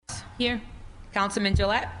Here. Councilman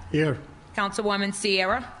Gillette? Here. Councilwoman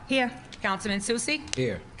Sierra? Here. Councilman Susie?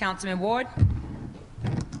 Here. Councilman Ward?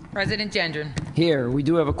 President Gendron? Here. We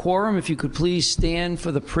do have a quorum. If you could please stand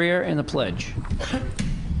for the prayer and the pledge.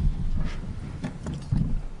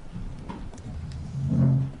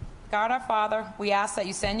 God our Father, we ask that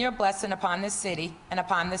you send your blessing upon this city and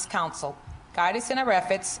upon this council. Guide us in our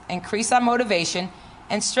efforts, increase our motivation,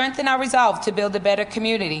 and strengthen our resolve to build a better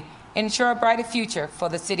community and ensure a brighter future for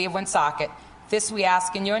the city of Woonsocket. This we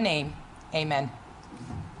ask in your name. Amen.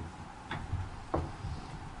 I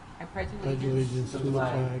pledge allegiance to the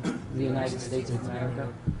flag of the United States of America,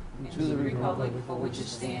 and to the republic for which it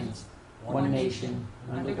stands, one nation,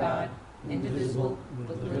 under God, indivisible,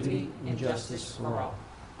 with liberty and justice for all.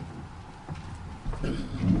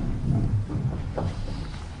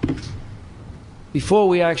 Before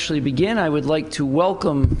we actually begin, I would like to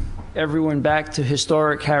welcome everyone back to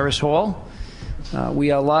historic Harris Hall.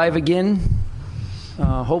 We are live again,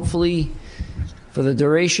 hopefully for the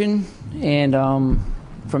duration, and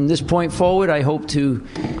from this point forward, I hope to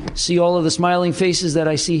see all of the smiling faces that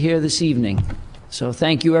I see here this evening. So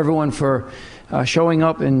thank you, everyone, for showing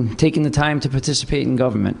up and taking the time to participate in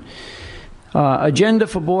government. Agenda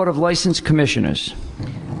for Board of License Commissioners.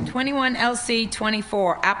 21 LC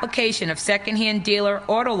 24, application of secondhand dealer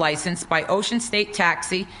auto license by Ocean State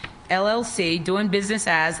Taxi, LLC, doing business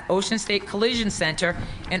as Ocean State Collision Center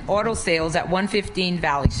and Auto Sales at 115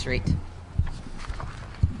 Valley Street.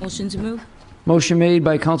 Motion to move. Motion made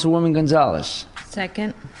by Councilwoman Gonzalez.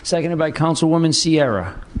 Second. Seconded by Councilwoman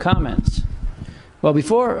Sierra. Comments? Well,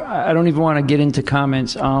 before, I don't even want to get into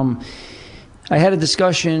comments. I had a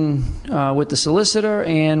discussion with the solicitor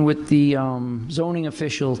and with the zoning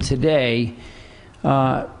official today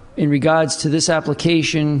in regards to this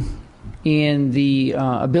application and the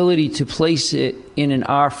ability to place it in an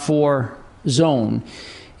R4 zone.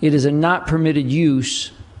 It is a not permitted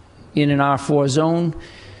use in an R4 zone.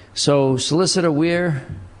 So, solicitor, where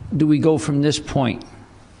do we go from this point?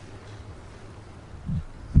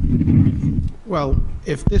 Well,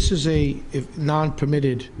 if this is if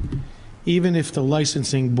non-permitted, even if the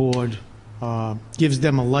licensing board gives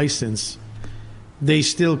them a license, they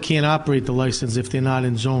still can't operate the license if they're not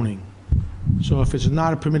in zoning. So if it's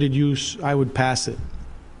not a permitted use, I would pass it.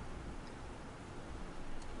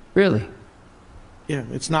 Really? Yeah,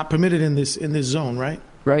 it's not permitted in this zone, right?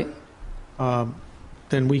 Right?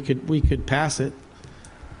 Then we could pass it.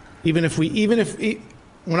 Even if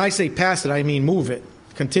when I say pass it, I mean move it,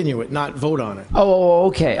 continue it, not vote on it. Oh,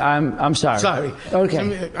 okay. I'm sorry. Sorry.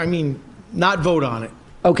 Okay. I mean, not vote on it.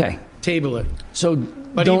 Okay. Table it. So,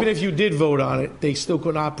 but even if you did vote on it, they still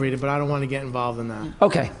couldn't operate it. But I don't want to get involved in that.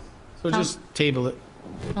 Okay. So just table it.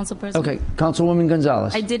 Council President. Okay. Councilwoman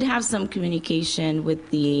Gonzalez. I did have some communication with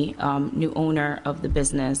the new owner of the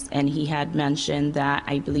business, and he had mentioned that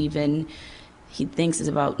he thinks it's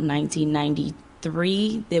about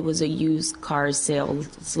 1993, there was a used car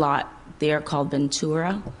sales lot there called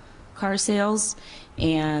Ventura Car Sales.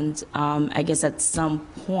 And I guess at some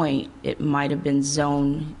point it might have been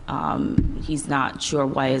zoned. He's not sure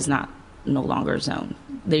why it's no longer zoned.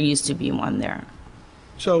 There used to be one there.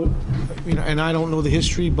 So, and I don't know the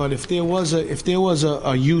history, but if there was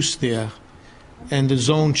a use there, and the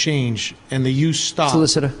zone changed and the use stopped.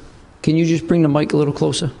 Solicitor, can you just bring the mic a little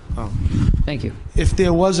closer? Oh. Thank you. If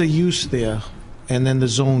there was a use there, and then the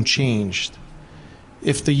zone changed,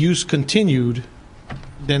 if the use continued,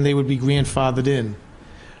 then they would be grandfathered in.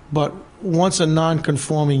 But once a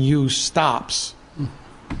non-conforming use stops,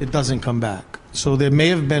 it doesn't come back. So there may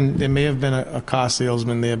have been a car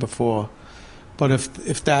salesman there before, but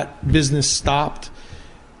if that business stopped,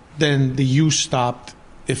 then the use stopped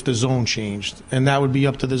if the zone changed, and that would be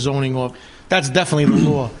up to the zoning law. That's definitely the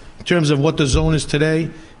law in terms of what the zone is today.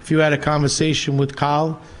 If you had a conversation with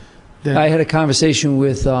Carl, then I had a conversation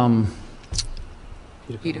with Peter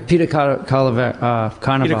Carnevale. Peter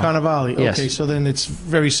Carnevale. Yes. Okay, so then it's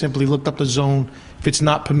very simply looked up the zone. If it's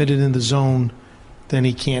not permitted in the zone, then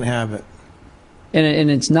he can't have it. And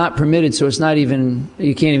it's not permitted, so it's not even,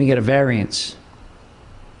 you can't even get a variance.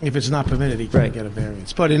 If it's not permitted, he can't get a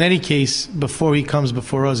variance. But in any case, before he comes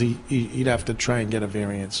before us, he'd have to try and get a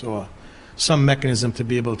variance or some mechanism to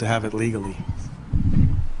be able to have it legally,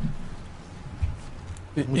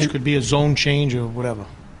 which could be a zone change or whatever.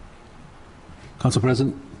 Council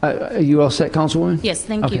President? Are you all set, Councilwoman? Yes,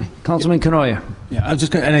 thank you. Councilman Canoia. Yeah, I was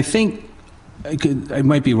just going to, and I think, I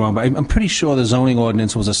might be wrong, but I'm pretty sure the zoning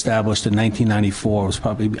ordinance was established in 1994. It was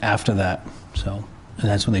probably after that. So, and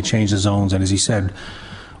that's when they changed the zones. And as he said,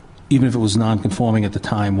 even if it was non-conforming at the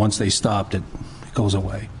time, once they stopped, it goes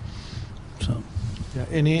away. So, Yeah,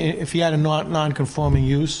 and if he had a non-conforming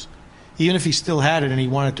use, Even if he still had it and he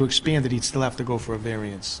wanted to expand it, he'd still have to go for a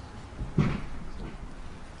variance.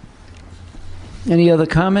 Any other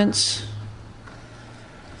comments?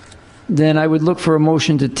 Then I would look for a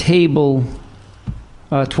motion to table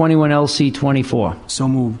 21 LC 24. So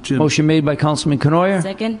moved, Jim. Motion made by Councilman Canoyer,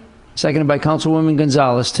 Second? seconded by Councilwoman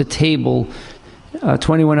Gonzalez to table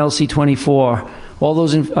 21 LC 24. All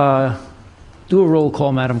those in, do a roll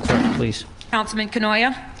call, Madam Clerk, please. Councilman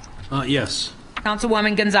Canoyer, Yes.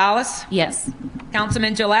 Councilwoman Gonzalez, Yes.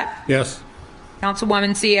 Councilman Gillette, Yes.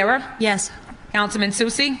 Councilwoman Sierra, Yes. Councilman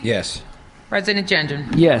Susi, Yes. President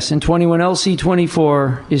Gendron. Yes, and 21 LC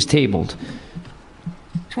 24 is tabled.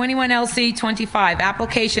 21 LC 25,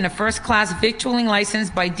 application of first-class victualling license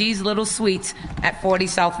by D's Little Sweets at 40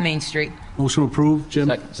 South Main Street. Motion approved, Jim.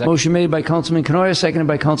 Second. Motion made by Councilman Canoyer, seconded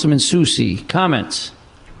by Councilman Susi. Comments?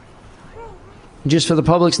 Just for the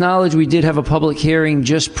public's knowledge, we did have a public hearing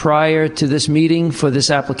just prior to this meeting for this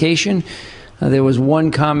application. There was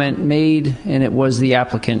one comment made, and it was the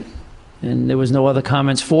applicant. And there was no other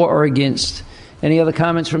comments for or against. Any other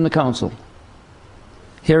comments from the council?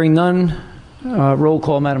 Hearing none, roll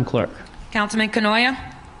call, Madam Clerk. Councilman Canoyer,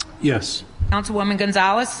 Yes. Councilwoman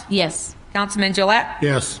Gonzalez, Yes. Councilman Gillette,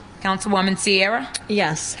 Yes. Councilwoman Sierra,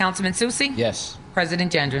 Yes. Councilman Susi, Yes.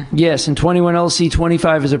 President Gendron. Yes, and 21 LC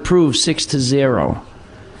 25 is approved, 6-0.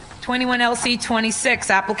 21 LC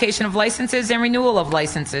 26, application of licenses and renewal of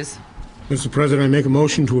licenses. Mr. President, I make a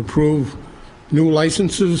motion to approve new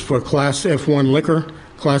licenses for Class F1 liquor,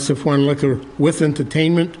 Class F1 liquor with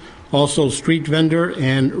entertainment, also street vendor,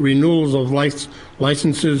 and renewals of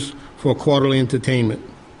licenses for quarterly entertainment.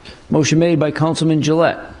 Motion made by Councilman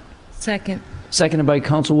Gillette, Second? seconded by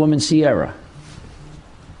Councilwoman Sierra.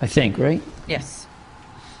 I think, right? Yes.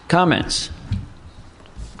 Comments?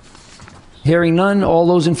 Hearing none, all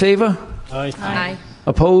those in favor? Aye.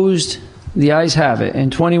 Opposed? The ayes have it,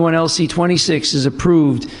 and 21 LC 26 is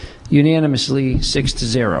approved unanimously,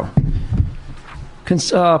 6-0.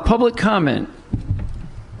 Public comment.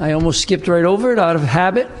 I almost skipped right over it out of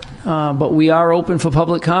habit, but we are open for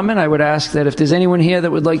public comment. I would ask that if there's anyone here that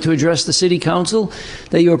would like to address the City Council,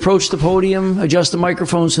 that you approach the podium, adjust the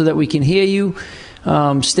microphone so that we can hear you,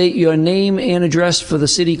 state your name and address for the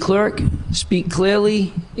City Clerk, speak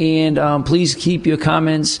clearly, and please keep your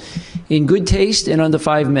comments in good taste and under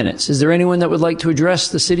 5 minutes. Is there anyone that would like to address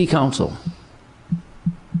the City Council?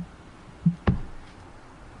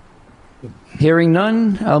 Hearing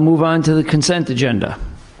none, I'll move on to the consent agenda.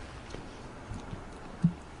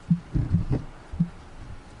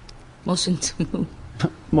 Motion to move.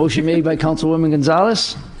 Motion made by Councilwoman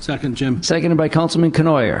Gonzalez, Second, Jim. seconded by Councilman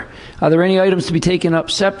Canoyer. Are there any items to be taken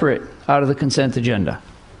up separate out of the consent agenda?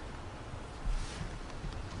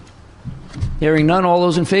 Hearing none, all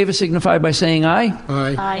those in favor signify by saying aye.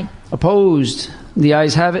 Aye. Aye. Opposed? The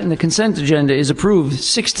ayes have it, and the consent agenda is approved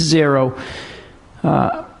 6-0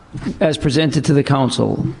 as presented to the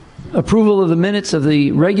council. Approval of the minutes of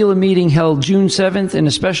the regular meeting held June 7th and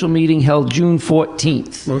a special meeting held June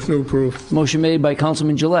 14th. Motion to approve. Motion made by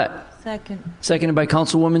Councilman Gillette, Second? seconded by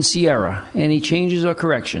Councilwoman Sierra. Any changes or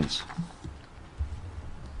corrections?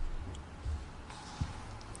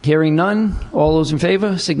 Hearing none, all those in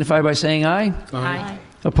favor signify by saying aye. Aye.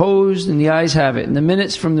 Opposed, and the ayes have it. And the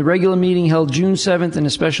minutes from the regular meeting held June 7th and a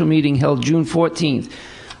special meeting held June 14th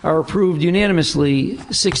are approved unanimously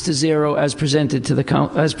 6-0 as presented to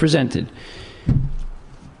the as presented.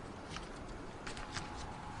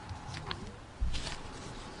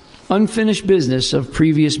 Unfinished business of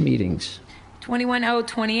previous meetings.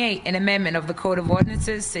 21028, an amendment of the Code of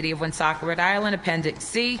Ordinances, City of Woonsocket, Rhode Island, Appendix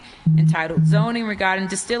C, entitled Zoning Regarding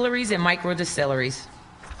Distilleries and Microdistilleries.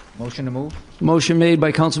 Motion to move? Motion made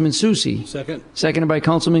by Councilman Susi, Second. seconded by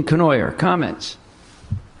Councilman Canoyer. Comments?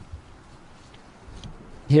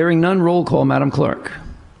 Hearing none, roll call, Madam Clerk.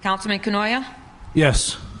 Councilman Canoyer,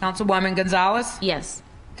 Yes. Councilwoman Gonzalez, Yes.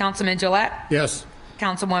 Councilman Gillette, Yes.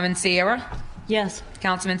 Councilwoman Sierra, Yes.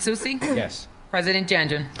 Councilman Susi, Yes. President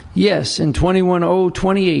Gendron. Yes, and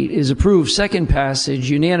 21028 is approved. Second passage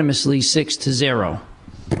unanimously 6-0.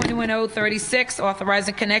 21036,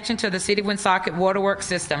 authorizing connection to the City of Woonsocket Waterworks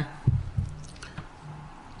System.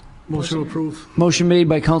 Motion to approve. Motion made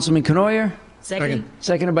by Councilman Canoyer, Second?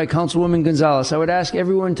 seconded by Councilwoman Gonzalez. I would ask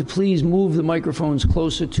everyone to please move the microphones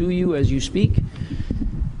closer to you as you speak.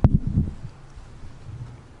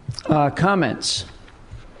 Comments?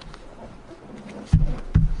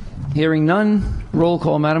 Hearing none, roll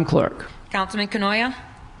call, Madam Clerk. Councilman Canoyer,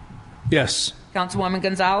 Yes. Councilwoman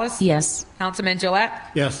Gonzalez, Yes. Councilman Gillette,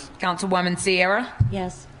 Yes. Councilwoman Sierra,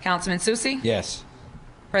 Yes. Councilman Susi, Yes.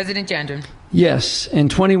 President Gendron. Yes, and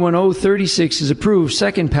 21036 is approved.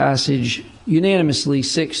 Second passage unanimously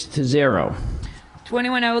 6-0.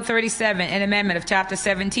 21037, an amendment of Chapter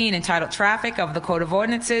 17 entitled Traffic of the Code of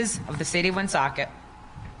Ordinances of the City of Woonsocket.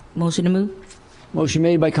 Motion to move? Motion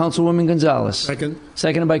made by Councilwoman Gonzalez. Second.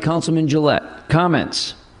 Seconded by Councilman Gillette.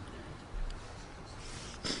 Comments?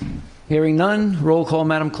 Hearing none, roll call,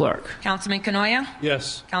 Madam Clerk. Councilman Canoia?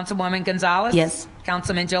 Yes. Councilwoman Gonzalez? Yes.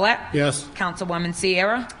 Councilman Gillette? Yes. Councilwoman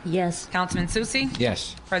Sierra? Yes. Councilman Susi?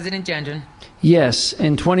 Yes. President Gendron. Yes,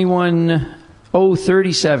 and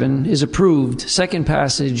 21037 is approved. Second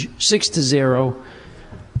passage, 6-0.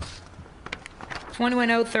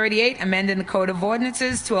 21038, amending the Code of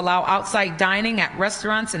Ordinances to allow outside dining at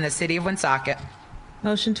restaurants in the City of Woonsocket.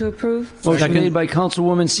 Motion to approve? Motion made by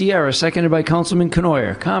Councilwoman Sierra, seconded by Councilman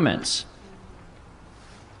Canoyer. Comments?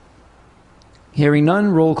 Hearing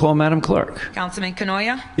none, roll call, Madam Clerk. Councilman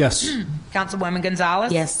Canoia? Yes. Councilwoman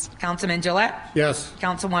Gonzalez? Yes. Councilman Gillette? Yes.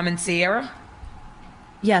 Councilwoman Sierra?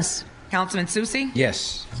 Yes. Councilman Susi?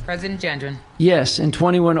 Yes. President Gendron. Yes, and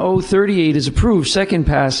 21038 is approved. Second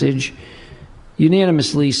passage,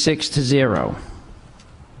 unanimously 6-0.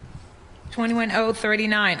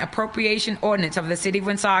 21039, appropriation ordinance of the City of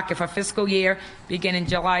Woonsocket for fiscal year beginning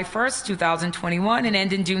July 1st, 2021 and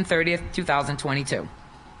ending June 30th, 2022.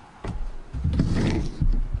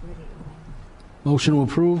 Motion to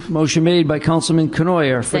approve? Motion made by Councilman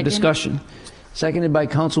Canoyer for Second. discussion. Seconded by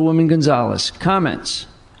Councilwoman Gonzalez. Comments?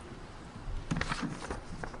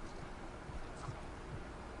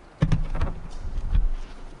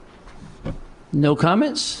 No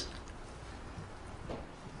comments?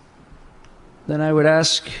 Then I would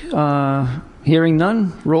ask, hearing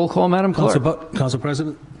none, roll call, Madam Clerk. Council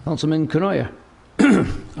President? Councilman Canoyer.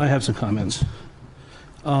 I have some comments.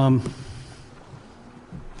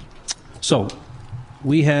 So,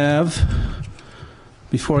 we have,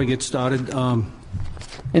 before I get started,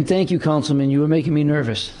 And thank you, Councilman. You were making me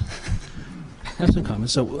nervous. I have some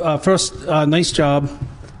comments. So, first, nice job.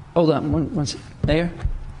 Hold on, one second. Mayor?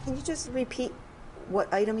 Can you just repeat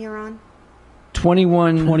what item you're on?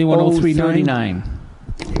 21039.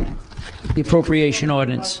 The appropriation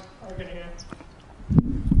ordinance.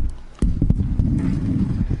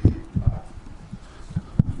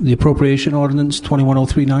 The appropriation ordinance,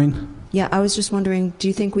 21039. Yeah, I was just wondering, do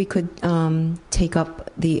you think we could take up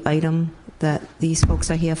the item that these folks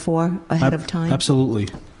are here for ahead of time? Absolutely.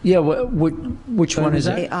 Yeah, which one is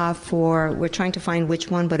They it? are for, we're trying to find which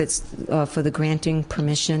one, but it's for the granting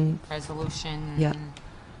permission. Resolution. Yeah.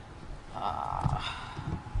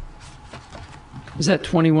 Is that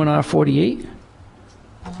 21R48?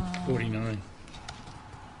 49.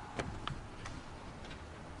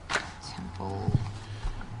 Temple.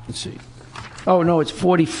 Let's see. Oh, no, it's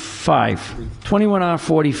 45.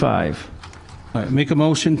 21R45. All right, make a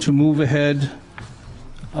motion to move ahead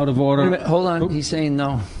out of Wait a order. minute, hold on, he's saying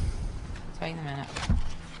no. Wait a minute.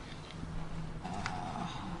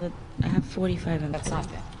 I have 45 and That's not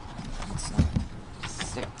it. That's not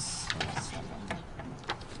 6, 7.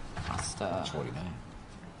 That's the 49.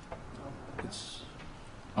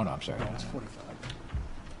 Oh, no, I'm sorry.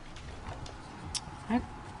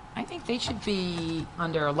 I think they should be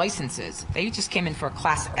under licenses. They just came in for a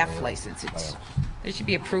Class F license. They should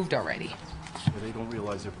be approved already. They don't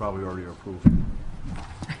realize they're probably already approved.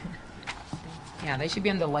 Yeah, they should be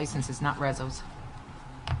under licenses, not rezos.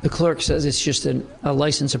 The clerk says it's just a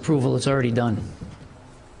license approval, it's already done.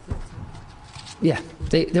 Yeah,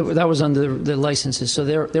 that was under the licenses, so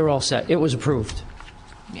they're all set. It was approved.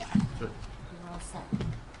 Yeah.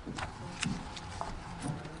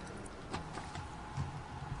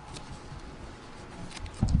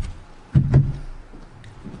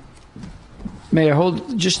 Mayor,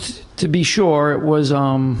 hold, just to be sure, it was,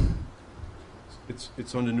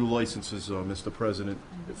 It's under new licenses, Mr. President.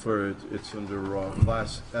 It's under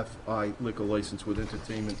Class FI liquor license with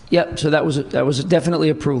entertainment. yep, so that was definitely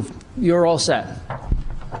approved. You're all set.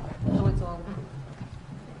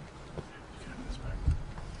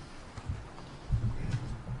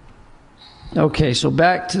 Okay, so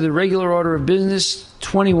back to the regular order of business,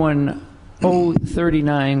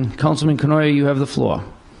 21039. Councilman Canoyer, you have the floor.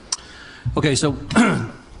 Okay, so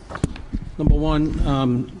number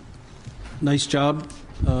one, nice job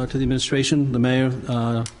to the administration, the mayor,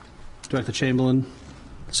 Director Chamberlain,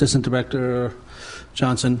 Assistant Director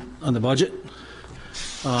Johnson on the budget.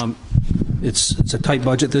 It's a tight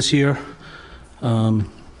budget this year. I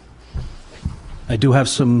do have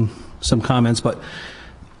some comments, but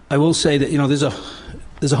I will say that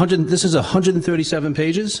this is 137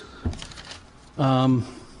 pages.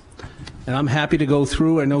 And I'm happy to go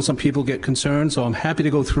through. I know some people get concerned, so I'm happy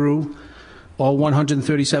to go through all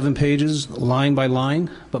 137 pages, line by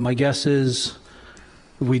line. But my guess is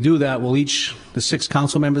If we do that, the 6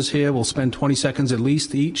 council members here will spend 20 seconds at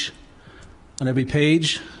least each on every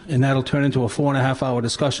page, and that'll turn into a 4.5-hour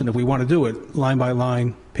discussion if we want to do it line by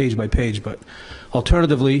line, page by page. But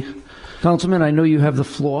alternatively, Councilman, I know you have the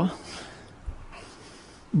floor,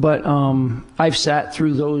 but I've sat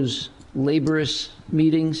through those laborious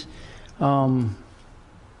meetings. The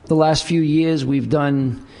last few years, we've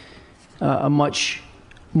done a much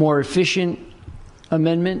more efficient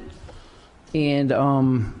amendment, and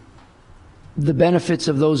the benefits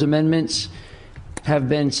of those amendments have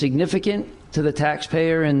been significant to the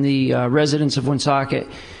taxpayer and the residents of Woonsocket.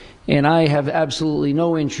 And I have absolutely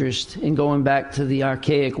no interest in going back to the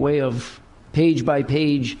archaic way of page by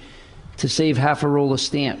page to save half a roll of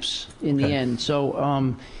stamps in the end.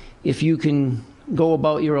 So if you can go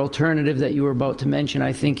about your alternative that you were about to mention,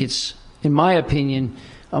 I think it's, in my opinion,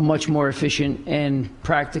 a much more efficient and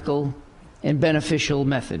practical and beneficial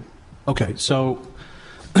method. okay, so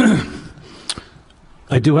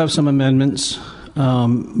I do have some amendments,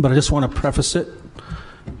 but I just want to preface it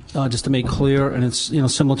just to make clear, and it's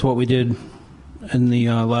similar to what we did in the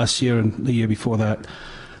last year and the year before that.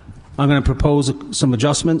 I'm going to propose some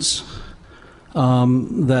adjustments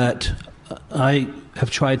that I have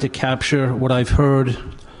tried to capture what I've heard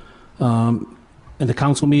in the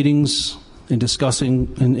council meetings, in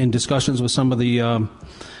discussions with some of the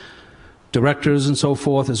directors and so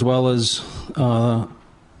forth, as well as the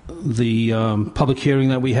public hearing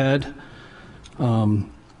that we had. And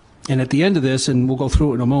at the end of this, and we'll go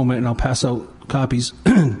through it in a moment, and I'll pass out copies.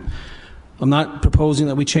 I'm not proposing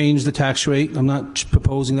that we change the tax rate. I'm not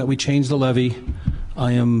proposing that we change the levy.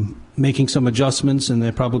 I am making some adjustments, and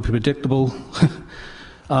they're probably predictable.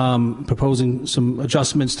 Proposing some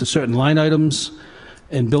adjustments to certain line items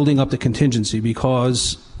and building up the contingency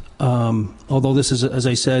because although this is, as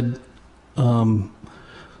I said,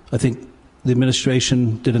 I think the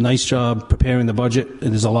administration did a nice job preparing the budget,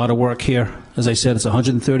 and there's a lot of work here. As I said, it's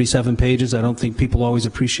 137 pages. I don't think people always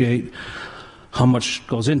appreciate how much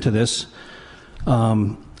goes into this.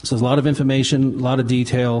 So there's a lot of information, a lot of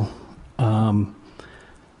detail,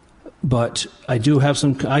 but I do have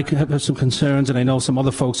some concerns, and I know some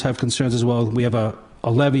other folks have concerns as well. We have a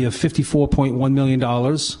levy of $54.1 million.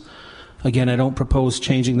 Again, I don't propose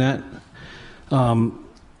changing that.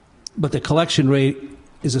 But the collection rate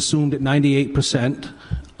is assumed at 98%.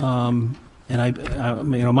 And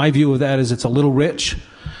my view of that is it's a little rich.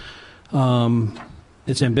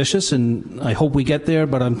 It's ambitious, and I hope we get there,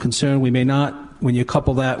 but I'm concerned we may not when you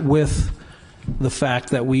couple that with the fact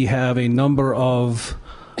that we have a number of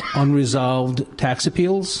unresolved tax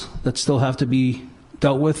appeals that still have to be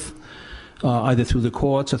dealt with, either through the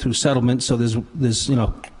courts or through settlements. So there's this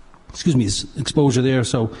exposure there.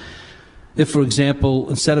 So if, for example,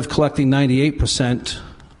 instead of collecting 98%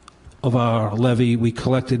 of our levy, we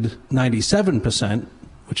collected 97%,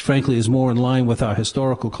 which frankly is more in line with our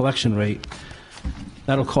historical collection rate,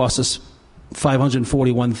 that'll cost us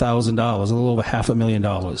 $541,000, a little over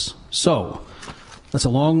 $500,000. So that's a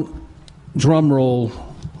long drum roll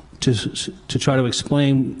to try to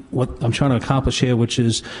explain what I'm trying to accomplish here, which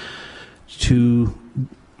is to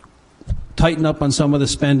tighten up on some of the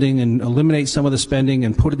spending and eliminate some of the spending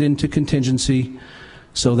and put it into contingency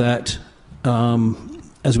so that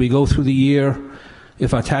as we go through the year,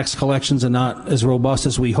 if our tax collections are not as robust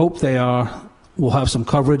as we hope they are, we'll have some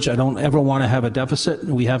coverage. I don't ever want to have a deficit.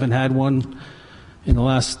 We haven't had one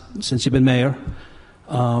since you've been mayor.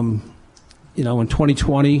 In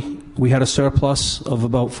 2020, we had a surplus of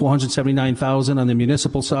about $479,000 on the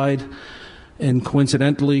municipal side. And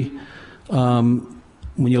coincidentally, when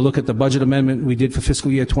you look at the budget amendment we did for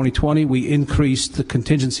fiscal year 2020, we increased the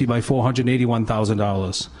contingency by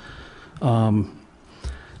 $481,000.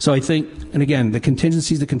 So I think, and again, the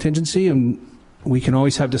contingency is the contingency, and we can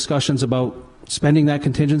always have discussions about spending that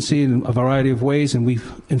contingency in a variety of ways, and we,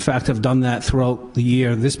 in fact, have done that throughout the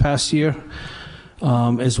year, this past year,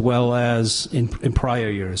 as well as in prior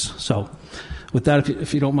years. So with that,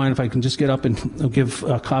 if you don't mind, if I can just get up and give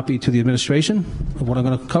a copy to the administration of what I'm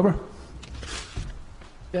going to cover.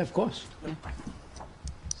 Yeah, of course. And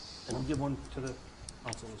I'll give one to the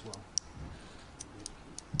council as well.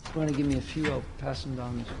 If you want to give me a few, I'll pass them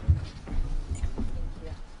down.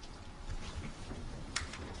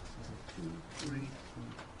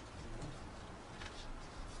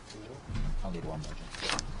 I'll need one more.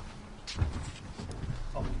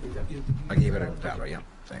 I gave it to Valerie, yeah.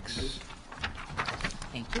 Thanks.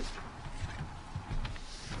 Thank you.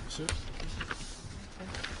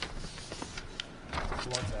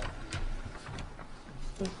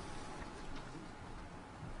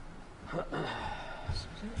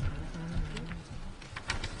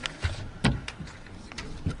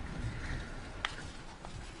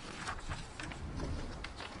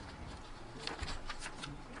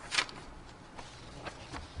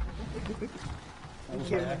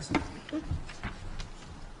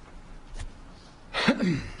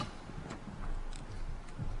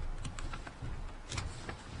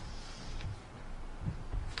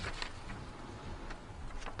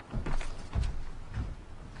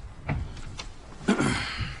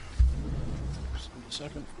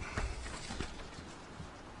 Second.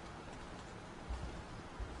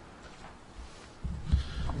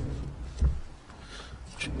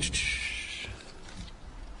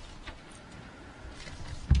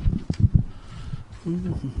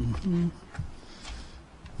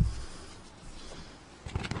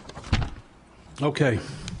 Okay.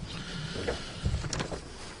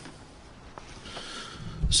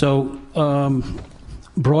 So,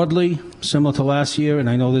 broadly, similar to last year, and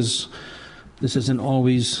I know this isn't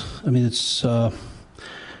always, I mean, there's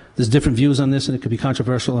different views on this, and it could be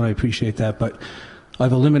controversial, and I appreciate that, but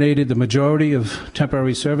I've eliminated the majority of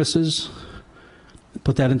temporary services,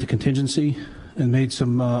 put that into contingency, and made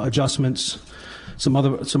some adjustments, some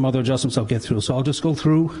other adjustments I'll get through. So I'll just go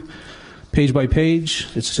through page by page.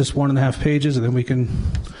 It's just 1.5 pages, and then we can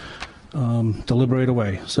deliberate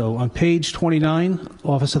away. So on page 29,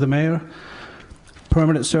 Office of the Mayor,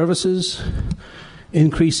 permanent services,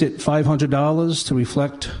 increase it $500 to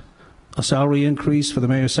reflect a salary increase for the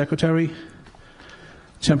mayor's secretary.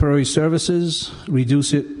 Temporary services,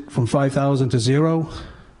 reduce it from $5,000 to $0.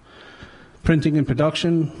 Printing and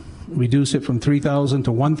production, reduce it from $3,000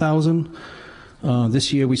 to $1,000.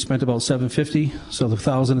 This year we spent about $750, so the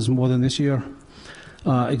 $1,000 is more than this year.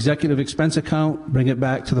 Executive expense account, bring it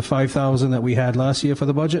back to the $5,000 that we had last year for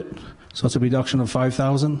the budget, so it's a reduction of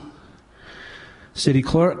 $5,000. City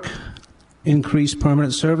clerk, increase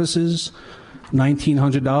permanent services,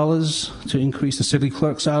 $1,900 to increase the city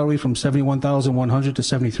clerk salary from $71,100 to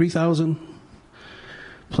 $73,000.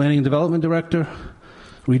 Planning and development director,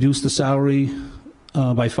 reduce the salary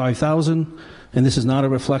by $5,000, and this is not a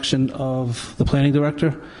reflection of the planning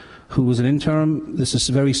director, who was an interim. This is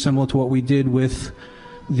very similar to what we did with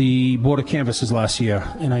the Board of Canvassers last year,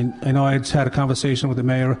 and I know I had a conversation with the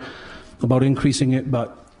mayor about increasing it,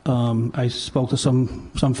 but I spoke to some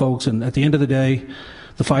folks, and at the end of the day,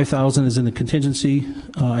 the $5,000 is in the contingency.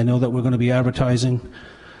 I know that we're going to be advertising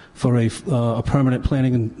for a permanent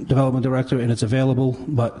planning and development director, and it's available,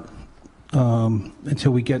 but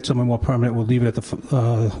until we get someone more permanent, we'll leave it at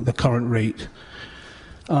the current rate.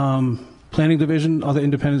 Planning division, other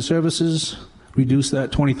independent services, reduce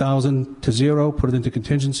that $20,000 to $0, put it into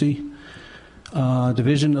contingency.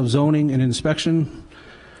 Division of zoning and inspection,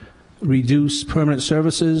 reduce permanent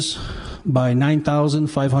services by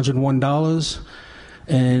 $9,501,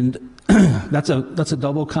 and that's a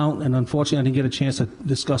double count, and unfortunately I didn't get a chance to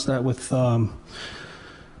discuss that with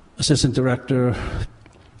Assistant Director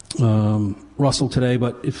Russell today,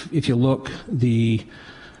 but if you look, the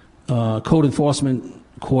Code Enforcement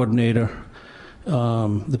Coordinator,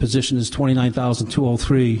 the position is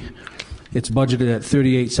 $29,203. It's budgeted at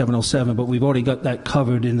 $38,707, but we've already got that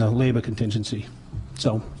covered in the labor contingency.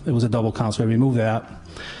 So it was a double count, so I removed that.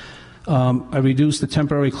 I reduced the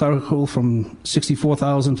temporary clerical from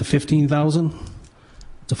 $64,000 to $15,000.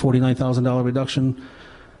 It's a $49,000 reduction.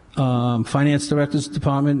 Finance Director's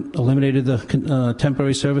Department eliminated the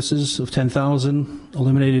temporary services of $10,000,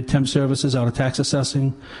 eliminated temp services out of tax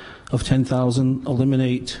assessing of $10,000,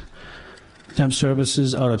 eliminate temp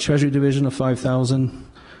services out of Treasury Division of $5,000.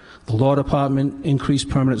 The Law Department increased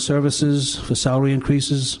permanent services for salary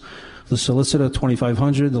increases. The solicitor,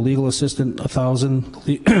 $2,500. The legal assistant,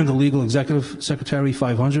 $1,000. The legal executive secretary,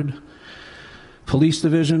 $500. Police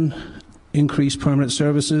division increased permanent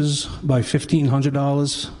services by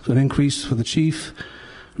 $1,500, an increase for the chief.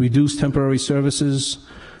 Reduced temporary services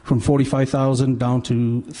from $45,000 down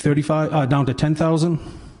to $10,000.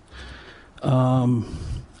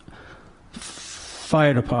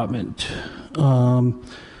 Fire department.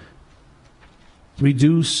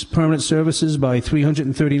 Reduce permanent services by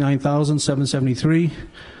 $339,773.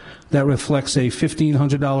 That reflects a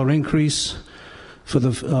 $1,500 increase for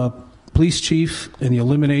the police chief and the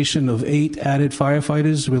elimination of 8 added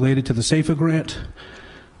firefighters related to the SAFER grant,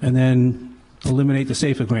 and then eliminate the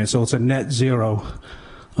SAFER grant. So it's a net $0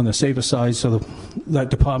 on the SAFER side. So that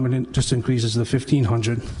department just increases the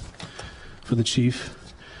 $1,500 for the chief.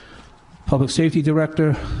 Public Safety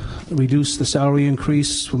Director, reduced the salary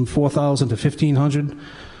increase from $4,000 to $1,500.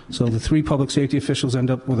 So the 3 public safety officials end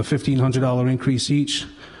up with a $1,500 increase each.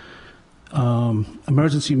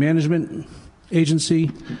 Emergency Management Agency,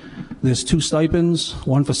 there's 2 stipends,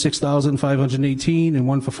 one for $6,518 and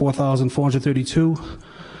one for $4,432.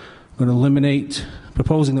 We're going to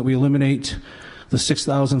proposing that we eliminate the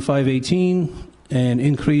 $6,518 and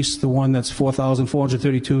increase the one that's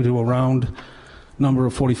 $4,432 to around number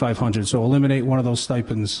of 4,500. So eliminate one of those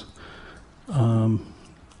stipends.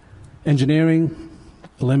 Engineering,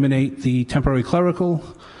 eliminate the temporary clerical,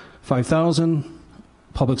 5,000.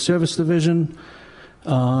 Public Service Division,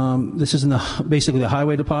 this is in basically the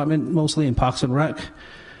Highway Department, mostly in Parks and Rec.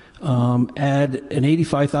 Add an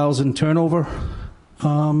 85,000 turnover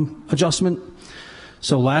adjustment.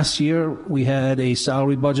 So last year we had a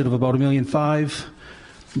salary budget of about $1.5 million,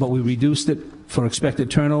 but we reduced it for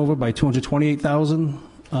expected turnover by 228,000.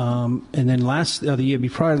 And then the year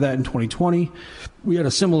prior to that, in 2020, we had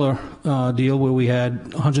a similar deal where we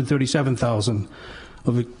had 137,000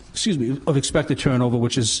 of expected turnover,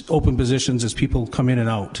 which is open positions as people come in and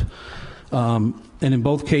out. And in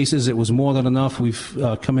both cases, it was more than enough. We've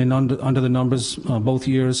come in under the numbers both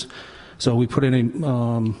years. So we put in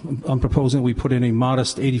I'm proposing we put in a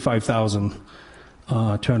modest 85,000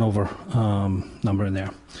 turnover number in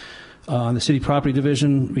there. The City Property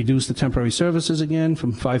Division reduced the temporary services again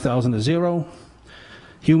from 5,000 to 0.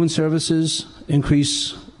 Human Services,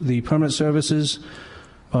 increase the permanent services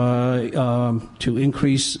to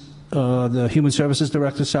increase the Human Services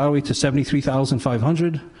Director's salary to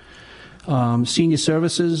 $73,500. Senior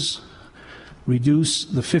Services, reduce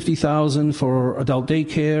the $50,000 for adult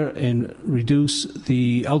daycare and reduce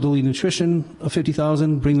the elderly nutrition of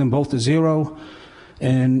 $50,000, bring them both to 0,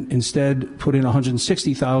 and instead put in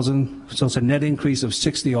 $160,000. So it's a net increase of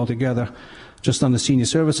 60 altogether, just on the Senior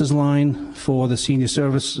Services line for the Senior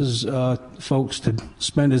Services folks to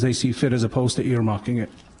spend as they see fit, as opposed to earmarking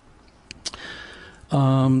it.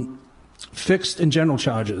 Fixed and general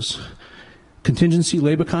charges. Contingency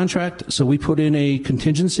labor contract. So we put in a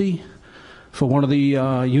contingency for one of the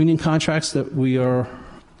union contracts that we are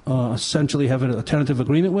essentially having a tentative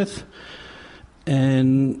agreement with.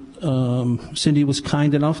 And Cindy was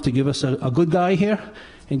kind enough to give us a good guy here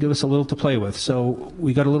and give us a little to play with. So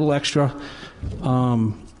we got a little extra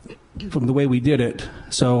from the way we did it.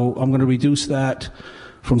 So I'm going to reduce that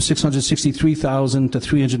from $663,000 to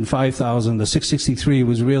 $305,000. The $663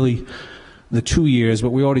 was really the 2 years,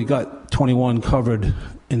 but we already got 21 covered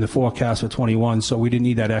in the forecast for 21, so we didn't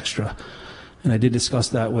need that extra. And I did discuss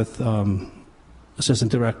that with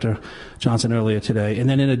Assistant Director Johnson earlier today. And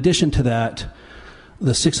then in addition to that,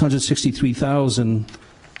 the $663,000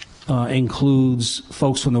 includes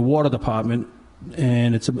folks from the Water Department,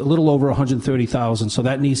 and it's a little over $130,000, so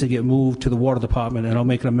that needs to get moved to the Water Department, and I'll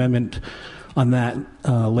make an amendment on that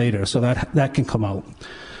later, so that can come out.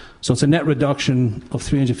 So it's a net reduction of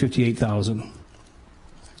 $358,000.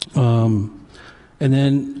 And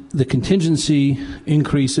then the contingency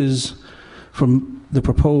increases from the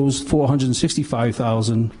proposed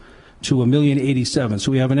 $465,000 to $1,087,000.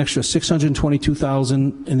 So we have an extra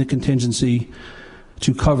 $622,000 in the contingency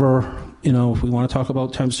to cover, if we want to talk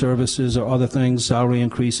about temp services or other things, salary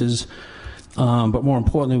increases. But more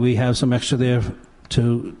importantly, we have some extra there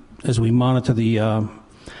as we monitor the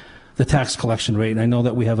tax collection rate. And I know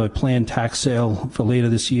that we have a planned tax sale for later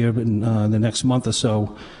this year, in the next month or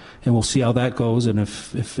so, and we'll see how that goes. And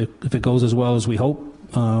if it goes as well as we hope,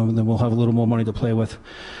 then we'll have a little more money to play with.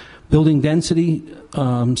 Building density,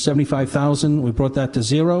 $75,000. We brought that to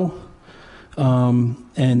 0.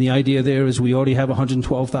 And the idea there is we already have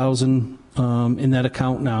 $112,000 in that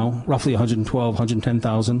account now, roughly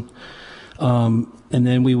 $110,000. And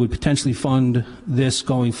then we would potentially fund this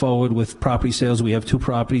going forward with property sales. We have 2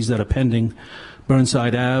 properties that are pending,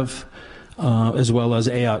 Burnside Ave, as well as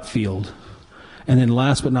Ayotte Field. And then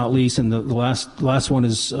last but not least, and the last one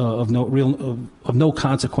is of no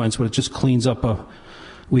consequence, but it just cleans up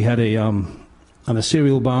we had on the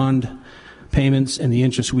serial bond payments and the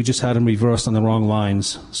interest, we just had them reversed on the wrong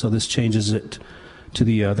lines. So this changes it to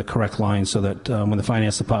the correct line, so that when the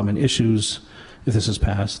Finance Department issues, if this is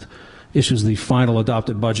passed, issues the final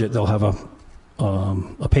adopted budget, they'll have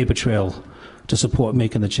a paper trail to support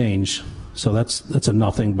making the change. So that's a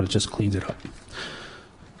nothing, but it just cleans it up.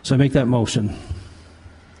 So I make that motion.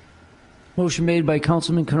 Motion made by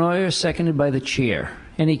Councilman Canoyer, seconded by the chair.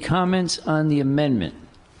 Any comments on the amendment?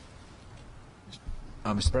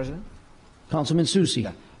 Mr. President? Councilman Susi.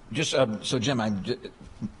 Yeah. Just so, Jim, I'm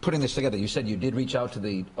putting this together. You said you did reach out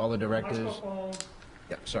to all the directors.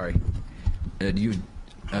 Yeah, sorry. You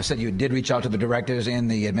said you did reach out to the directors and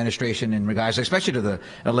the administration in regards, especially to the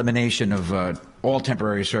elimination of all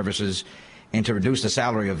temporary services, and to reduce the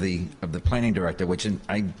salary of the planning director, which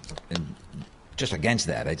I am just against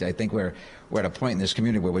that. I think we're at a point in this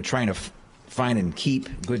community where we're trying to find and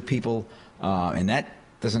keep good people, and that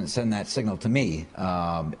doesn't send that signal to me,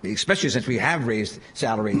 especially since we have raised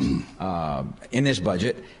salaries in this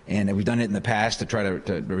budget, and we've done it in the past to try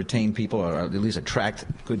to retain people or at least attract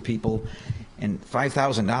good people. And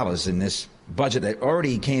 $5,000 in this budget that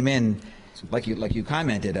already came in, like you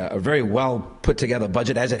commented, a very well put together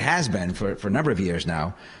budget, as it has been for a number of years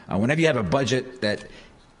now. Whenever you have a budget that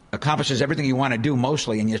accomplishes everything you want to do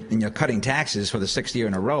mostly, and you're cutting taxes for the 6th year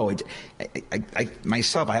in a row, I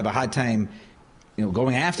myself, I have a hard time,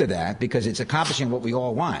 going after that, because it's accomplishing what we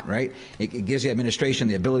all want, right? It gives the administration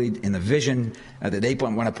the ability and the vision that they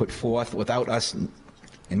want to put forth without us,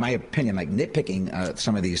 in my opinion, like nitpicking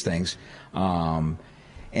some of these things.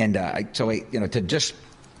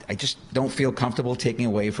 I just don't feel comfortable taking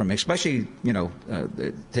away from, especially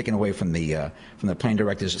taking away from the planning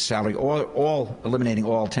director's salary, or eliminating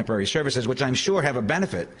all temporary services, which I'm sure have a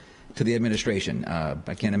benefit to the administration.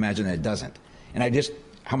 I can't imagine that it doesn't. And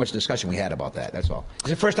how much discussion we had about that. That's all. It's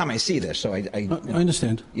the first time I see this, so I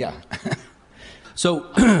understand. Yeah. So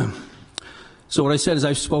what I said is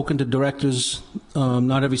I've spoken to directors,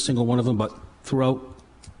 not every single one of them, but throughout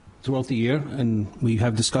the year, and we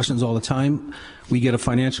have discussions all the time. We get a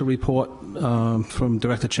financial report from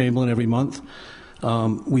Director Chamberlain every month.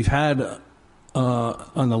 We've had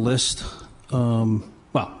on the list, well,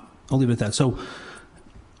 I'll leave it at that. So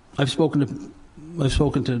I've spoken to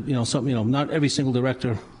not every single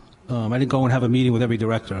director. I didn't go and have a meeting with every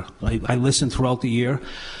director. I listen throughout the year.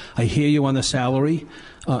 I hear you on the salary,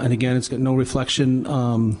 and again, it's got no reflection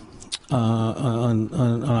on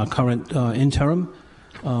our current interim.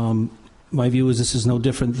 My view is this is no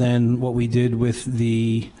different than what we did with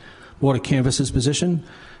the Board of Canvassers position.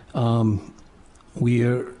 We're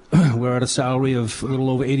at a salary of a little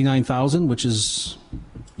over $89,000, which is,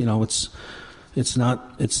 it's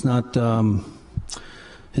not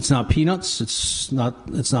peanuts. It's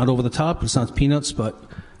not over the top. It's not peanuts, but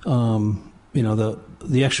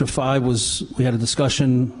the extra $5 was, we had a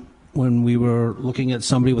discussion when we were looking at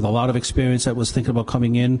somebody with a lot of experience that was thinking about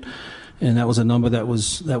coming in. And that was a number that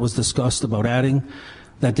was discussed about adding.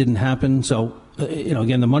 That didn't happen. So,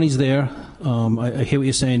 again, the money's there. I hear what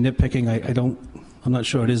you're saying, nitpicking. I'm not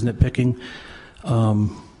sure it is nitpicking.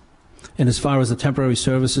 And as far as the temporary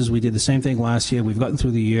services, we did the same thing last year. We've gotten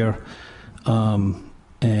through the year,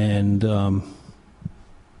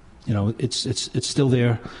 it's still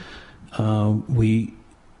there.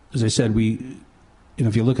 As I said,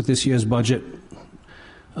 if you look at this year's budget,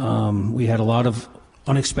 we had a lot of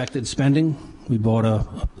unexpected spending. We bought a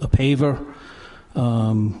paver.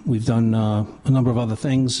 We've done a number of other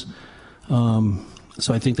things.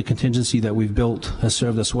 So I think the contingency that we've built has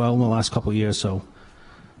served us well in the last couple of years. So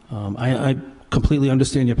I completely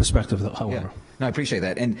understand your perspective, however. Yeah. No, I appreciate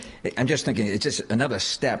that. And I'm just thinking it's just another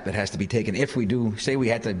step that has to be taken. If we do, say we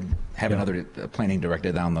had to have another planning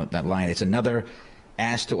director down that line, it's another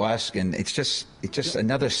ask to us, and it's just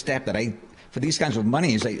another step that for these kinds of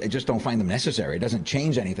monies, I just don't find them necessary. It doesn't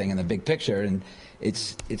change anything in the big picture, and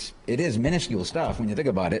it is minuscule stuff when you think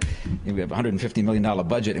about it. We have a $150 million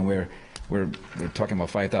budget, and we're talking about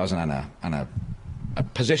 $5,000 on a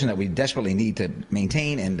position that we desperately need to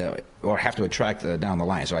maintain and or have to attract down the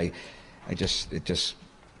line. So it's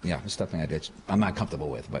something I'm not comfortable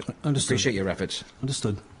with, but appreciate your efforts.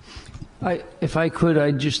 Understood. If I could,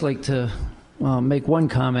 I'd just like to make one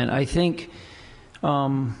comment. I think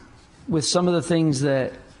with some of the things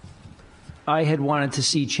that I had wanted to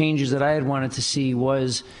see, changes that I had wanted to see,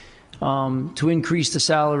 was to increase the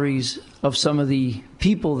salaries of some of the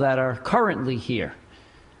people that are currently here,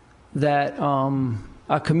 that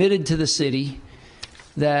are committed to the city,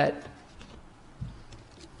 that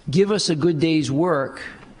give us a good day's work,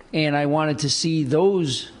 and I wanted to see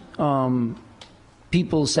those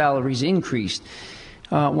people's salaries increased.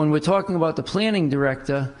 When we're talking about the planning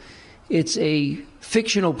director, it's a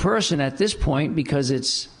fictional person at this point because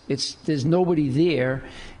there's nobody there,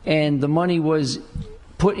 and the money was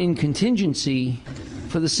put in contingency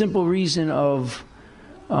for the simple reason of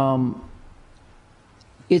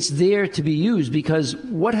it's there to be used. Because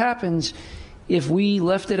what happens if we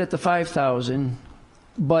left it at the 5,000,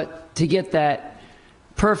 but to get that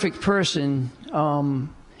perfect person,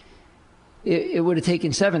 it would have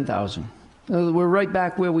taken 7,000. We're right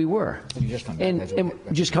back where we were, and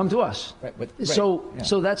just come to us. Right.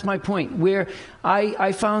 So that's my point. Where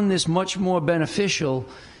I found this much more beneficial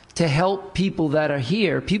to help people that are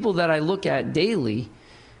here, people that I look at daily,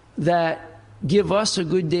 that give us a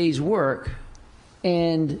good day's work,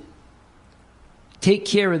 and take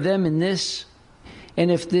care of them in this.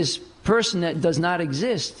 And if this person that does not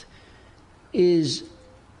exist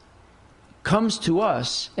comes to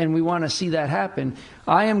us, and we want to see that happen,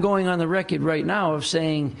 I am going on the record right now of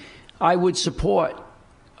saying I would support,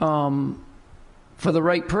 for the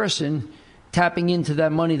right person, tapping into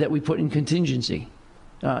that money that we put in contingency.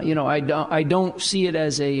 I don't see it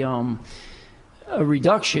as a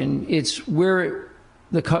reduction. It's where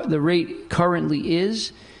the rate currently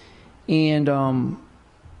is, and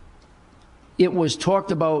it was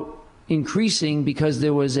talked about increasing because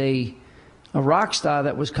there was a rock star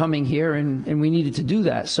that was coming here, and we needed to do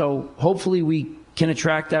that. So hopefully we can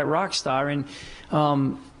attract that rock star and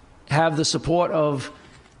have the support of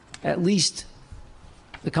at least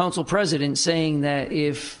the council president saying that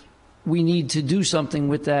if we need to do something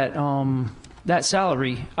with that that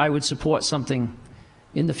salary, I would support something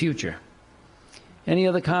in the future. Any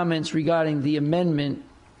other comments regarding the amendment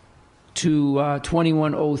to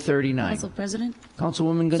 21039? Council President?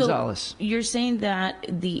 Councilwoman Gonzalez. So you're saying that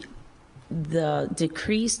the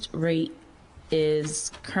decreased rate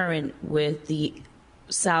is current with the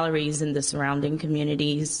salaries in the surrounding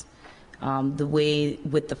communities, the way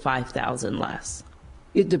with the 5,000 less?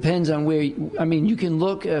 It depends on where, I mean, you can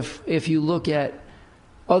look, if you look at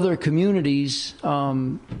other communities,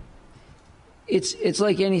 it's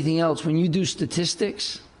like anything else. When you do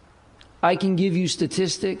statistics, I can give you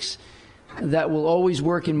statistics that will always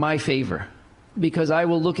work in my favor, because I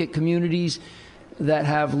will look at communities that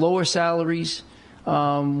have lower salaries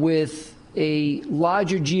with a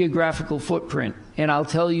larger geographical footprint, and I'll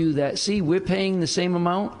tell you that, see, we're paying the same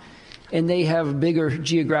amount and they have a bigger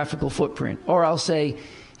geographical footprint. Or I'll say,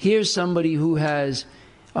 here's somebody who has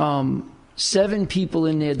 7 people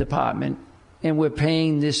in their department and we're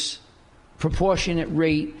paying this proportionate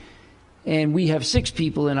rate, and we have 6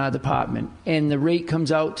 people in our department, and the rate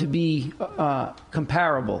comes out to be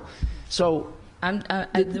comparable. So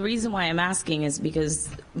the reason why I'm asking is because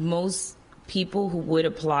most people who would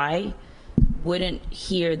apply wouldn't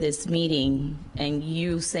hear this meeting and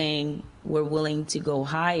you saying we're willing to go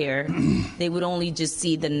higher. They would only just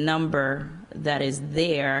see the number that is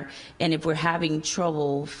there, and if we're having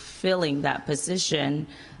trouble filling that position,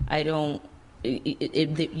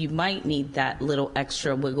 you might need that little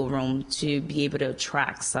extra wiggle room to be able to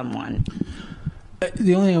attract someone.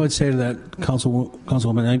 The only thing I would say to that,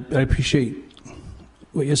 Councilwoman, I appreciate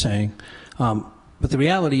what you're saying, but the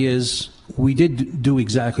reality is we did do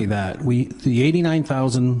exactly that. The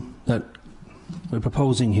 89,000 that we're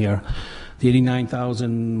proposing here, the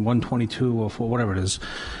 89,122 or for whatever it is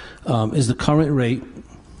the current rate,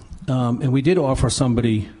 and we did offer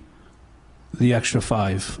somebody the extra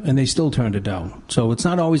 5, and they still turned it down. So it's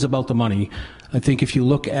not always about the money. I think if you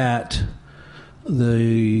look at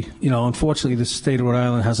unfortunately, the state of Rhode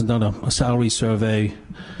Island hasn't done a salary survey,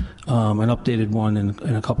 an updated one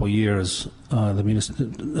in a couple of years,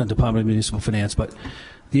 the Department of Municipal Finance. But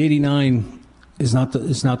the 89 is not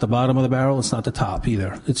the bottom of the barrel. It's not the top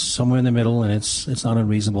either. It's somewhere in the middle, and it's not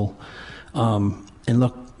unreasonable. And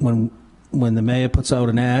look, when the mayor puts out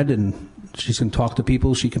an ad and she's going to talk to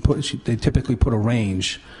people, they typically put a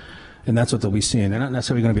range, and that's what they'll be seeing. They're not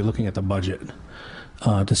necessarily going to be looking at the budget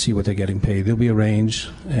to see what they're getting paid. There'll be a range,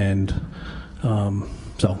 and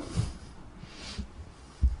so.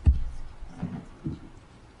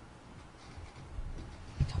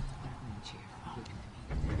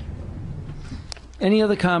 Any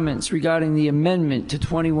other comments regarding the amendment to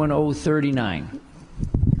 21039?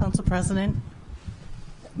 Council President,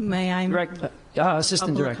 may I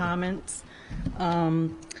Assistant couple Director. of comments?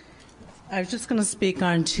 I was just going to speak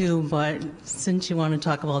on 2, but since you want to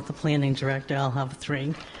talk about the planning director, I'll have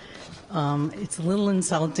 3. It's a little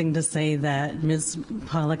insulting to say that Ms.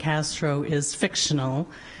 Paula Castro is fictional.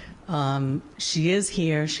 She is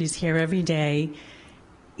here. She's here every day.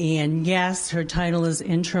 And yes, her title is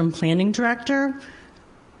interim planning director,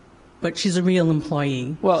 but she's a real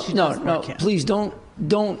employee. Well, She no, does work here. please don't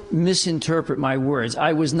misinterpret my words.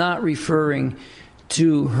 I was not referring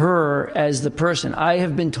to her as the person. I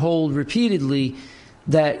have been told repeatedly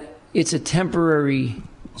that it's a temporary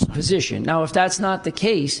position. Now, if that's not the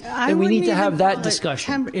case, then we need to have that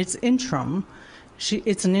discussion. It's interim.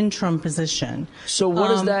 It's an interim position. So what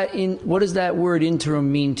does that word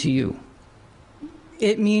interim mean to you?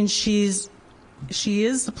 It means she is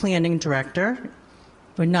the planning director,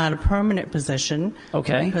 but not a permanent position.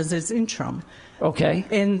 Okay. Because it's interim. Okay.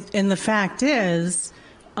 And the fact is,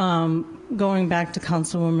 going back to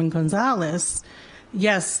Councilwoman Gonzalez,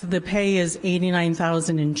 yes, the pay is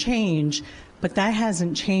 $89,000 and change, but that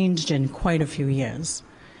hasn't changed in quite a few years.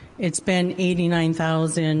 It's been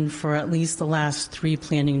 $89,000 for at least the last 3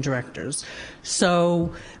 planning directors.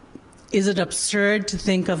 So is it absurd to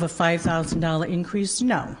think of a $5,000 increase?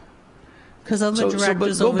 No. Because other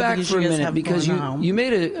directors go over back these for a years minute, have because gone out. you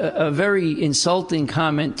made a very insulting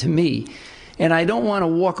comment to me, and I don't want to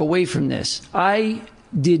walk away from this. I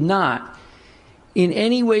did not, in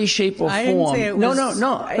any way, shape, or form. I didn't say it was,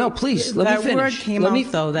 No. Please, let me finish. That word came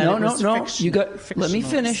out, though, that it was You got. Let me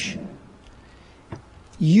finish.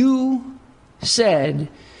 You said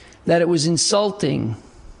that it was insulting,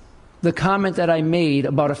 the comment that I made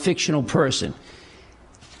about a fictional person.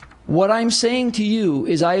 What I'm saying to you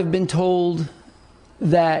is I have been told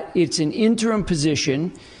that it's an interim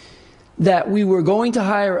position, that we were going to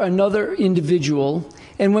hire another individual,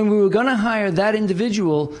 and when we were going to hire that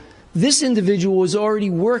individual, this individual was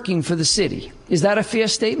already working for the city. Is that a fair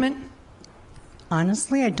statement?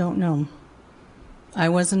 Honestly, I don't know. I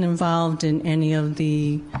wasn't involved in any of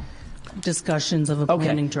the discussions of a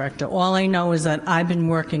planning director. All I know is that I've been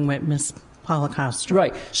working with Ms. Policastro.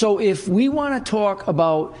 Right. So if we want to talk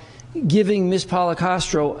about giving Ms.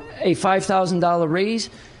 Policastro a $5,000 raise,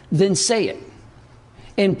 then say it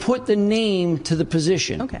and put the name to the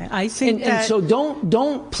position. Okay, I think and so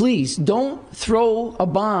please don't throw a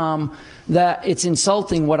bomb that it's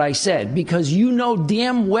insulting what I said, because you know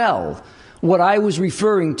damn well what I was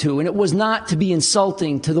referring to, and it was not to be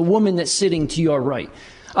insulting to the woman that's sitting to your right.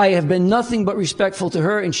 I have been nothing but respectful to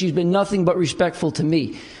her, and she's been nothing but respectful to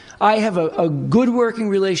me. I have a good working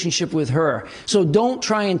relationship with her, so don't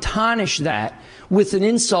try and tarnish that with an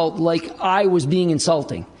insult like I was being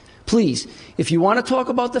insulting. Please, if you want to talk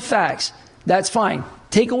about the facts, that's fine.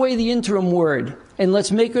 Take away the interim word, and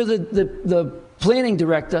let's make her the planning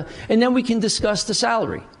director, and then we can discuss the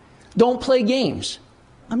salary. Don't play games.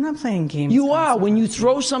 I'm not playing games. You are when you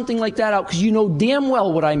throw something like that out, because you know damn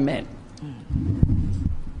well what I meant.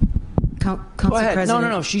 Go ahead. President.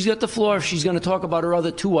 No. She's got the floor if she's going to talk about her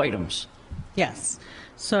other two items. Yes.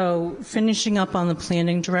 So finishing up on the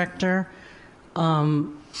planning director,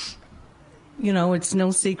 you know, it's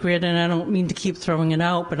no secret, and I don't mean to keep throwing it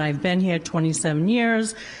out, but I've been here 27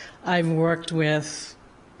 years. I've worked with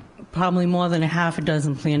probably more than a half a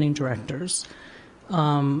dozen planning directors.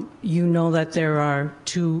 You know that there are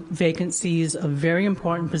 2 vacancies of very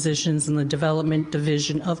important positions in the development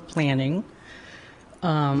division of planning.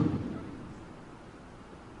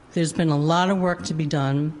 There's been a lot of work to be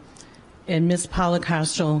done, and Ms.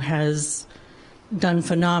 Policastro has done a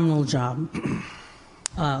phenomenal job.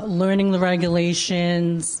 Learning the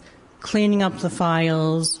regulations, cleaning up the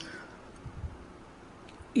files,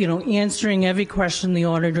 you know, answering every question the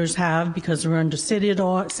auditors have, because we're under city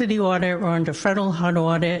audit, we're under federal HUD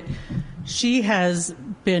audit. She has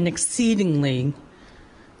been exceedingly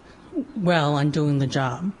well on doing the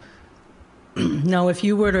job. Now, if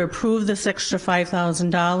you were to approve this extra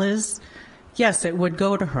 $5,000, yes, it would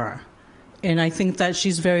go to her. And I think that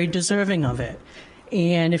she's very deserving of it.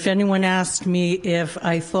 And if anyone asked me if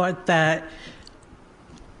I thought that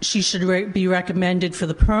she should be recommended for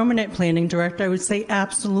the permanent planning director, I would say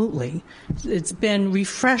absolutely. It's been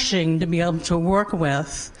refreshing to be able to work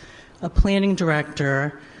with a planning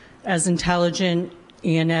director as intelligent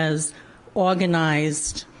and as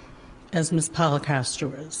organized as Ms.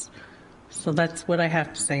 Policastro is. So that's what I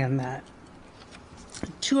have to say on that.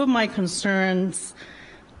 2 of my concerns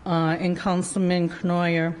in Councilman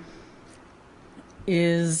Knoyer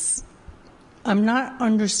is I'm not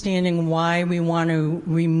understanding why we want to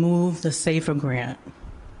remove the SAFER grant.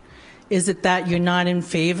 Is it that you're not in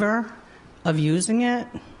favor of using it?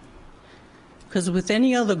 Because with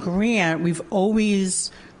any other grant, we've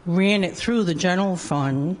always ran it through the general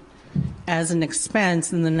fund as an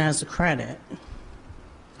expense and then as a credit.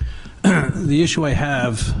 The issue I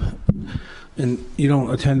have, and you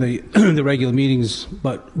don't attend the regular meetings,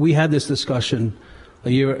 but we had this discussion a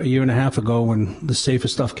year and a half ago when the SAFER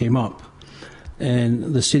stuff came up.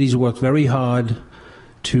 And the city's worked very hard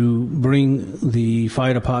to bring the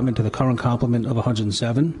fire department to the current complement of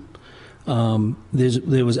 107.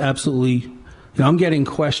 There was absolutely, you know, I'm getting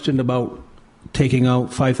questioned about taking out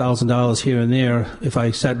 $5,000 here and there if I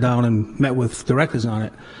sat down and met with directors on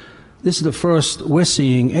it. This is the first we're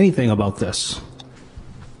seeing anything about this.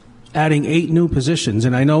 Adding 8 new positions,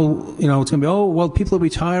 and I know, you know, it's going to be, oh, well, people are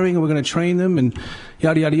retiring and we're going to train them and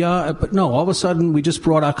yada, yada, yada. But no, all of a sudden we just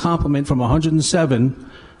brought our complement from 107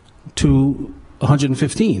 to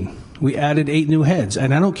 115. We added 8 new heads,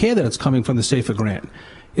 and I don't care that it's coming from the SAFER grant.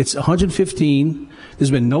 It's 115. There's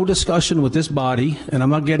been no discussion with this body, and I'm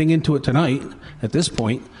not getting into it tonight at this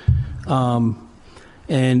point.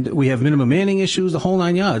 And we have minimum manning issues, the whole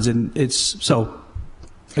 9 yards. And it's, so,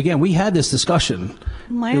 again, we had this discussion.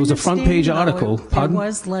 There was a front page article. Pardon? There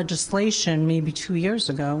was legislation maybe 2 years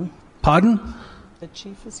ago. Pardon? The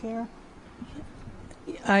chief is here.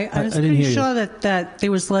 I was pretty sure that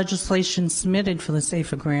there was legislation submitted for the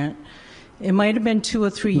SAFER grant. It might have been 2 or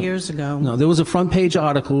 3 years ago. No, there was a front page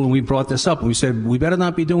article, and we brought this up. And we said, we better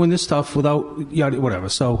not be doing this stuff without, yada, whatever.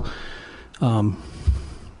 So, I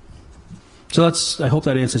hope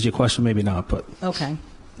that answers your question, maybe not, but. Okay.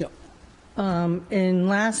 Yep. And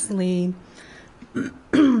lastly,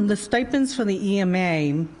 The stipends for the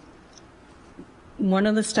EMA, one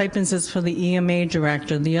of the stipends is for the EMA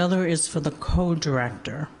director, the other is for the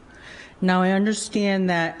co-director. Now, I understand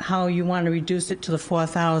that how you want to reduce it to the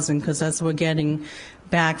 4,000 because that's what we're getting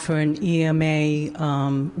back for an EMA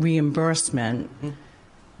reimbursement.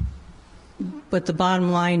 But the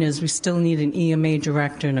bottom line is we still need an EMA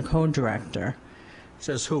director and a co-director.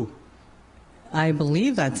 Says who? I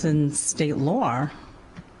believe that's in state law.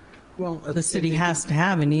 Well, The city has to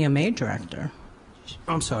have an EMA director.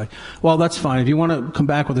 I'm sorry. Well, that's fine. If you want to come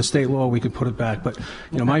back with a state law, we could put it back. But,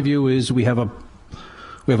 my view is we have a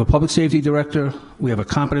public safety director, we have a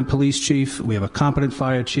competent police chief, we have a competent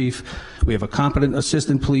fire chief, we have a competent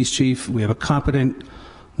assistant police chief, we have a competent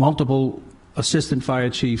multiple assistant fire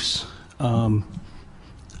chiefs.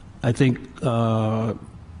 I think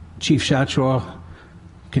Chief Shatraw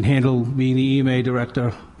can handle being the EMA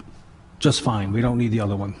director just fine. We don't need the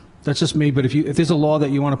other one. That's just me, but if there's a law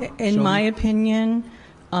that you want to... In my opinion,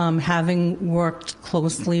 having worked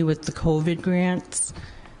closely with the COVID grants,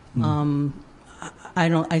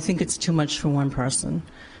 I think it's too much for one person.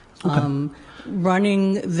 Okay.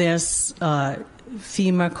 Running this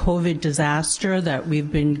FEMA COVID disaster that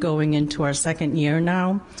we've been going into our second year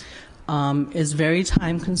now is very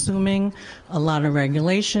time consuming, a lot of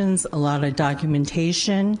regulations, a lot of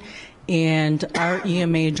documentation, and our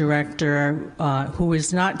EMA director, who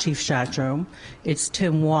is not Chief Shatraw, it's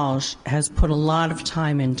Tim Walsh, has put a lot of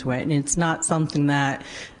time into it, and it's not something that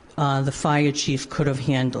the fire chief could have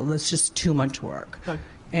handled. It's just too much work. Okay.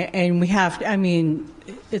 And we have to,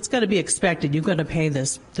 it's got to be expected. You've got to pay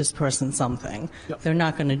this person something. Yep. They're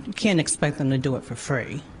not going to, you can't expect them to do it for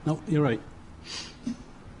free. No, you're right.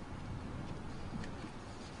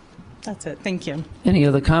 That's it. Thank you. Any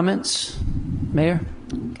other comments? Mayor?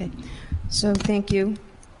 Okay. So thank you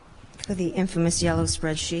for the infamous yellow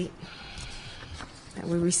spreadsheet that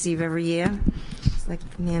we receive every year. It's like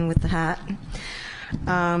the man with the hat.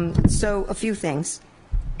 So a few things.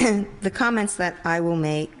 The comments that I will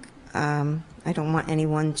make, I don't want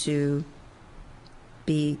anyone to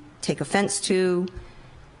take offense to,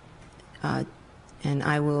 and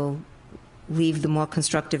I will leave the more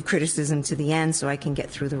constructive criticism to the end so I can get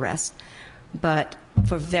through the rest. But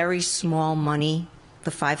for very small money,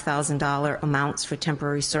 the $5,000 amounts for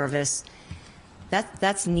temporary service,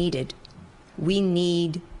 that's needed. We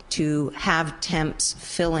need to have temps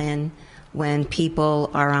fill in when people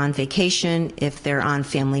are on vacation, if they're on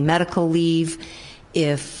family medical leave,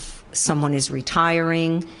 if someone is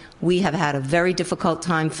retiring. We have had a very difficult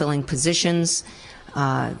time filling positions.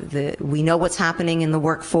 We know what's happening in the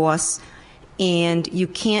workforce, and you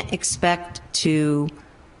can't expect to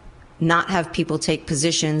not have people take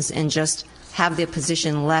positions and just have their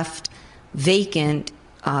position left vacant.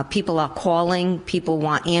 People are calling, people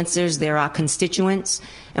want answers, they're our constituents,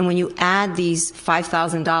 and when you add these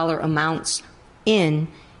 $5,000 amounts in,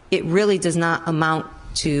 it really does not amount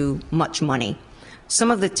to much money.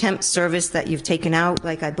 Some of the temp service that you've taken out,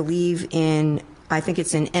 like I think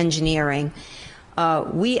it's in engineering,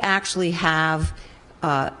 we actually have,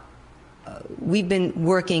 we've been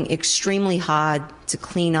working extremely hard to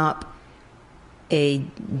clean up a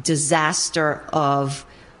disaster of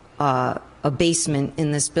a basement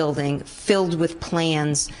in this building filled with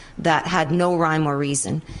plans that had no rhyme or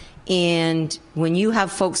reason. And when you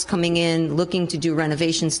have folks coming in looking to do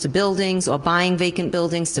renovations to buildings or buying vacant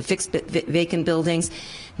buildings to fix vacant buildings,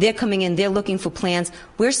 they're coming in, they're looking for plans.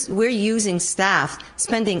 We're using staff,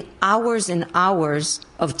 spending hours and hours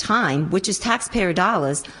of time, which is taxpayer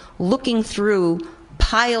dollars, looking through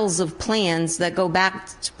piles of plans that go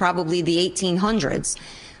back to probably the 1800s.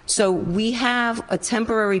 So we have a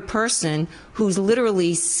temporary person who's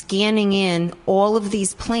literally scanning in all of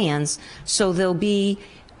these plans, so they'll be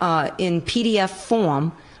in PDF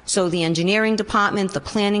form. So the engineering department, the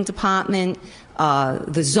planning department,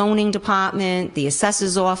 the zoning department, the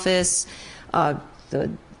assessor's office,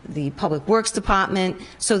 the public works department.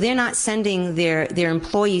 So they're not sending their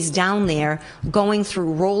employees down there going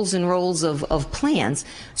through rolls and rolls of plans.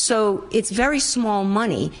 So it's very small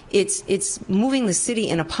money. It's moving the city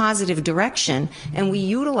in a positive direction, and we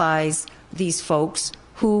utilize these folks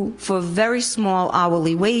who, for very small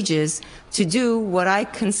hourly wages, to do what I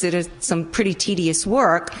consider some pretty tedious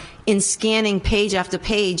work in scanning page after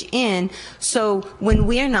page in. So when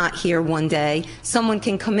we're not here one day, someone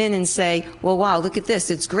can come in and say, well, wow, look at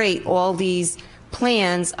this, it's great. All these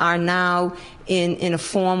plans are now in a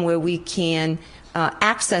form where we can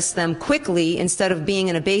access them quickly instead of being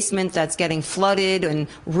in a basement that's getting flooded and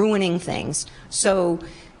ruining things. So,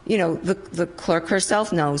 you know, the clerk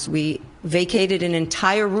herself knows we vacated an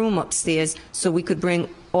entire room upstairs so we could bring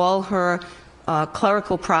all her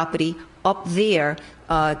clerical property up there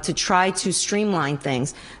to try to streamline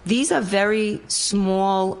things. These are very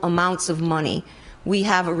small amounts of money. We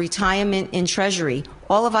have a retirement in Treasury.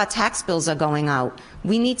 All of our tax bills are going out.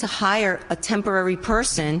 We need to hire a temporary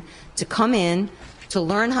person to come in, to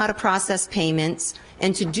learn how to process payments,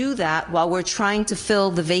 and to do that while we're trying to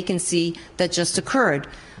fill the vacancy that just occurred.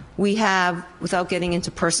 We have, without getting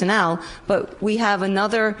into personnel, but we have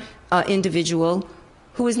another individual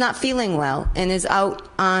who is not feeling well and is out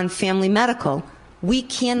on family medical. We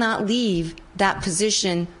cannot leave that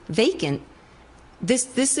position vacant.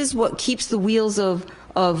 This is what keeps the wheels of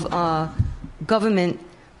government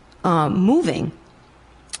moving.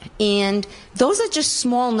 And those are just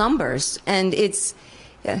small numbers. And it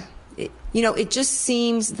just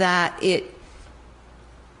seems that the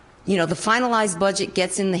finalized budget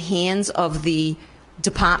gets in the hands of the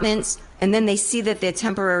departments, and then they see that their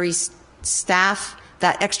temporary staff,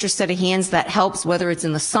 that extra set of hands that helps, whether it's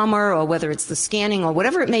in the summer or whether it's the scanning or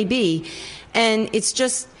whatever it may be, and it's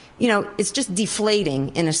just deflating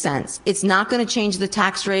in a sense. It's not going to change the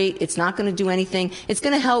tax rate. It's not going to do anything. It's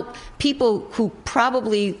going to help people who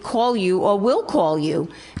probably call you or will call you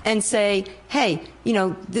and say, hey,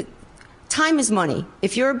 time is money.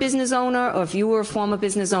 If you're a business owner or if you were a former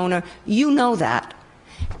business owner, you know that.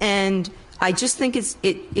 And I just think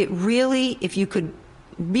it really, if you could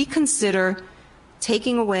reconsider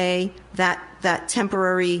taking away that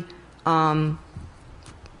temporary,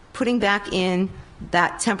 putting back in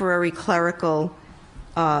that temporary clerical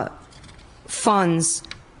funds,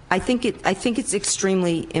 I think it's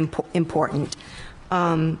extremely important.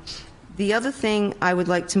 The other thing I would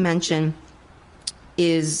like to mention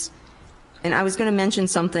is, and I was going to mention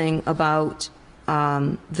something about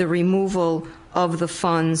the removal of the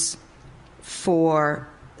funds for,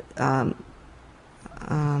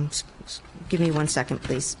 give me 1 second,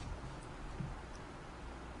 please.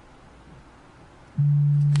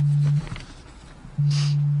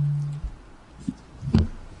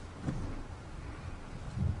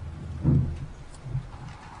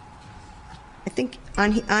 I think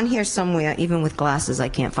on here somewhere, even with glasses, I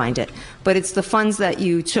can't find it. But it's the funds that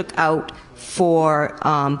you took out for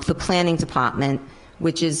the planning department,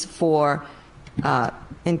 which is for,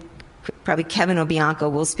 and probably Kevin or Bianca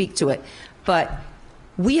will speak to it, but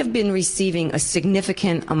we have been receiving a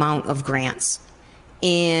significant amount of grants.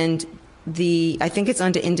 And I think it's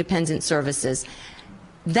under independent services.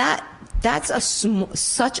 That's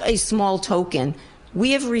such a small token.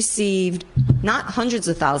 We have received not hundreds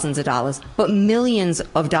of thousands of dollars, but millions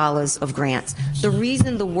of dollars of grants. The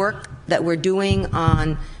reason the work that we're doing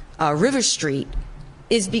on River Street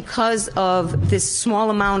is because of this small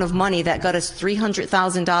amount of money that got us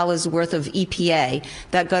 $300,000 worth of EPA,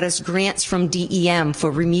 that got us grants from DEM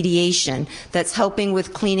for remediation, that's helping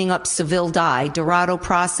with cleaning up Seville Dye, Dorado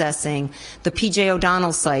Processing, the P.J.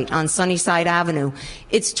 O'Donnell site on Sunnyside Avenue.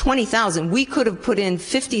 It's $20,000. We could have put in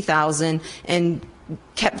 $50,000 and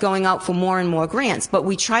kept going out for more and more grants, but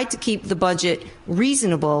we tried to keep the budget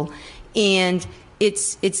reasonable, and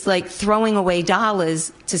it's like throwing away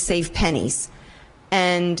dollars to save pennies.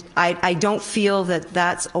 And I don't feel that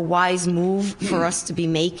that's a wise move for us to be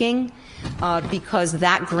making, because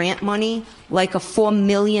that grant money, like a $4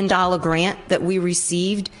 million grant that we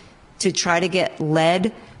received to try to get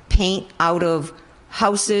lead paint out of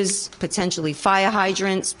houses, potentially fire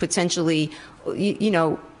hydrants, potentially,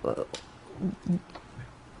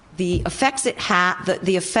 the effects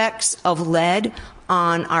the effects of lead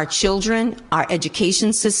on our children, our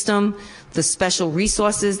education system, the special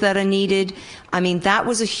resources that are needed. I mean, that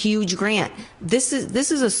was a huge grant. This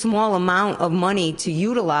is a small amount of money to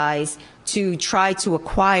utilize to try to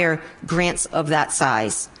acquire grants of that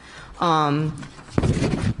size. The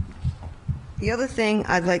other thing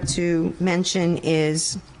I'd like to mention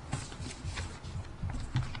is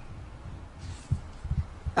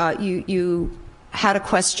you had a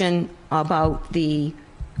question about the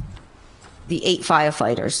 8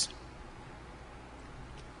 firefighters.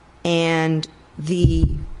 And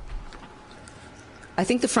I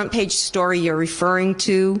think the front page story you're referring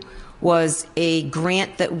to was a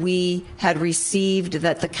grant that we had received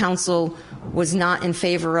that the council was not in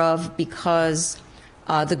favor of because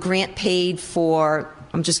the grant paid for,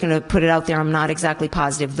 I'm just going to put it out there, I'm not exactly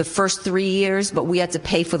positive, the first 3 years, but we had to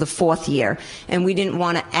pay for the 4th year. And we didn't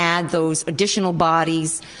want to add those additional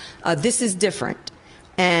bodies. This is different.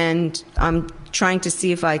 And I'm trying to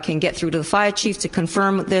see if I can get through to the fire chief to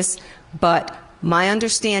confirm this, but my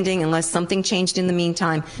understanding, unless something changed in the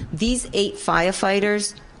meantime, these 8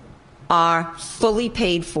 firefighters are fully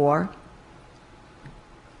paid for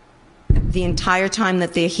the entire time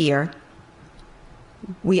that they're here.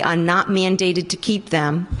 We are not mandated to keep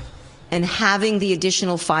them. And having the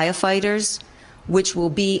additional firefighters, which will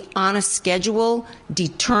be on a schedule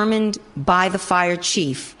determined by the fire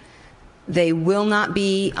chief. They will not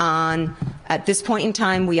be on, at this point in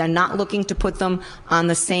time, we are not looking to put them on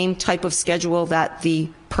the same type of schedule that the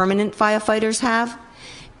permanent firefighters have.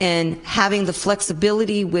 And having the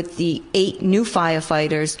flexibility with the 8 new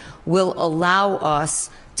firefighters will allow us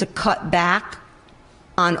to cut back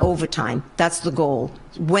on overtime. That's the goal.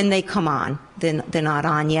 When they come on, they're not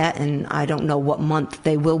on yet, and I don't know what month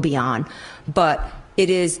they will be on. But it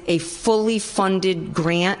is a fully funded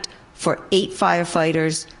grant for 8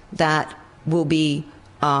 firefighters that will be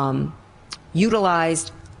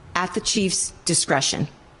utilized at the chief's discretion,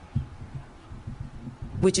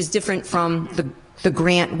 which is different from the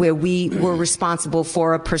grant where we were responsible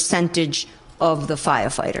for a percentage of the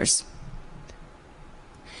firefighters.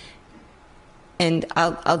 And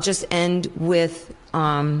I'll just end with,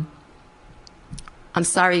 I'm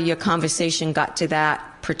sorry your conversation got to that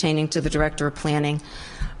pertaining to the Director of Planning.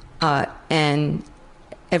 And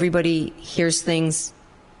everybody hears things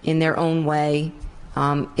in their own way.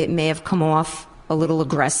 It may have come off a little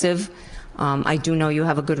aggressive. I do know you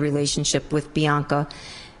have a good relationship with Bianca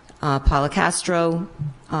Policastro.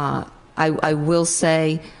 I will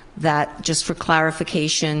say that, just for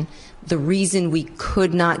clarification, the reason we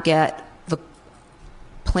could not get the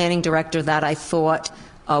planning director that I thought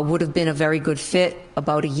would have been a very good fit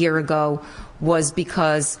about a year ago was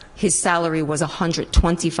because his salary was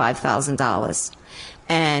 $125,000.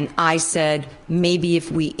 And I said, maybe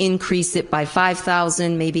if we increase it by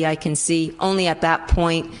 $5,000, maybe I can see. Only at that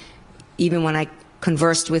point, even when I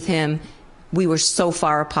conversed with him, we were so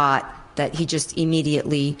far apart that he just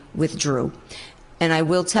immediately withdrew. And I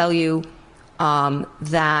will tell you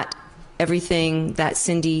that everything that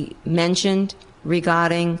Cindy mentioned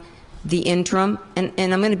regarding the interim, and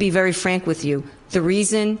I'm going to be very frank with you, the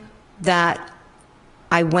reason that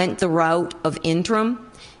I went the route of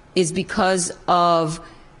interim is because of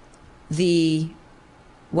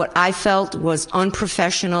what I felt was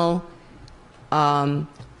unprofessional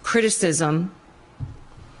criticism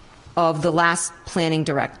of the last planning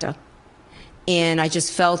director. And I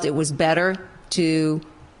just felt it was better to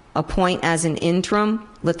appoint as an interim,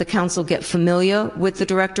 let the council get familiar with the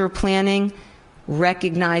Director of Planning,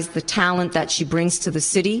 recognize the talent that she brings to the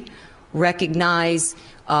city, recognize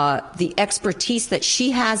the expertise that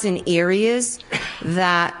she has in areas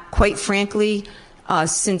that, quite frankly,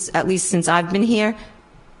 at least since I've been here,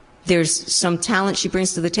 there's some talent she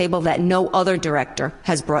brings to the table that no other director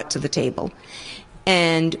has brought to the table.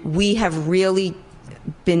 And we have really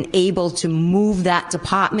been able to move that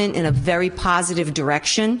department in a very positive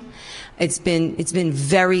direction. It's been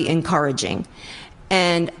very encouraging.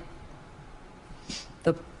 And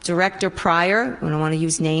the director prior, I don't want to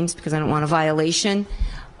use names because I don't want a violation,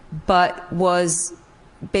 but was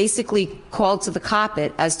basically called to the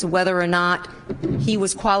carpet as to whether or not he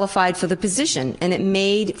was qualified for the position. And it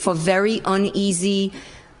made for very uneasy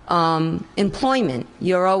employment.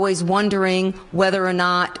 You're always wondering whether or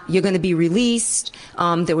not you're going to be released.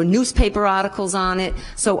 There were newspaper articles on it.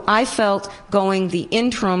 So I felt going the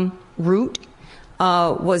interim route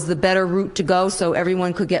was the better route to go, so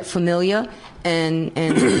everyone could get familiar and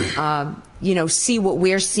see what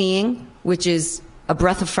we're seeing, which is a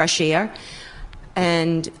breath of fresh air.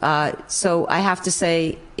 And so I have to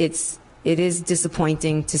say it is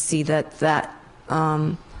disappointing to see that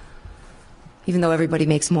even though everybody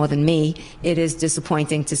makes more than me, it is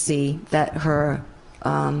disappointing to see that her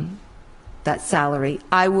that salary.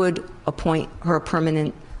 I would appoint her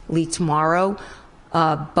permanently tomorrow,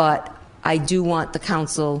 but I do want the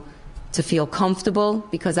council to feel comfortable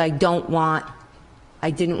because I didn't want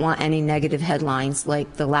any negative headlines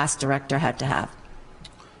like the last director had to have.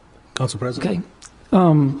 Council President. Okay.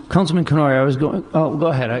 Councilman Canori, I was going. Oh, go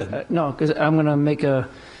ahead. No, because I'm going to make a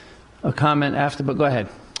comment after, but go ahead.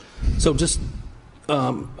 So just,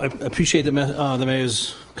 I appreciate the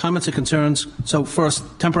mayor's comments and concerns. So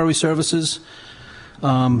first, temporary services.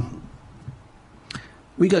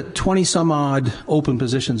 We got 20 some odd open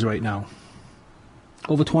positions right now.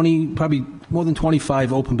 Over 20, probably more than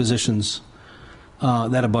 25 open positions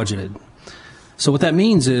that are budgeted. So what that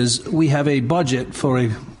means is we have a budget for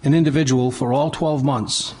an individual for all 12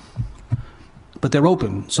 months, but they're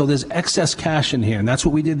open. So there's excess cash in here, and that's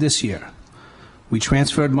what we did this year. We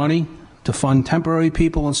transferred money to fund temporary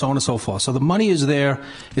people and so on and so forth. So the money is there.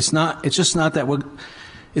 It's just not that we're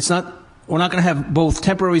not going to have both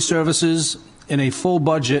temporary services in a full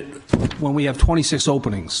budget when we have 26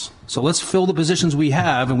 openings. So let's fill the positions we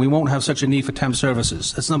have, and we won't have such a need for temp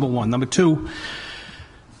services. That's number one. Number two,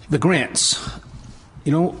 the grants.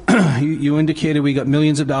 You know, you indicated we got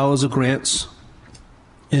millions of dollars of grants,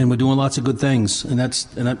 and we're doing lots of good things, and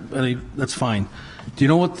that's fine. Do you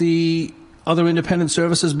know what the other independent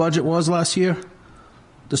services budget was last year?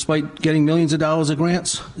 Despite getting millions of dollars of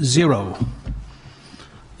grants? Zero.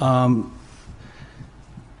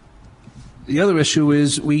 The other issue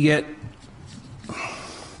is we get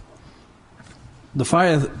the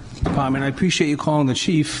fire department. I appreciate you calling the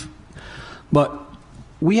chief, but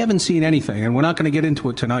we haven't seen anything, and we're not going to get into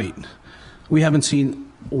it tonight. We haven't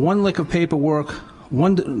seen one lick of paperwork,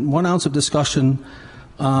 one ounce of discussion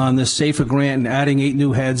on this SAFER grant and adding 8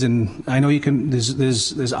 new heads. And I know you can.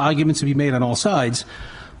 There's arguments to be made on all sides,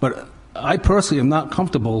 but I personally am not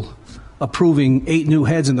comfortable approving 8 new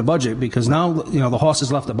heads in the budget, because now, the horse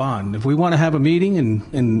has left the barn. If we want to have a meeting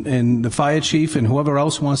and the fire chief and whoever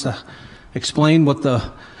else wants to explain what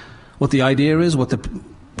the idea is, what the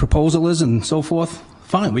proposal is, and so forth,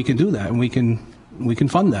 fine, we can do that, and we can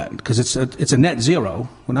fund that, because it's a net zero.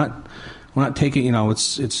 We're not taking,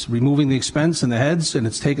 it's removing the expense and the heads, and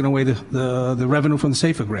it's taking away the revenue from the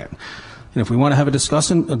SAFER grant. And if we want to have a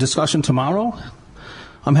discussion tomorrow,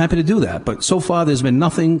 I'm happy to do that. But so far, there's been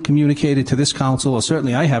nothing communicated to this council, or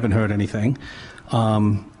certainly I haven't heard anything.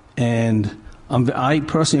 And I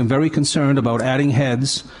personally am very concerned about adding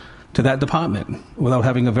heads to that department without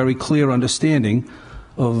having a very clear understanding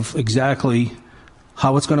of exactly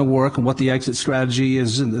how it's going to work and what the exit strategy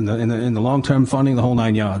is in the long-term funding, the whole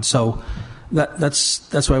 9 yards. So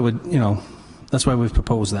that's why we've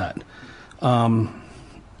proposed that. And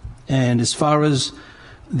as far as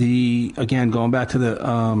going back to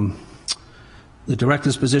the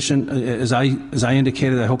director's position, as I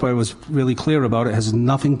indicated, I hope I was really clear about it, has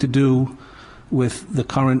nothing to do with the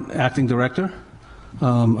current acting director.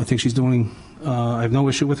 I think she's doing, I have no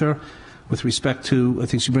issue with her with respect to, I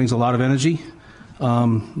think she brings a lot of energy.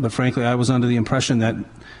 But frankly, I was under the impression that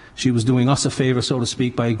she was doing us a favor, so to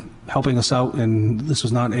speak, by helping us out, and this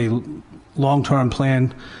was not a long-term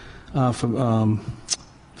plan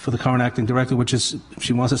for the current acting director, which is, if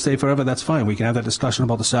she wants to stay forever, that's fine. We can have that discussion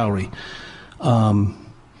about the salary.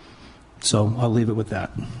 So I'll leave it with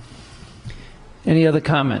that. Any other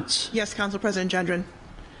comments? Yes, Council President Gendron.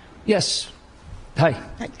 Yes. Hi.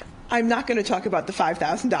 I'm not going to talk about the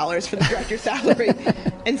 $5,000 for the director's salary.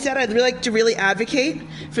 Instead, I'd really like to advocate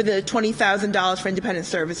for the $20,000 for independent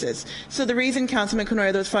services. So the reason, Councilman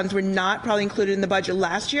Canoia, those funds were not probably included in the budget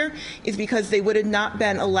last year is because they would have not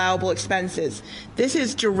been allowable expenses. This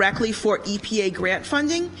is directly for EPA grant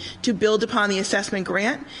funding to build upon the assessment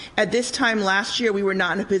grant. At this time last year, we were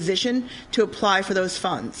not in a position to apply for those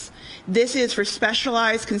funds. This is for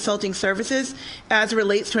specialized consulting services as it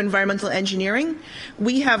relates to environmental engineering.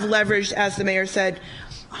 We have leveraged, as the mayor said,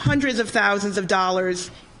 hundreds of thousands of dollars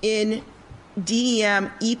in DEM,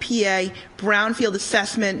 EPA, brownfield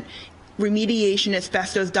assessment, remediation,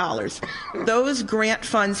 asbestos dollars. Those grant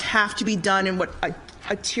funds have to be done in what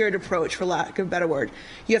a tiered approach, for lack of a better word.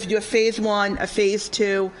 You have to do a phase 1, a phase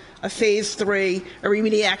 2, a phase 3, a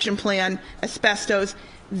remediation plan, asbestos.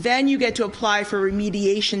 Then you get to apply for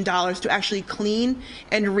remediation dollars to actually clean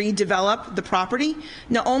and redevelop the property.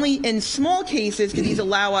 Now, only in small cases do these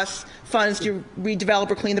allow us funds to redevelop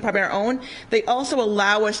or clean the property on our own. They also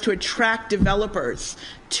allow us to attract developers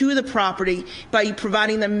to the property by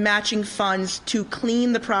providing them matching funds to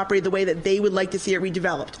clean the property the way that they would like to see it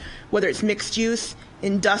redeveloped, whether it's mixed use,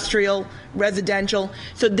 industrial, residential.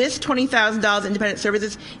 So this $20,000 independent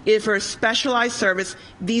services is for a specialized service.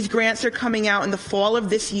 These grants are coming out in the fall of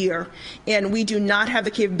this year, and we do not have the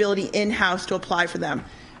capability in-house to apply for them.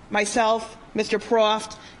 Myself, Mr.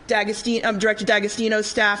 Proft, Director D'Agostino's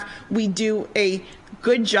staff, we do a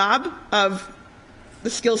good job of the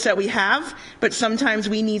skill set we have, but sometimes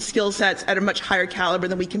we need skill sets at a much higher caliber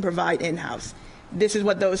than we can provide in-house. This is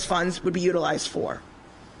what those funds would be utilized for.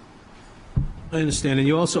 I understand, and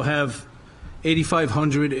you also have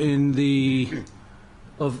 8,500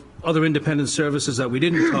 of other independent services that we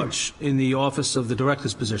didn't touch in the office of the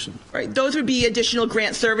director's position. Right, those would be additional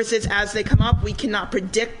grant services as they come up. We cannot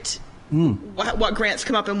predict what grants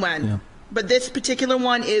come up and when. Yeah. But this particular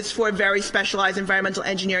one is for very specialized environmental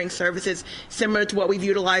engineering services, similar to what we've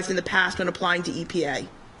utilized in the past when applying to EPA.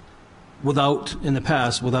 Without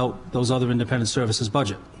those other independent services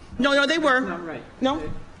budget? No, they were. Not right. No?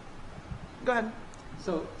 Go ahead.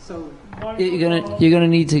 So you're gonna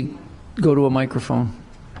need to go to a microphone.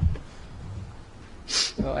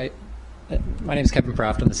 So my name is Kevin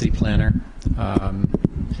Proft. I'm the city planner.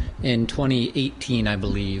 In 2018, I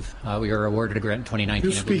believe, we were awarded a grant in 2019.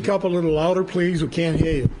 You speak up a little louder, please. We can't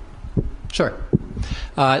hear you. Sure.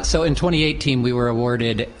 So in 2018, we were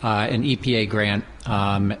awarded an EPA grant.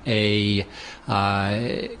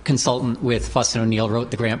 A consultant with Fuss & O'Neill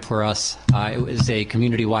wrote the grant for us. It was a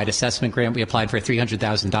community-wide assessment grant. We applied for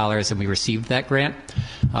 $300,000 and we received that grant.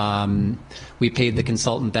 We paid the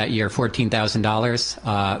consultant that year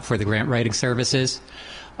 $14,000 for the grant writing services.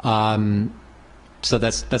 So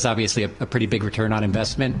that's obviously a pretty big return on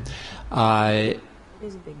investment. It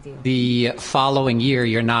is a big deal. The following year,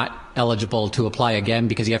 you're not eligible to apply again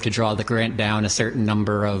because you have to draw the grant down a certain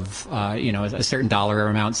number of, a certain dollar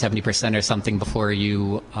amount, 70% or something, before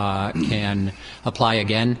you can apply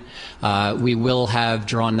again. We will have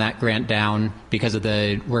drawn that grant down because of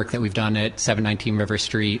the work that we've done at 719 River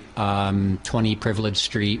Street, 20 Privilege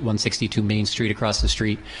Street, 162 Main Street across the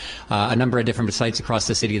street, a number of different sites across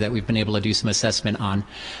the city that we've been able to do some assessment on.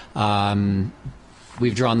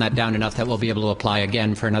 We've drawn that down enough that we'll be able to apply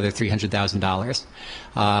again for another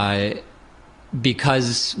 $300,000.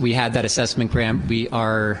 Because we had that assessment grant, we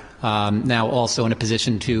are now also in a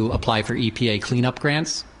position to apply for EPA cleanup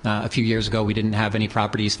grants. A few years ago, we didn't have any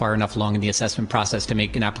properties far enough along in the assessment process to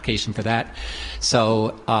make an application for that.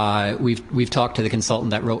 So we've talked to the consultant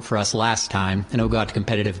that wrote for us last time, and it'll go out to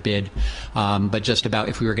competitive bid. But just about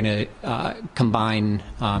if we were going to combine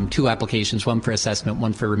two applications, one for assessment,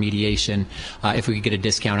 one for remediation, if we could get a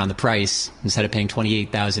discount on the price instead of paying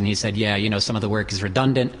 $28,000, he said, yeah, some of the work is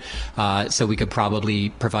redundant, so we could probably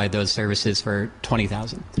provide those services for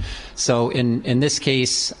 $20,000. So in this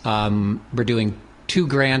case, we're doing two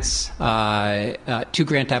grant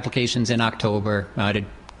applications in October, to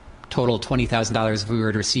total $20,000 if we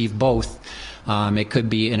were to receive both. It could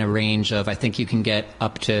be in a range of, I think you can get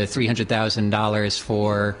up to $300,000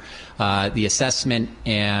 for the assessment,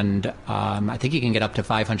 and I think you can get up to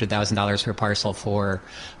 $500,000 per parcel for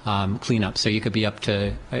cleanup. So you could be up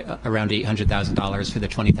to around $800,000 for the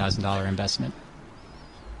 $20,000 investment.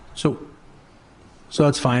 So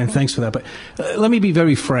that's fine. Thanks for that. But let me be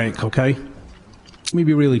very frank, okay? Let me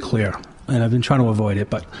be really clear, and I've been trying to avoid it,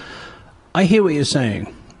 but I hear what you're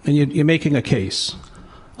saying, and you're making a case.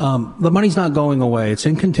 The money's not going away. It's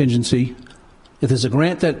in contingency. If there's a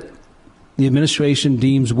grant that the administration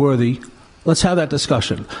deems worthy, let's have that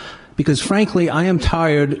discussion. Because, frankly, I am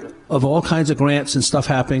tired of all kinds of grants and stuff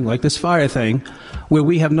happening, like this fire thing, where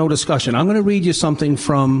we have no discussion. I'm going to read you something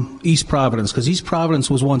from East Providence, because East Providence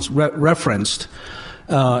was once referenced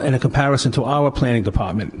in a comparison to our planning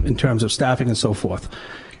department in terms of staffing and so forth.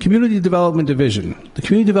 Community Development Division. The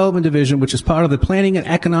Community Development Division, which is part of the Planning and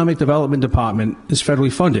Economic Development Department, is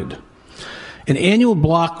federally funded. An annual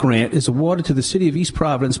block grant is awarded to the City of East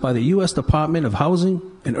Providence by the U.S. Department of Housing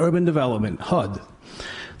and Urban Development, HUD.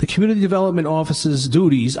 The Community Development Office's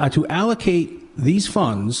duties are to allocate these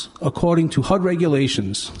funds according to HUD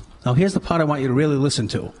regulations. Now, here's the part I want you to really listen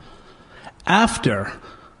to. After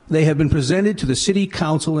they have been presented to the City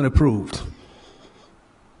Council and approved.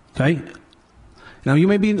 Okay? Now, you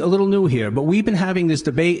may be a little new here, but we've been having this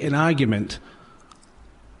debate and argument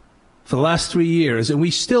for the last 3 years, and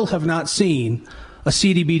we still have not seen a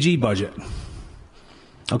CDBG budget.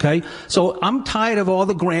 Okay? So I'm tired of all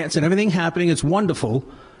the grants and everything happening. It's wonderful.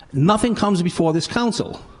 Nothing comes before this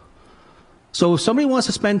council. So if somebody wants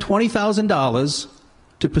to spend $20,000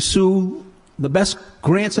 to pursue the best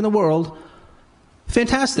grants in the world,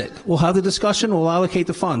 fantastic. We'll have the discussion. We'll allocate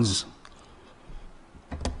the funds.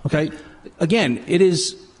 Okay? Again, it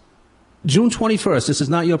is June 21st. This is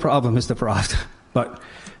not your problem, Mr. Proft, but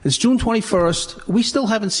it's June 21st. We still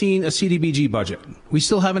haven't seen a CDBG budget. We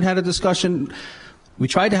still haven't had a discussion. We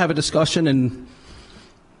tried to have a discussion, and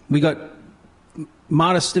we got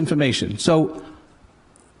modest information. So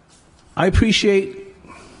I appreciate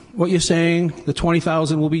what you're saying. The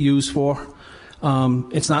 $20,000 will be used for.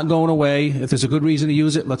 It's not going away. If there's a good reason to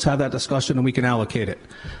use it, let's have that discussion and we can allocate it.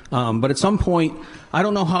 But at some point, I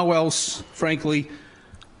don't know how else, frankly,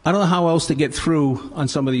 I don't know how else to get through on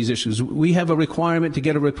some of these issues. We have a requirement to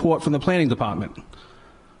get a report from the planning department.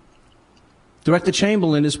 Director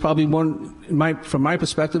Chamberlain is probably from my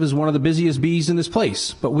perspective, is one of the busiest bees in this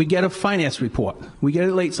place. But we get a finance report. We get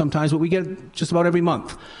it late sometimes, but we get it just about every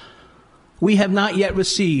month. We have not yet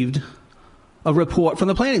received a report from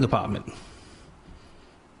the planning department.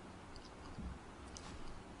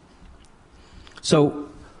 So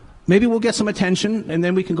maybe we'll get some attention, and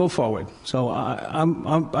then we can go forward. So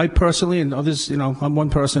I personally, and others, I'm one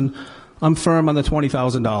person, I'm firm on the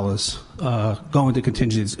 $20,000 going to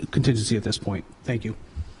contingency at this point. Thank you.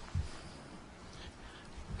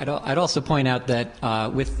 I'd also point out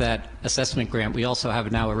that with that assessment grant, we also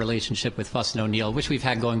have now a relationship with Fuss & O'Neill, which we've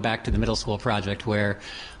had going back to the middle school project, where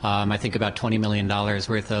I think about $20 million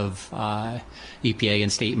worth of EPA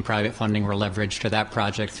and state and private funding were leveraged to that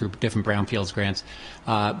project through different brownfields grants.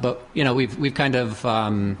 But we've kind of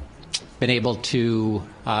been able to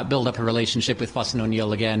build up a relationship with Fuss &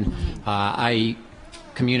 O'Neill again. I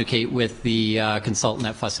communicate with the consultant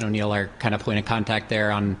at Fuss & O'Neill, our kind of point of contact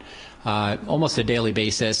there, on almost a daily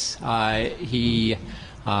basis. He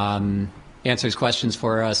answers questions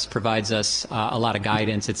for us, provides us a lot of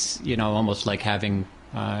guidance. It's almost like having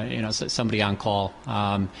somebody on call.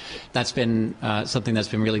 That's been something that's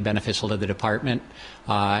been really beneficial to the department.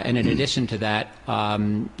 And in addition to that,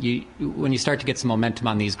 when you start to get some momentum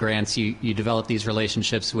on these grants, you develop these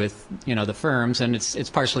relationships with the firms, and it's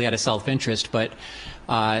partially out of self-interest, but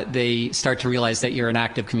they start to realize that you're an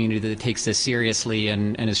active community that takes this seriously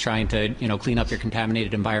and is trying to clean up your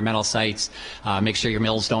contaminated environmental sites, make sure your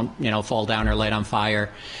mills don't fall down or light on fire,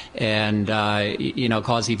 and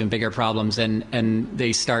cause even bigger problems. And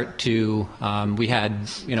they start to we had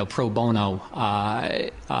pro bono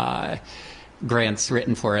grants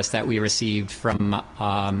written for us that we received from,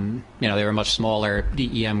 they were much smaller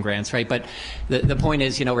DEM grants, right? But the point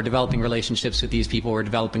is, we're developing relationships with these people. We're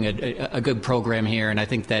developing a good program here, and I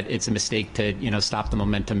think that it's a mistake to, stop the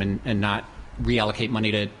momentum and not reallocate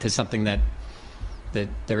money to something that the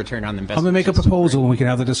return on the investment. I'm going to make a proposal and we can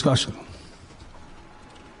have the discussion.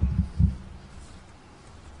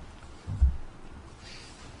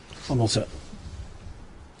 Almost set.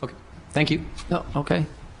 Okay. Thank you. Oh, okay.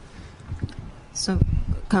 So,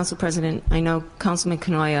 Council President, I know Councilman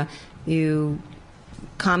Canoia, you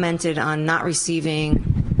commented on not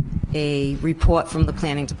receiving a report from the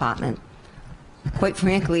Planning Department. Quite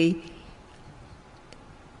frankly,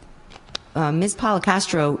 Ms.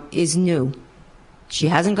 Policastro is new. She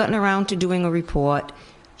hasn't gotten around to doing a report.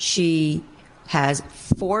 She has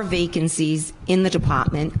 4 vacancies in the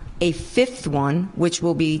department, a 5th one, which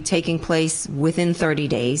will be taking place within 30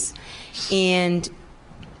 days, and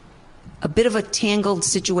a bit of a tangled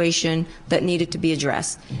situation that needed to be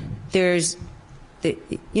addressed.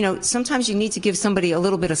 Sometimes you need to give somebody a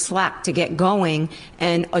little bit of slack to get going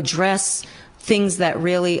and address things that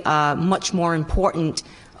really are much more important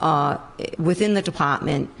within the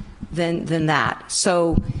department than that.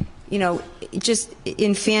 So, just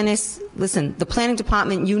in fairness, listen, the planning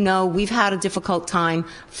department, we've had a difficult time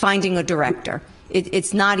finding a director.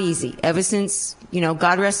 It's not easy. Ever since,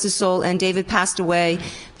 God rest his soul, and David passed away,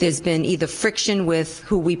 there's been either friction with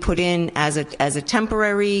who we put in as a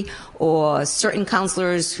temporary, or certain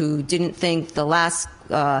counselors who didn't think the last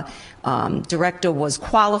director was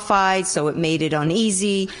qualified, so it made it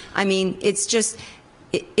uneasy. I mean, it's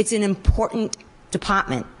an important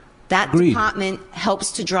department. That Agreed. Department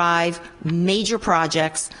helps to drive major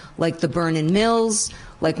projects like the Vernon Mills,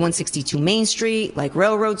 like 162 Main Street, like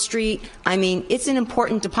Railroad Street. I mean, it's an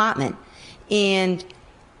important department. And,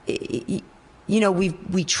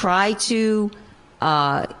 we try to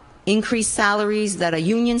increase salaries that are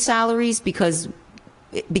union salaries because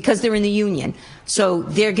they're in the union. So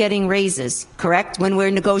they're getting raises, correct, when we're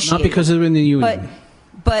negotiating. Not because they're in the union.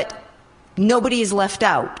 But nobody is left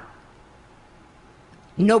out.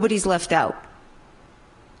 Nobody's left out.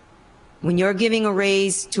 When you're giving a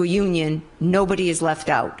raise to a union, nobody is left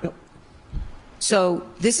out. Yep. So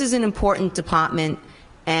this is an important department,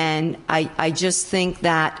 and I just think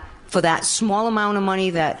that for that small amount of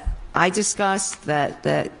money that I discussed, that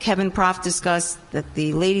Kevin Proft discussed, that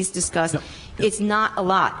the ladies discussed, it's not a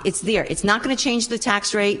lot. It's there. It's not going to change the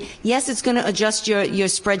tax rate. Yes, it's going to adjust your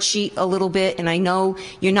spreadsheet a little bit, and I know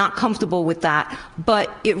you're not comfortable with that,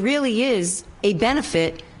 but it really is a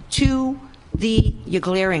benefit to you're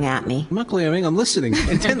glaring at me. I'm not glaring. I'm listening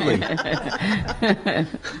intently.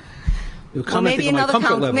 Well, maybe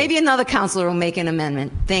another counselor will make an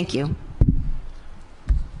amendment. Thank you.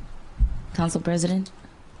 Council President?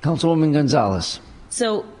 Councilwoman Gonzalez.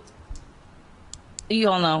 So, you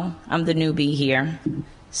all know I'm the newbie here.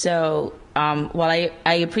 So, while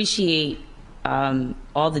I appreciate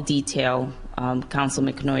all the detail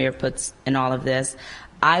Councilman Canoia puts in all of this,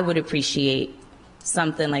 I would appreciate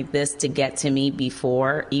something like this to get to me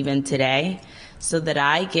before even today, so that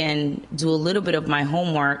I can do a little bit of my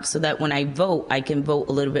homework, so that when I vote, I can vote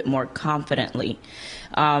a little bit more confidently.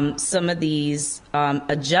 Some of these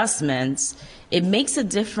adjustments, it makes a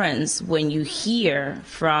difference when you hear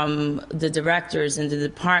from the directors and the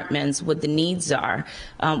departments what the needs are.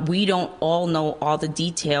 We don't all know all the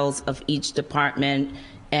details of each department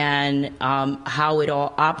and how it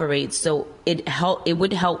all operates. So it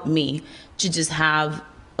would help me to just have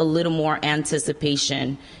a little more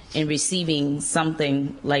anticipation in receiving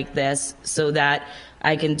something like this so that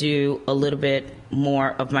I can do a little bit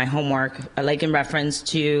more of my homework, like in reference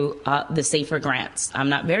to the SAFER grants. I'm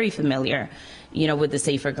not very familiar, with the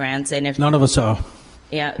SAFER grants, and if None of us are.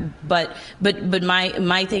 Yeah, but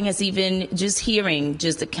my thing is, even just hearing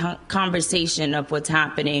just a conversation of what's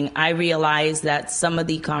happening, I realize that some of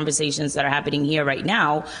the conversations that are happening here right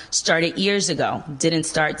now started years ago, didn't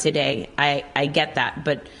start today. I get that,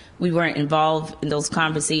 but we weren't involved in those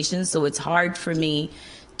conversations, so it's hard for me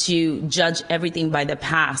to judge everything by the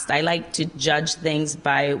past. I like to judge things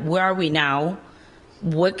by where are we now,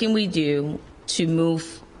 what can we do to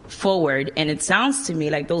move forward. And it sounds to me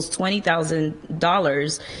like those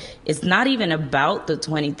 $20,000, it's not even about the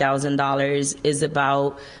 $20,000, is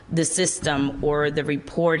about the system or the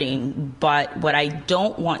reporting. But what I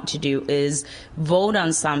don't want to do is vote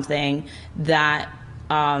on something that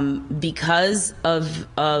because of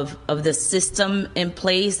the system in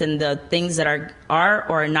place and the things that are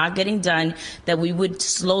or are not getting done, that we would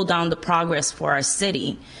slow down the progress for our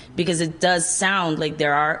city, because it does sound like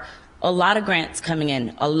there are a lot of grants coming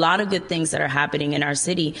in, a lot of good things that are happening in our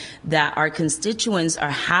city that our constituents are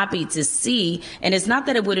happy to see. And it's not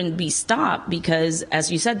that it wouldn't be stopped, because,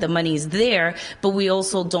 as you said, the money is there, but we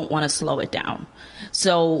also don't want to slow it down.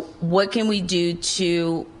 So what can we do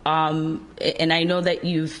to, and I know that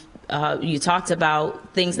you talked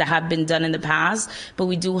about things that have been done in the past, but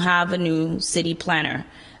we do have a new city planner.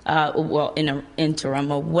 In an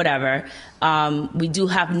interim or whatever, we do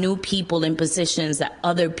have new people in positions that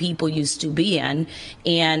other people used to be in,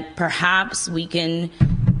 and perhaps we can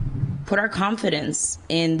put our confidence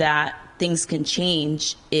in that things can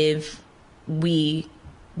change if we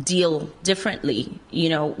deal differently,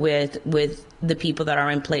 with the people that are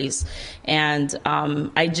in place. And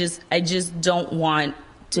I just don't want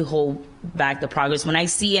to hold back the progress. When I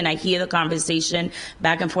see and I hear the conversation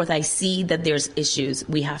back and forth, I see that there's issues.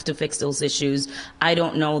 We have to fix those issues. I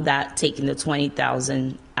don't know that taking the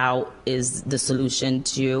 20,000 out is the solution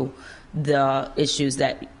to the issues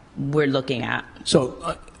that we're looking at.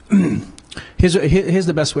 So here's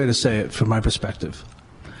the best way to say it from my perspective.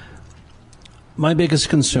 My biggest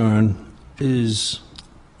concern is,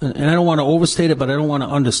 and I don't want to overstate it, but I don't want to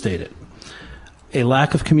understate it, a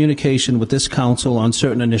lack of communication with this council on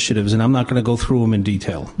certain initiatives, and I'm not going to go through them in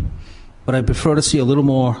detail, but I prefer to see a little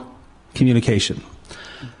more communication.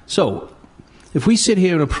 So if we sit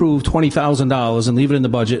here and approve $20,000 and leave it in the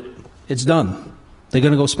budget, it's done. They're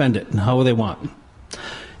going to go spend it however they want.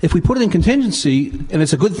 If we put it in contingency, and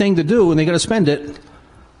it's a good thing to do, and they got to spend it,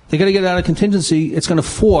 they got to get it out of contingency, it's going to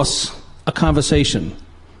force a conversation.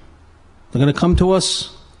 They're going to come to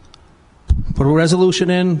us, put a resolution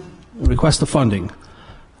in, request the funding.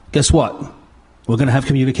 Guess what? We're going to have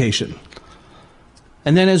communication.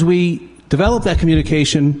 And then as we develop that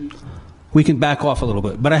communication, we can back off a little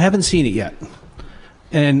bit. But I haven't seen it yet.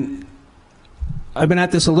 And I've been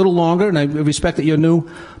at this a little longer, and I respect that you're new,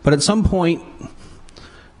 but at some point,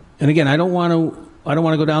 and again, I don't want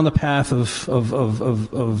to go down the path of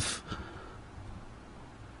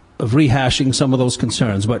rehashing some of those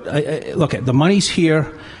concerns. But look, the money's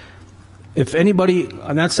here. If anybody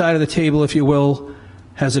on that side of the table, if you will,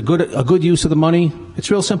 has a good use of the money, it's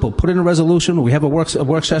real simple. Put in a resolution. We have a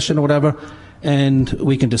work session or whatever, and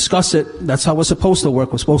we can discuss it. That's how we're supposed to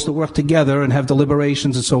work. We're supposed to work together and have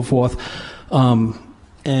deliberations and so forth.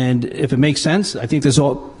 And if it makes sense, I think there's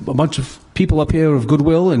a bunch of people up here of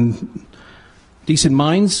goodwill and decent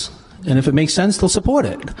minds, and if it makes sense, they'll support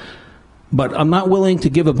it. But I'm not willing to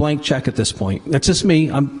give a blank check at this point. That's just me,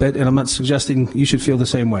 and I'm not suggesting you should feel the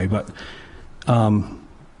same way. But,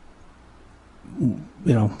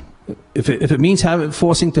 if it means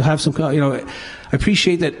forcing to have some, I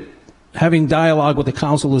appreciate that having dialogue with the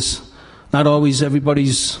council is not always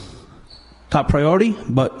everybody's top priority,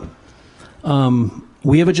 but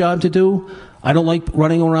we have a job to do. I don't like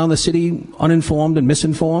running around the city uninformed and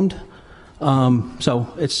misinformed.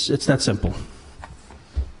 So it's that simple.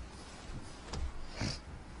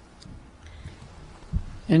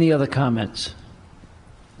 Any other comments?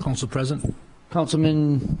 Council President?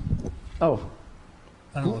 Councilman, I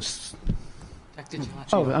don't know.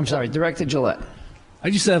 I'm sorry, Director Gillette. I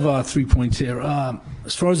just have 3 points here.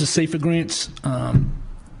 As far as the SAFER grants,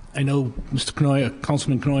 I know Mr. Knoyer,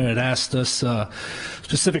 Councilman Knoyer had asked us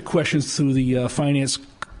specific questions through the finance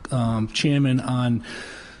chairman on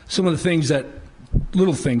some of the things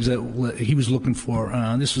little things that he was looking for.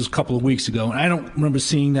 This was a couple of weeks ago, and I don't remember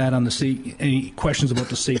seeing that on any questions about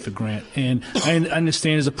the SAFER grant. And I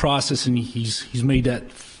understand there's a process, and he's made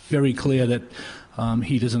that very clear that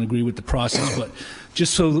He doesn't agree with the process, but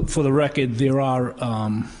just so for the record, there are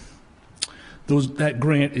that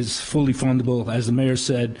grant is fully fundable, as the mayor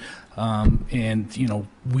said, and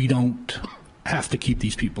we don't have to keep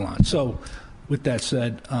these people on. So, with that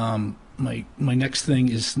said, my next thing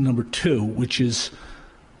is number 2, which is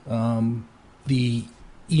the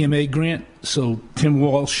EMA grant. So Tim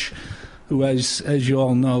Walsh, who, as you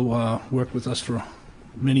all know, worked with us for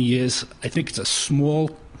many years. I think it's a small,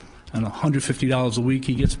 $150 a week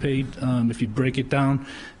he gets paid. If you break it down,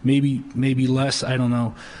 maybe less. I don't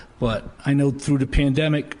know, but I know through the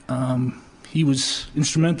pandemic, he was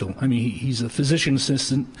instrumental. I mean, he's a physician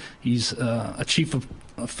assistant. He's a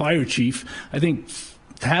fire chief. I think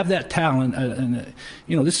to have that talent,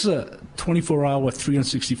 this is a 24-hour,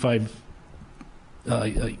 365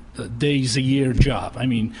 days a year job. I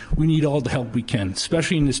mean, we need all the help we can,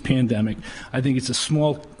 especially in this pandemic. I think it's a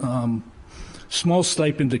small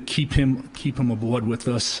stipend to keep him aboard with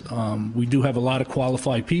us. We do have a lot of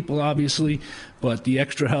qualified people, obviously, but the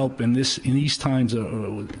extra help in these times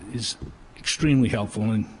is extremely helpful.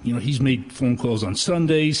 And he's made phone calls on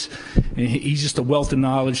Sundays, and he's just a wealth of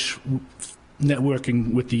knowledge,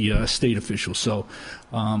 networking with the state officials. So,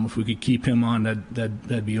 if we could keep him on,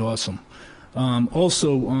 that'd be awesome.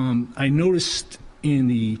 Also, I noticed in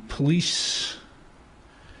the police,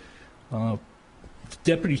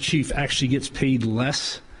 deputy chief actually gets paid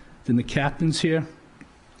less than the captains here.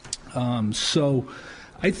 So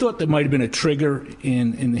I thought there might have been a trigger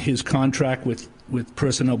in his contract with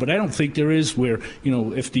personnel, but I don't think there is, where,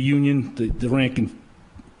 if the union, the rank, and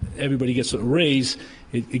everybody gets a raise,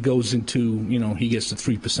 it goes into, he gets a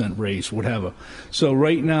 3% raise, whatever. So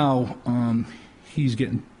right now, he's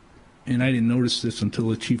getting, and I didn't notice this until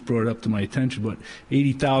the chief brought it up to my attention, but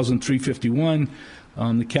 $80,351.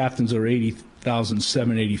 The captains are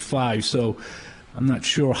 $80,785. So I'm not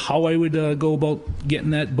sure how I would go about getting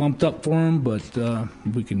that bumped up for him, but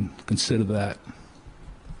we can consider that.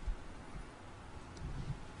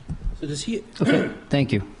 So does he? Okay,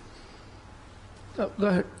 thank you. Oh, go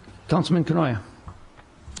ahead, Councilman Canoia.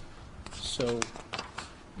 So,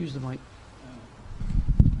 use the mic.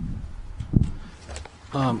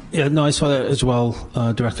 I saw that as well,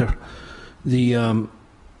 Director. And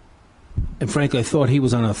frankly, I thought he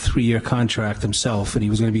was on a 3-year contract himself, and he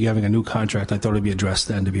was going to be having a new contract. I thought it'd be addressed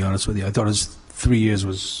then, to be honest with you. I thought his 3 years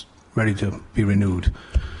was ready to be renewed.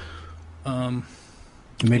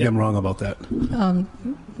 Maybe I'm wrong about that.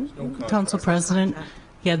 Council President,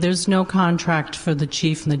 there's no contract for the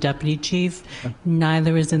chief and the deputy chief.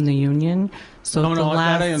 Neither is in the union. So the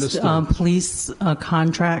last police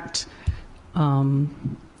contract, last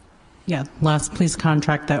police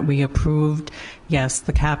contract that we approved, yes,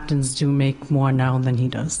 the captains do make more now than he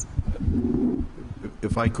does.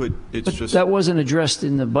 If I could, but that wasn't addressed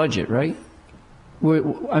in the budget, right?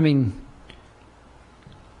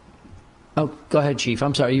 Go ahead, Chief.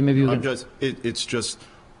 I'm sorry. It's just,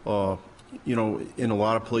 in a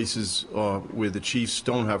lot of places where the chiefs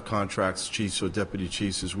don't have contracts, chiefs or deputy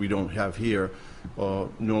chiefs, as we don't have here.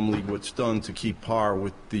 Normally what's done to keep par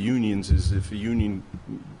with the unions is if a union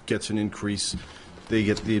gets an increase, the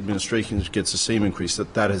administration gets the same increase.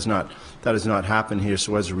 That has not happened here.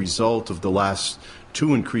 So as a result of the last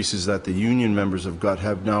 2 increases that the union members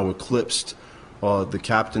have now eclipsed, the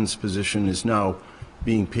captain's position is now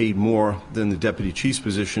being paid more than the deputy chief's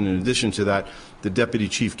position. In addition to that, the deputy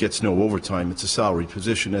chief gets no overtime. It's a salaried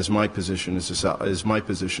position, as my position is a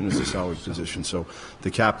salaried position. So the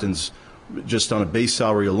captains, just on a base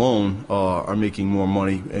salary alone, are making more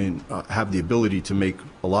money and have the ability to make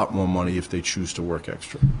a lot more money if they choose to work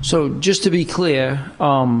extra. So just to be clear,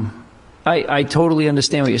 I totally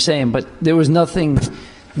understand what you're saying, but there was nothing.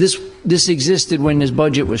 This existed when this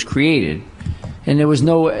budget was created, and there was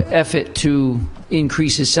no effort to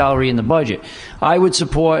increase his salary in the budget. I would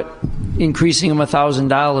support increasing him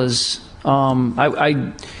 $1,000.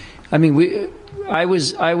 I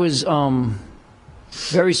was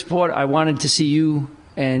very supportive. I wanted to see you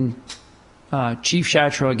and Chief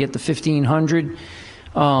Shatra get the $1,500.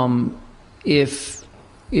 If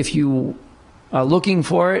you are looking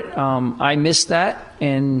for it, I missed that,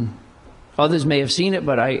 and others may have seen it,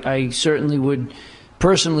 but I certainly would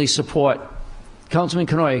personally support. Councilman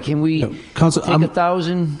Canoia, can we take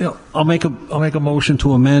 1,000? I'll make a motion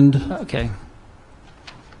to amend. Okay.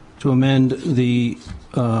 To amend the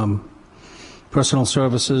personnel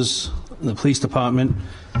services, the police department,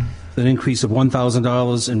 an increase of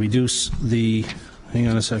 $1,000 and reduce the. Hang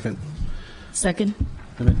on a second. Second.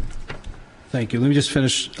 Thank you. Let me just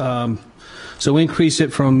finish. So increase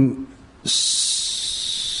it from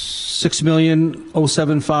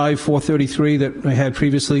 $6,075,433 that I had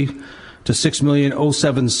previously to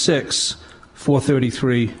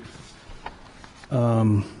 $6,076,433,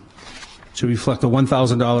 to reflect a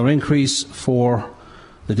 $1,000 increase for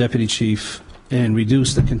the deputy chief and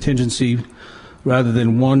reduce the contingency. Rather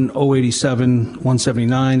than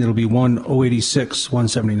 1,087,179, it'll be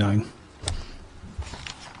 1,086,179.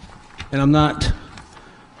 And I'm not,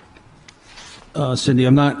 Cindy,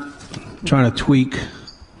 I'm not trying to tweak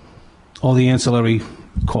all the ancillary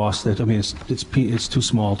costs. That, I mean, it's too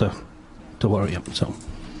small to worry about.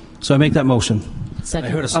 So I make that motion. Second.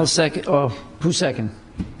 I heard a I'll second. Who's second?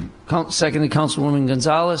 Seconded, Councilwoman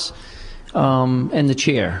Gonzalez, and the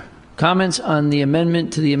chair. Comments on the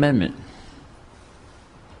amendment to the amendment?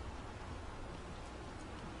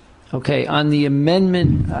 Okay, on the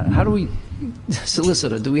amendment, how do we,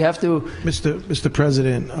 Solicitor, do we have to? Mr.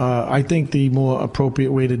 President, I think the more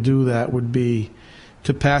appropriate way to do that would be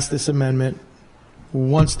to pass this amendment.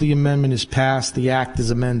 Once the amendment is passed, the act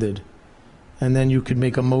is amended. And then you could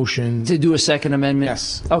make a motion. To do a second amendment?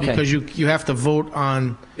 Yes. Okay. Because you have to vote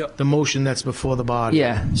on the motion that's before the body.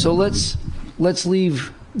 Yeah, so let's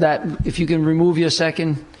leave that, if you can remove your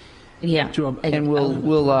second. Yeah. And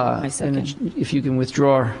we'll and if you can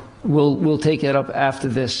withdraw, we'll take it up after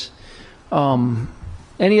this.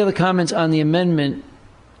 Any other comments on the amendment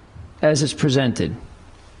as it's presented?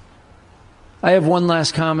 I have one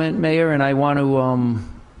last comment, Mayor, and I want to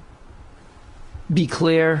be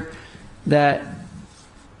clear that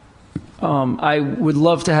I would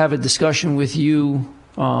love to have a discussion with you,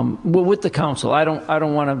 with the council. I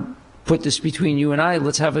don't want to put this between you and I.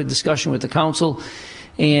 Let's have a discussion with the council,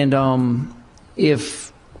 and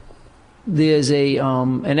if there's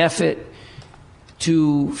an effort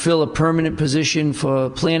to fill a permanent position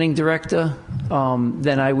for planning director,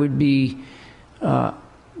 then I would be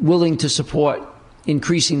willing to support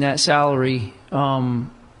increasing that salary.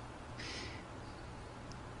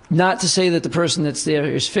 Not to say that the person that's there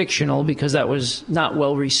is fictional, because that was not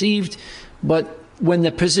well received, but when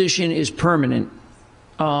the position is permanent,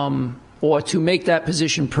 or to make that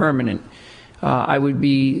position permanent, I would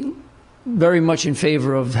be very much in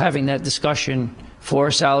favor of having that discussion for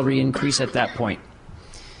a salary increase at that point.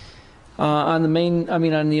 On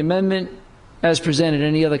the amendment as presented,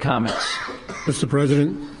 any other comments? Mr.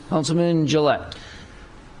 President. Councilman Gillette.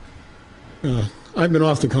 I've been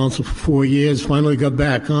off the council for 4 years, finally got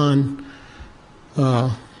back on,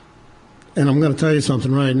 and I'm going to tell you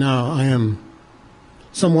something right now. I am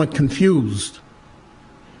somewhat confused.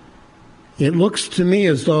 It looks to me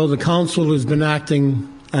as though the council has been acting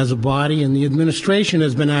as a body and the administration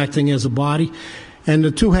has been acting as a body, and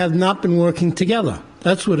the two have not been working together.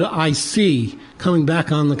 That's what I see coming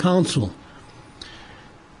back on the council.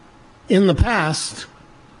 In the past,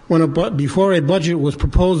 before a budget was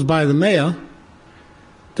proposed by the mayor,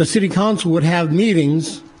 the city council would have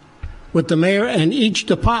meetings with the mayor and each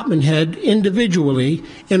department head individually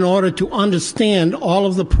in order to understand all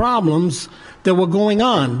of the problems that were going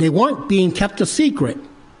on. They weren't being kept a secret.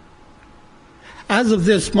 As of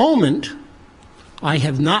this moment, I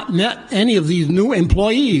have not met any of these new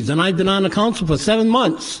employees, and I've been on the council for 7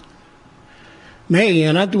 months. Mayor,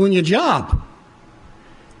 you're not doing your job.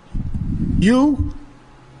 You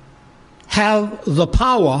have the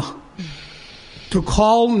power to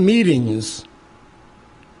call meetings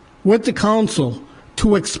with the council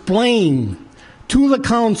to explain to the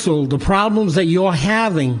council the problems that you're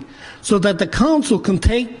having, so that the council can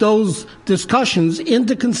take those discussions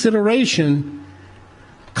into consideration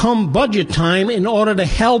come budget time in order to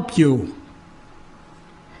help you.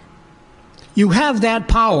 You have that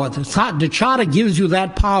power. The charter gives you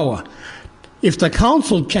that power. If the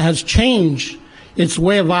council has changed its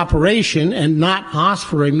way of operation and not asked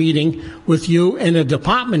for a meeting with you and the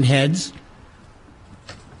department heads,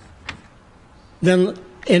 then,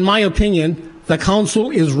 in my opinion, the council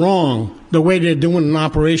is wrong the way they're doing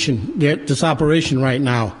this operation right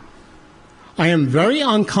now. I am very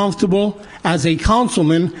uncomfortable as a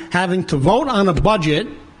councilman having to vote on a budget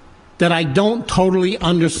that I don't totally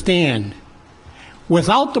understand.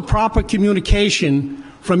 Without the proper communication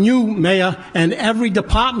from you, Mayor, and every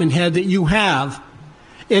department head that you have,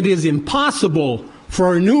 it is impossible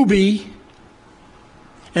for a newbie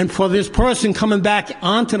and for this person coming back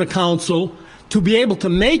onto the council to be able to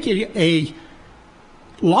make a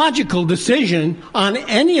logical decision on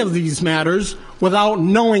any of these matters without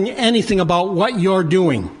knowing anything about what you're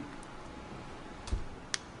doing.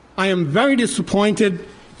 I am very disappointed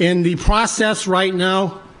in the process right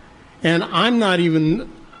now, and I'm not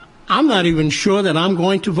even sure that I'm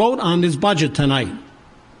going to vote on this budget tonight.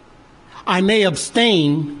 I may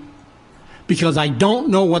abstain because I don't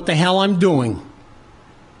know what the hell I'm doing.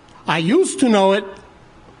 I used to know it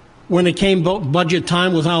when it came budget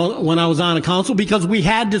time when I was on the council, because we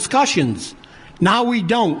had discussions. Now we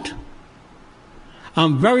don't.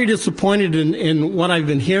 I'm very disappointed in what I've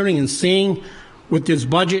been hearing and seeing with this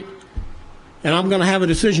budget, and I'm going to have a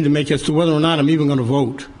decision to make as to whether or not I'm even going to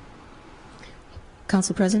vote.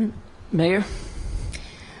 Council President? Mayor?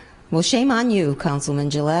 Well, shame on you, Councilman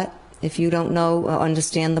Gillette, if you don't know or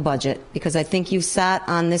understand the budget, because I think you've sat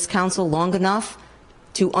on this council long enough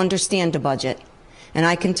to understand the budget. And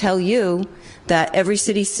I can tell you that every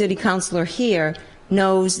city councilor here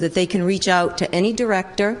knows that they can reach out to any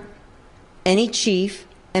director, any chief,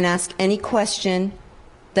 and ask any question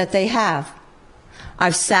that they have.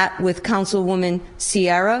 I've sat with Councilwoman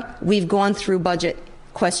Sierra. We've gone through budget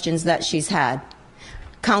questions that she's had.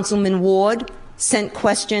 Councilman Ward sent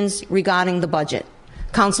questions regarding the budget.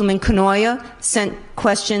 Councilman Canoia sent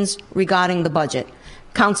questions regarding the budget.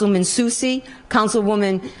 Councilman Susi,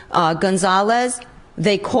 Councilwoman Gonzalez,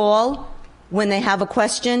 they call when they have a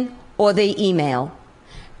question or they email.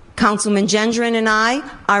 Councilman Gendron and I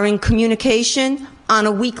are in communication on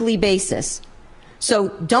a weekly basis. So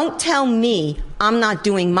don't tell me I'm not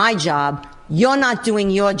doing my job. You're not doing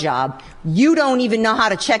your job. You don't even know how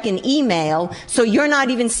to check an email, so you're not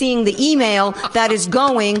even seeing the email that is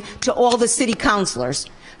going to all the city councilors.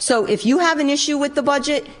 So if you have an issue with the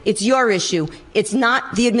budget, it's your issue. It's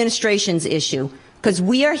not the administration's issue, because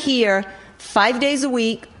we are here 5 days a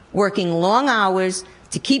week, working long hours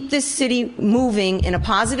to keep this city moving in a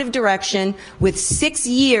positive direction with 6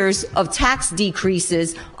 years of tax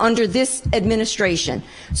decreases under this administration.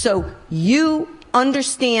 So you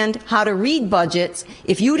understand how to read budgets.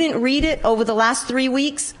 If you didn't read it over the last 3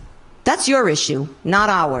 weeks, that's your issue, not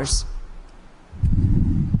ours.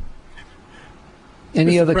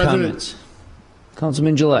 Any Mr. other President, comments?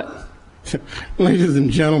 Councilman Gillette. Ladies and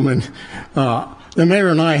gentlemen, the mayor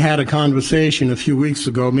and I had a conversation a few weeks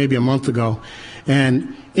ago, maybe a month ago,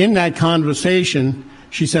 and in that conversation,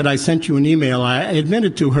 she said, I sent you an email. I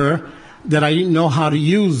admitted to her that I didn't know how to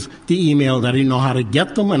use the email, that I didn't know how to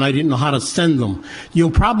get them, and I didn't know how to send them.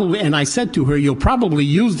 And I said to her, you'll probably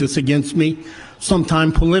use this against me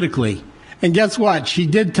sometime politically. And guess what? She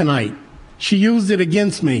did tonight. She used it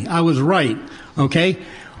against me. I was right, okay?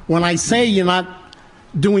 When I say you're not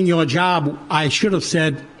doing your job, I should have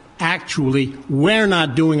said, actually, we're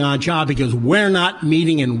not doing our job because we're not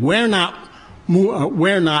meeting and we're not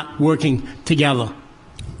working together.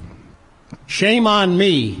 Shame on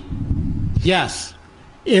me. Yes.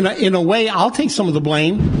 In a way, I'll take some of the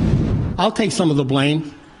blame. I'll take some of the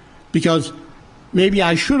blame because maybe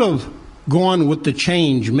I should have gone with the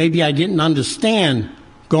change. Maybe I didn't understand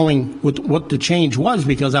going with what the change was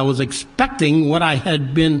because I was expecting what I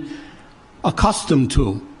had been accustomed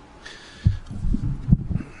to.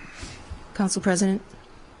 Council President?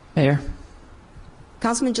 Mayor?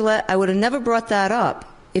 Councilman Gillette, I would have never brought that up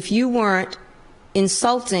if you weren't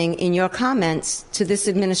insulting in your comments to this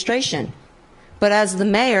administration. But as the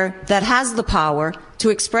mayor that has the power to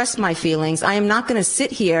express my feelings, I am not going to sit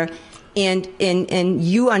here and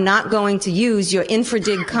you are not going to use your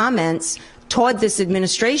infradig comments toward this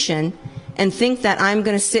administration and think that I'm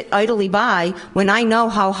going to sit idly by when I know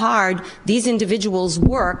how hard these individuals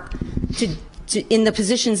work in the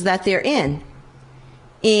positions that they're in.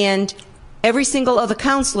 And every single other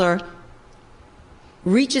counselor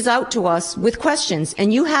reaches out to us with questions,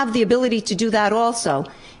 and you have the ability to do that also.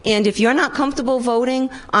 And if you're not comfortable voting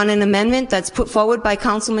on an amendment that's put forward by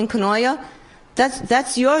Councilman Canoia,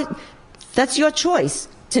 that's your choice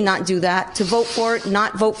to not do that, to vote for it,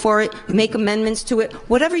 not vote for it, make amendments to it,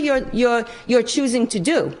 whatever you're choosing to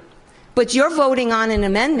do. But you're voting on an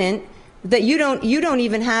amendment that you don't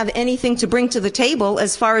even have anything to bring to the table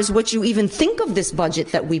as far as what you even think of this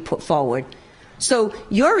budget that we put forward. So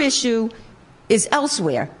your issue is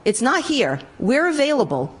elsewhere. It's not here. We're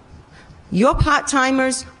available. You're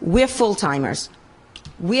part-timers, we're full-timers.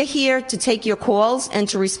 We're here to take your calls and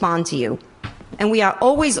to respond to you. And we are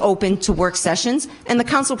always open to work sessions, and the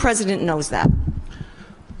council president knows that.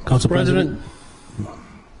 Council President.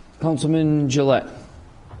 Councilman Gillette.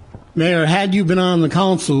 Mayor, had you been on the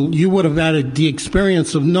council, you would have had the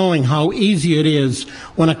experience of knowing how easy it is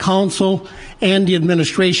when a council and the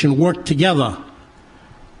administration work together.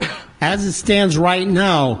 As it stands right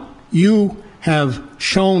now, you have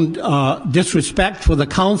shown disrespect for the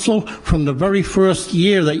council from the very first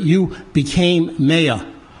year that you became mayor.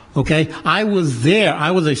 Okay? I was there.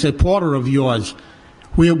 I was a supporter of yours.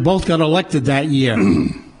 We both got elected that year.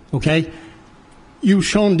 Okay? You've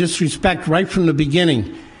shown disrespect right from the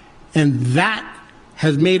beginning. And that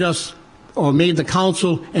has made us, or made the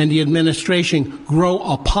council and the administration grow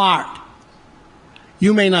apart.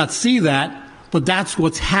 You may not see that, but that's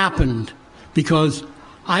what's happened because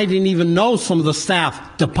I didn't even know some of the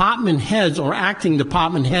staff, department heads or acting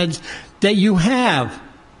department heads that you have.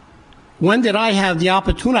 When did I have the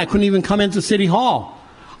opportunity? I couldn't even come into City Hall.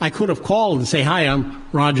 I could have called and say, hi, I'm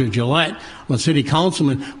Roger Gillette. I'm a city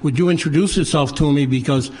councilman. Would you introduce yourself to me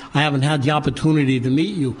because I haven't had the opportunity to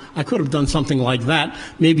meet you? I could have done something like that.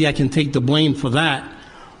 Maybe I can take the blame for that.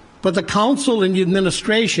 But the council and the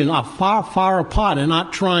administration are far, far apart and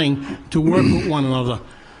not trying to work with one another.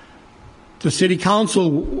 The city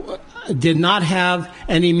council did not have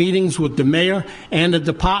any meetings with the mayor and the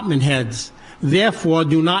department heads. Therefore,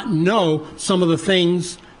 do not know some of the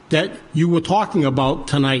things that you were talking about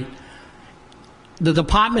tonight. The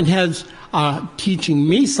department heads are teaching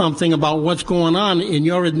me something about what's going on in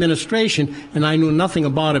your administration, and I knew nothing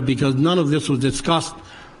about it because none of this was discussed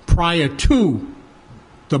prior to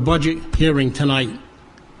the budget hearing tonight,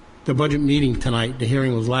 the budget meeting tonight. The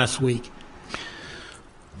hearing was last week.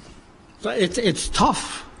 So it's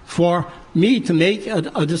tough for me to make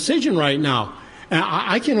a decision right now. And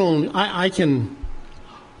I can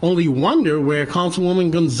only wonder where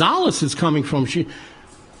Councilwoman Gonzalez is coming from.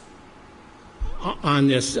 On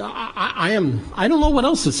this, I don't know what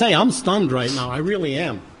else to say. I'm stunned right now. I really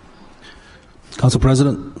am. Council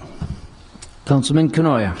President. Councilman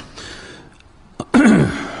Canoia.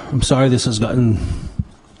 I'm sorry this has gotten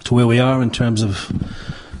to where we are in terms of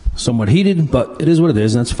somewhat heated, but it is what it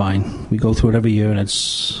is, and that's fine. We go through it every year, and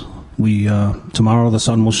tomorrow the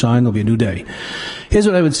sun will shine. There'll be a new day. Here's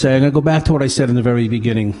what I would say. I'm going to go back to what I said in the very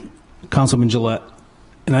beginning, Councilman Gillette,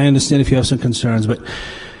 and I understand if you have some concerns, but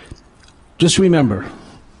just remember,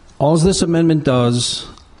 all this amendment does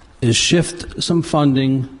is shift some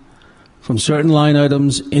funding from certain line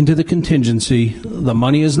items into the contingency. The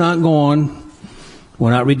money is not gone. We're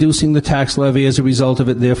not reducing the tax levy as a result of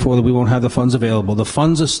it, therefore we won't have the funds available. The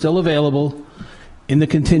funds are still available in the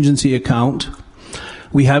contingency account.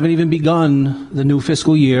 We haven't even begun the new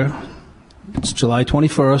fiscal year. It's July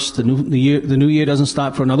 21st. The new year doesn't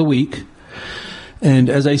start for another week. And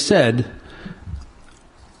as I said,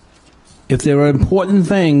 if there are important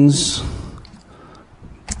things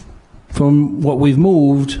from what we've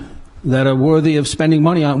moved that are worthy of spending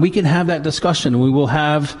money on, we can have that discussion. We will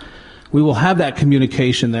have that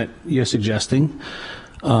communication that you're suggesting.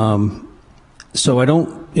 So I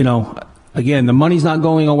don't, again, the money's not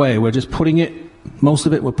going away. We're just putting it, most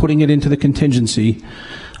of it, we're putting it into the contingency.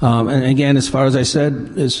 And again, as far as I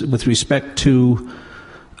said, is with respect to,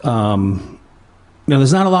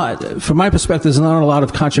 there's not a lot, from my perspective, there's not a lot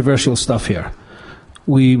of controversial stuff here.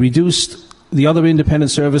 We reduced the other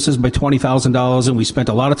independent services by $20,000, and we spent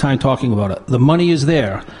a lot of time talking about it. The money is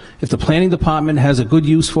there. If the planning department has a good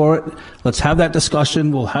use for it, let's have that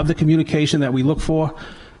discussion. We'll have the communication that we look for,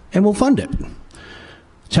 and we'll fund it.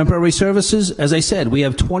 Temporary services, as I said, we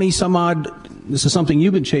have 20 some odd, this is something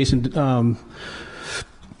you've been chasing,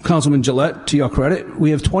 Councilman Gillette, to your credit.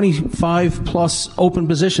 We have 25 plus open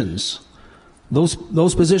positions. Those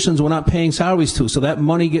positions we're not paying salaries to, so that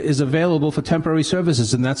money is available for temporary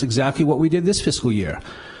services, and that's exactly what we did this fiscal year.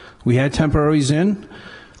 We had temporaries in,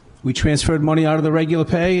 we transferred money out of the regular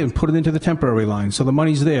pay and put it into the temporary line, so the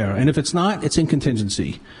money's there. And if it's not, it's in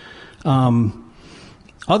contingency.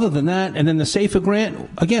 Other than that, and then the SAFER grant,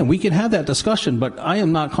 again, we can have that discussion, but I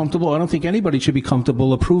am not comfortable, I don't think anybody should be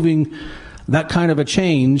comfortable approving that kind of a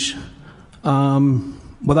change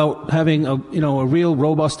without having a real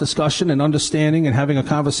robust discussion and understanding and having a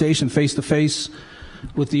conversation face to face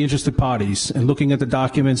with the interested parties and looking at the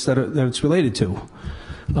documents that it's related to.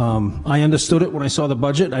 I understood it when I saw the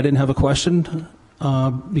budget. I didn't have a question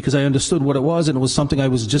because I understood what it was, and it was something I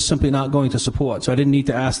was just simply not going to support. So I didn't need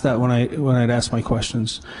to ask that when I'd asked my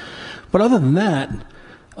questions. But other than that,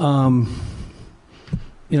 and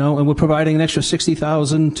we're providing an extra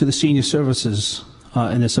 $60,000 to the senior services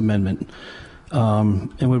in this amendment.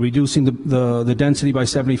 And we're reducing the density by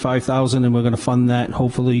 75,000, and we're going to fund that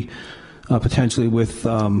hopefully, potentially with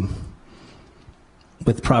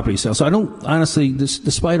property sales. So I don't honestly,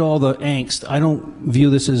 despite all the angst, I don't view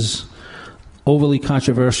this as overly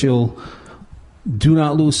controversial. Do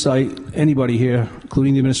not lose sight, anybody here,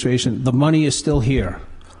 including the administration. The money is still here,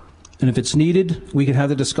 and if it's needed, we can have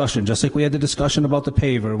the discussion. Just like we had the discussion about the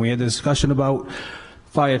paver, and we had the discussion about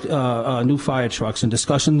new fire trucks, and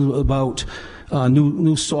discussions about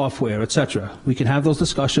new software, etc. We can have those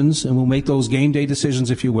discussions, and we'll make those game day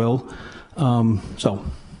decisions, if you will.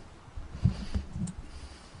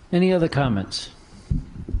 Any other comments?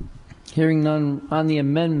 Hearing none on the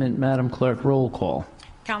amendment, Madam Clerk, roll call.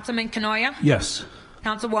 Councilman Canoia? Yes.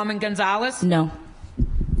 Councilwoman Gonzalez? No.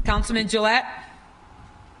 Councilman Gillette?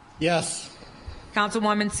 Yes.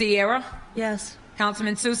 Councilwoman Sierra? Yes.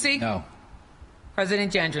 Councilman Susi? No.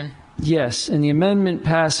 President Gendron? Yes, and the amendment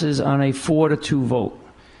passes on a 4-2 vote.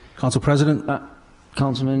 Council President,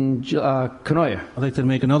 Councilman Canoia. I'd like to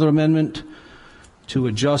make another amendment to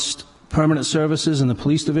adjust permanent services in the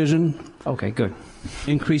police division. Okay, good.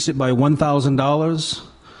 Increase it by $1,000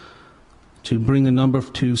 to bring the number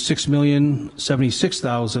to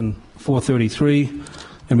 $6,076,433,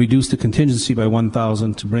 and reduce the contingency by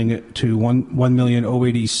 $1,000 to bring it to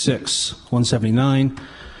 $1,086,179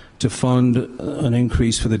 to fund an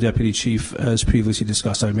increase for the deputy chief as previously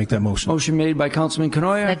discussed. I would make that motion. Motion made by Councilman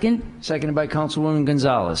Canoia. Second. Seconded by Councilwoman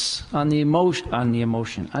Gonzalez. On the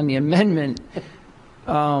amendment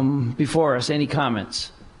before us, any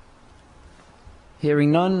comments?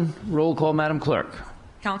 Hearing none, roll call, Madam Clerk.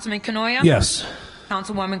 Councilman Canoia? Yes.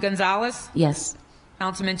 Councilwoman Gonzalez? Yes.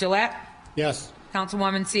 Councilman Gillette? Yes.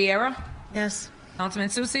 Councilwoman Sierra? Yes. Councilman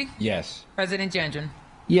Susi? Yes. President Gendron?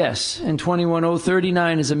 Yes, and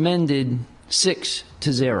 21039 is amended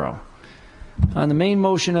 6-0. On the main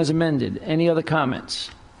motion as amended, any other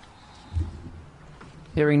comments?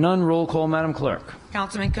 Hearing none, roll call, Madam Clerk.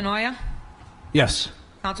 Councilman Canoia? Yes.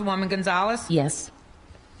 Councilwoman Gonzalez? Yes.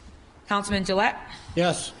 Councilman Gillette?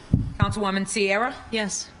 Yes. Councilwoman Sierra?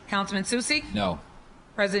 Yes. Councilman Susi? No.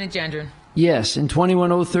 President Gendron? Yes, and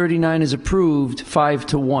 21039 is approved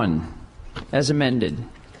 5-1 as amended.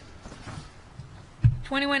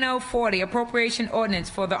 21040, appropriation ordinance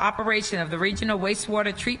for the operation of the Regional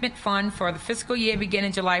Wastewater Treatment Fund for the fiscal year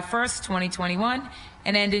beginning July 1st, 2021,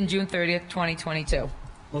 and ending June 30th, 2022.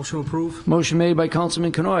 Motion approved. Motion made by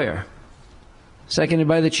Councilman Canoia. Seconded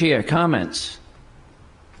by the chair. Comments?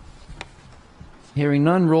 Hearing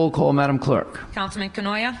none, roll call, Madam Clerk. Councilman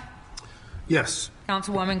Canoia? Yes.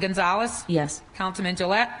 Councilwoman Gonzalez? Yes. Councilman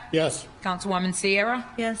Gillette? Yes. Councilwoman Sierra?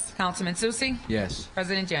 Yes. Councilman Susi? Yes.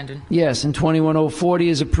 President Gendron? Yes, and 21040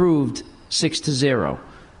 is approved 6-0.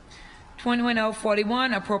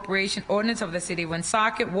 21041, appropriation ordinance of the City of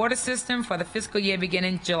Woonsocket water system for the fiscal year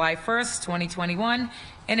beginning July 1st, 2021,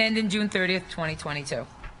 and ending June 30th, 2022.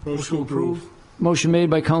 Motion approved. Motion made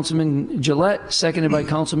by Councilman Gillette, seconded by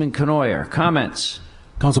Councilman Canoia. Comments?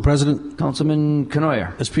 Council President, Councilman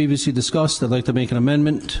Canoia. as previously discussed, I'd like to make an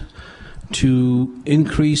amendment to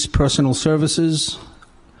increase personal services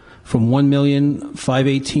from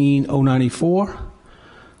 $1,518,094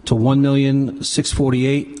 to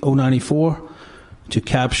 $1,648,094 to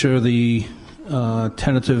capture the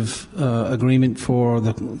tentative agreement for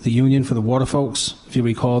the union for the water folks. If you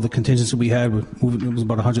recall, the contingency we had it was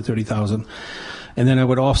about $130,000, and then I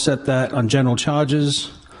would offset that on general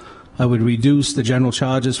charges. I would reduce the general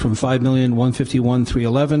charges from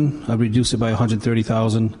 $5,151,311. I'd reduce it by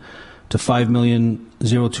 $130,000 to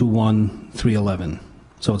 $5,021,311.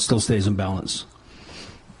 So it still stays in balance.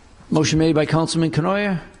 Motion made by Councilman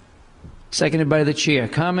Canoia, seconded by the chair.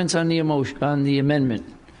 Comments on the amendment?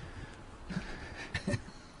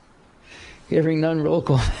 Hearing none, roll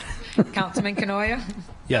call. Councilman Canoia?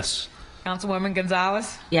 Yes. Councilwoman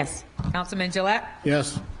Gonzalez? Yes. Councilman Gillette?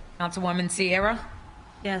 Yes. Councilwoman Sierra?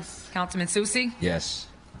 Yes. Councilman Susi? Yes.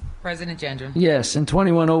 President Gendron? Yes, and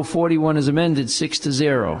 21041 is amended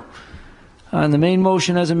 6-0. On the main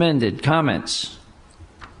motion as amended, comments?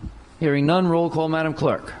 Hearing none, roll call, Madam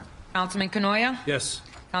Clerk. Councilman Canoia? Yes.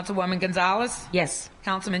 Councilwoman Gonzalez? Yes.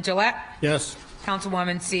 Councilman Gillette? Yes.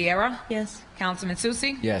 Councilwoman Sierra? Yes. Councilman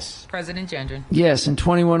Susi? Yes. President Gendron? Yes, and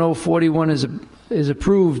 21041 is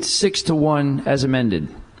approved 6-1 as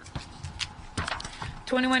amended.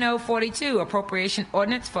 21042, appropriation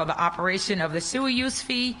ordinance for the operation of the sewer use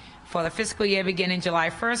fee for the fiscal year beginning July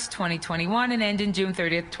 1st, 2021, and ending June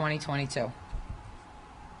 30th, 2022.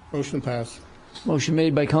 Motion passed. Motion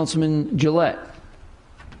made by Councilman Gillette,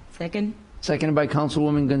 Second. seconded by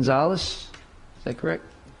Councilwoman Gonzalez. Is that correct?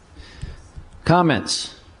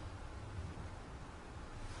 Comments?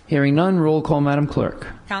 Hearing none, roll call, Madam Clerk.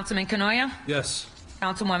 Councilman Canoia? Yes.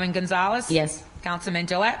 Councilwoman Gonzalez? Yes. Councilman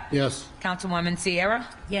Gillette? Yes. Councilwoman Sierra?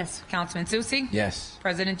 Yes. Councilman Susi? Yes.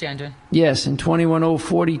 President Gendron? Yes, and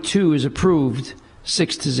 21042 is approved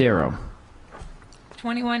 6-0.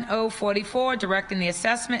 21044, directing the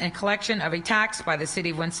assessment and collection of a tax by the City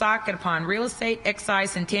of Woonsocket upon real estate,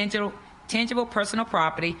 excise, and tangible personal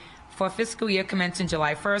property for fiscal year commencing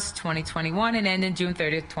July 1st, 2021, and ending June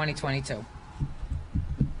 30th, 2022.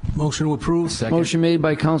 Motion to approve. Second. Motion made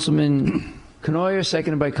by Councilman Canoia,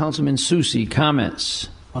 seconded by Councilman Susi. Comments?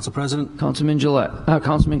 Council President, Councilman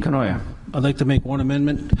Canoia. I'd like to make one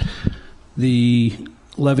amendment. The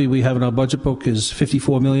levy we have in our budget book is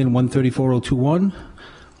 $54,134,021,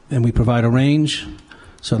 and we provide a range.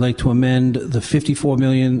 So I'd like to amend the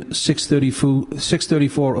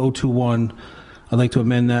 $54,634,021 I'd like to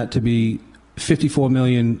amend that to be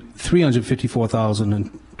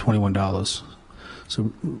 $54,354,021.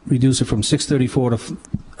 So reduce it from 634 to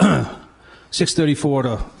 634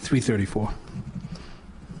 to 334.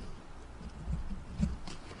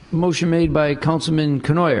 Motion made by Councilman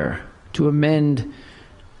Canoyer to amend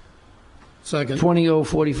Second.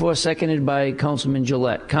 20044, seconded by Councilman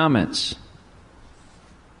Gillette. Comments?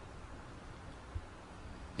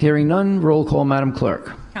 Hearing none, roll call, Madam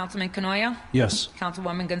Clerk. Councilman Canoyer? Yes.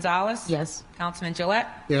 Councilwoman Gonzalez? Yes. Councilman Gillette?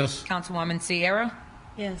 Yes. Councilwoman Sierra?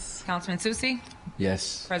 Yes. Councilman Susi?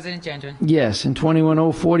 Yes. President Gendron? Yes, and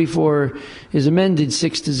 21044 is amended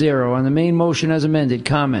 6-0. On the main motion as amended,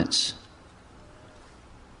 comments?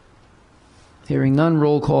 Hearing none,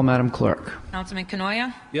 roll call, Madam Clerk. Councilman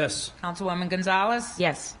Canoyer? Yes. Councilwoman Gonzalez?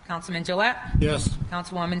 Yes. Councilman Gillette? Yes.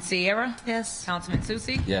 Councilwoman Sierra? Yes. Councilman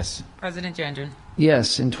Susi? Yes. President Gendron?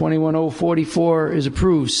 Yes, and 21044 is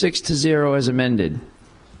approved 6-0 as amended.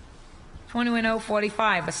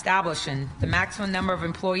 21045, establishing the maximum number of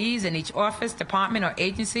employees in each office, department, or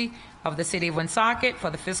agency of the City of Woonsocket for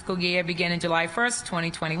the fiscal year beginning July 1st,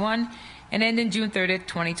 2021, and ending June 30th,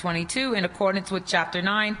 2022, in accordance with Chapter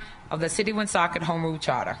 9 of the City of Woonsocket Home Rule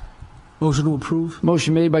Charter. Motion to approve?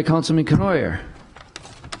 Motion made by Councilman Canoyer,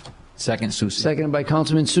 Second, Susi. seconded by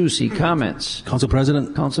Councilman Susi. Comments? Council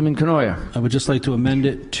President, Councilman Canoyer. I would just like to amend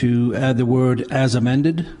it to add the word "as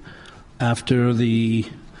amended" after the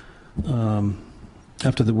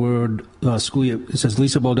word school year. It says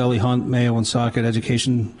Lisa Baldelli Hunt, Mayor, Woonsocket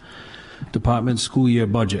Education Department school year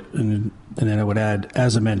budget, and then I would add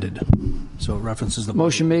 "as amended," so it references the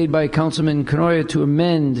Motion made by Councilman Canoyer to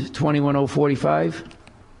amend 21045,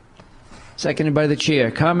 seconded by the chair.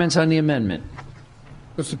 Comments on the amendment?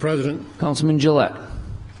 Mr. President, Councilman Gillette.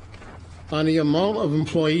 on the amount of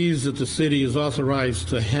employees that the city is authorized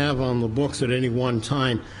to have on the books at any one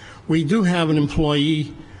time, we do have an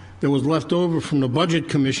employee that was left over from the Budget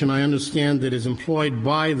Commission, I understand, that is employed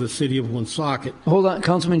by the city of Woonsocket. Hold on,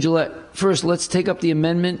 Councilman Gillette. First, let's take up the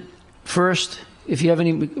amendment first. If you have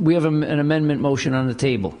any, we have an amendment motion on the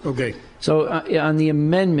table. Okay. So on the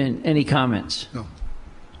amendment, any comments? No.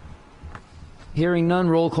 Hearing none,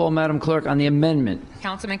 roll call, Madam Clerk, on the amendment.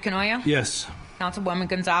 Councilman Canoyer? Yes. Councilwoman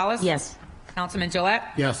Gonzalez? Yes. Councilman Gillette?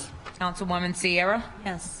 Yes. Councilwoman Sierra?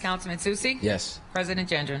 Yes. Councilman Susi? Yes. President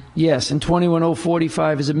Gendron? Yes, and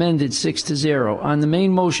 21045 is amended 6-0. On the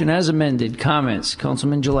main motion as amended, comments?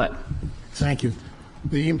 Councilman Gillette. Thank you.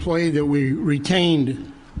 The employee that we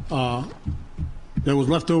retained that was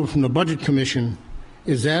left over from the Budget Commission,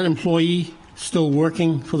 is that employee still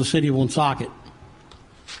working for the city of Woonsocket?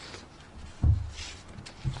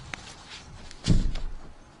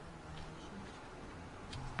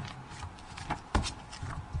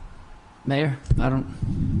 Mayor, I don't.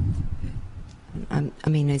 I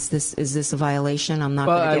mean, is this a violation? I'm not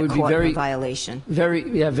Well, I going to would get be caught in very- a violation.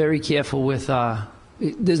 Very careful with.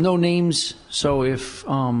 There's no names, so if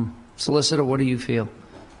solicitor, what do you feel?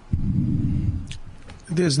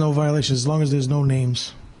 There's no violation as long as there's no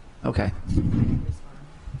names. Okay.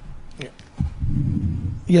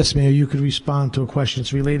 Yes, Mayor, you could respond to a question.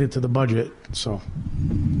 It's related to the budget, so.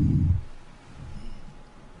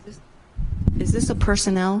 Is this a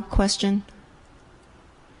personnel question?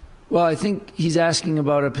 Well, I think he's asking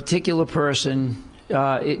about a particular person.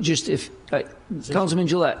 Councilman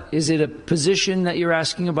Gillette, is it a position that you're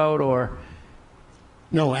asking about, or?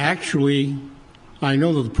 No, actually, I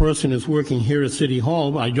know that the person is working here at City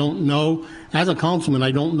Hall. I don't know, as a councilman,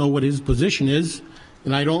 I don't know what his position is,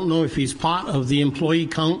 and I don't know if he's part of the employee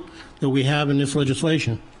count that we have in this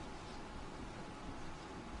legislation.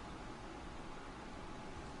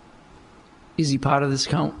 Is he part of this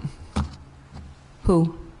count?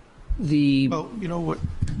 Who? Well, you know what?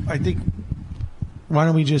 I think, why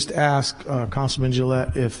don't we just ask Councilman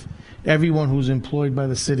Gillette if everyone who's employed by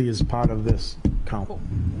the city is part of this count?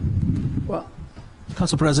 Well,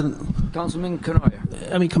 Council President, Councilman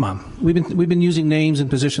Canoyer. I mean, come on. We've been using names and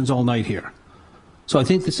positions all night here. So I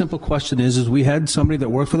think the simple question is we had somebody that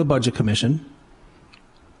worked for the Budget Commission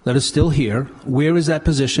that is still here. Where is that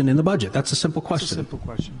position in the budget? That's a simple question. It's a simple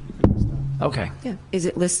question. Okay. Yeah. Is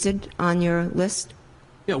it listed on your list?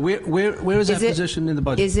 Yeah, where is that position in the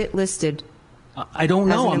budget? Is it listed? I don't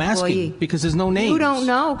know. as an I'm asking employee? because there's no names. You don't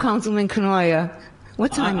know, Councilman Canoyer.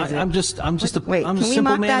 What time is it? I'm just Wait, I'm a can we simple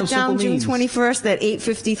mark man that of down simple June means. 21st at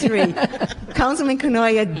 8:53? Councilman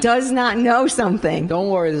Canoyer does not know something. Don't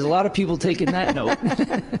worry, there's a lot of people taking that note.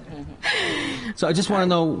 So I just want to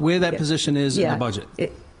know where that position is in the budget.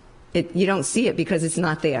 You don't see it because it's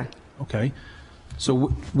not there. Okay. So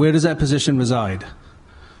where does that position reside?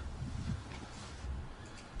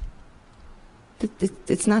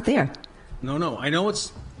 It's not there. No, I know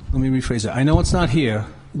it's, let me rephrase it. I know it's not here.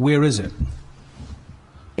 Where is it?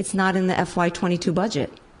 It's not in the FY22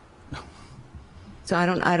 budget. So I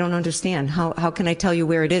don't understand. How can I tell you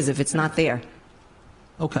where it is if it's not there?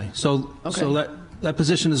 Okay, so that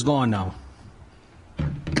position is gone now.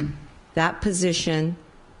 That position,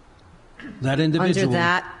 That individual.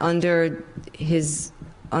 under his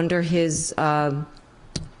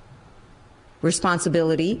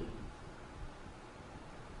responsibility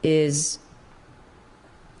is,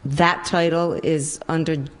 that title is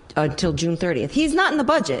under until June 30th. He's not in the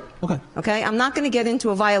budget. Okay. I'm not going to get into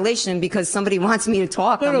a violation because somebody wants me to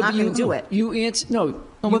talk. I'm not going to do it. You answered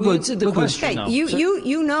the question. Okay, now.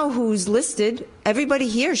 you know who's listed. Everybody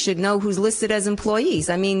here should know who's listed as employees.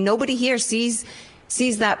 I mean, nobody here sees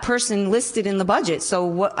that person listed in the budget.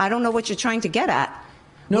 So I don't know what you're trying to get at.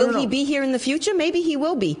 Will he be here in the future? Maybe he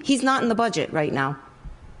will be. He's not in the budget right now.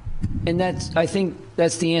 And I think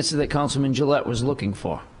that's the answer that Councilman Gillette was looking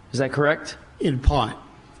for. Is that correct? In part.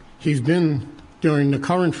 He's been, during the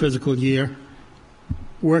current fiscal year,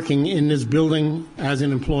 working in this building as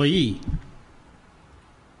an employee.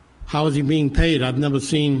 How is he being paid? I've never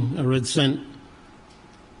seen a red cent.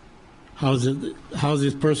 How's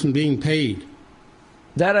this person being paid?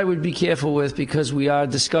 That I would be careful with because we are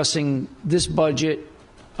discussing this budget.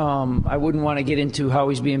 I wouldn't want to get into how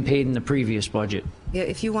he's being paid in the previous budget. Yeah,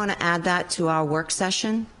 if you want to add that to our work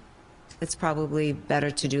session, it's probably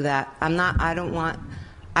better to do that.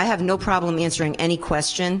 I have no problem answering any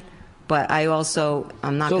question, but I'm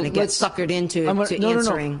not going to get suckered into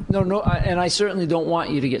answering. No, and I certainly don't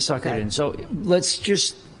want you to get suckered in. So let's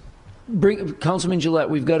just bring, Councilman Gillette,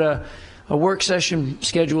 we've got a work session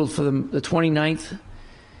scheduled for the 29th.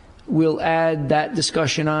 We'll add that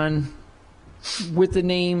discussion on with the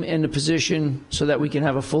name and the position so that we can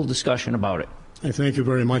have a full discussion about it. I thank you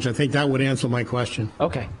very much. I think that would answer my question.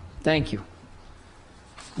 Okay, thank you.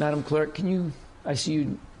 Madam Clerk, can you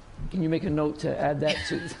make a note to add that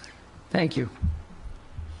to? Thank you.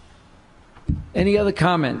 Any other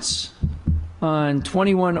comments on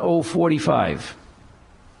 21045?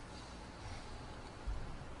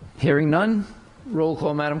 Hearing none, roll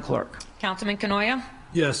call, Madam Clerk. Councilman Canoia?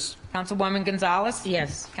 Yes. Councilwoman Gonzalez?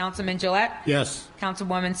 Yes. Councilman Gillette? Yes.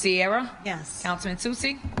 Councilwoman Sierra? Yes. Councilman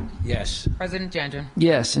Susi? Yes. President Gendron?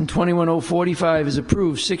 Yes, and 21045 is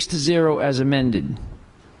approved 6-0 as amended.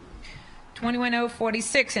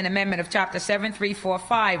 21046, an amendment of Chapter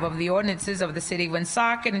 7345 of the ordinances of the City of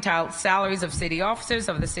Woonsocket entitled Salaries of City Officers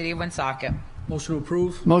of the City of Woonsocket. Motion to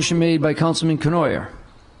approve. Motion made by Councilman Canoia.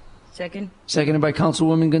 Second. Seconded by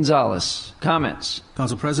Councilwoman Gonzalez. Comments?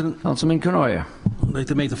 Council President, Councilman Canoia. I'd like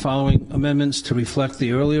to make the following amendments to reflect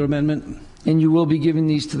the earlier amendment. And you will be giving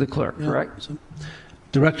these to the clerk, correct? So,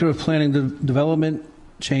 Director of Planning Development,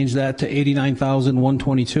 change that to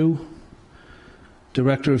 $89,122.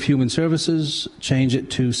 Director of Human Services, change it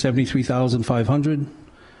to $73,500.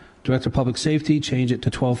 Director of Public Safety, change it to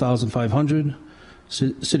 $12,500.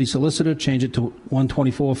 City Solicitor, change it to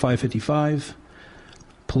 $124,555.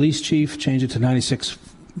 Police Chief, change it to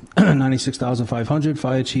 $96,500.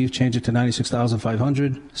 Fire Chief, change it to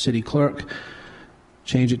 $96,500. City Clerk,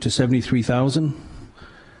 change it to $73,000.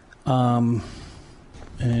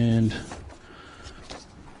 And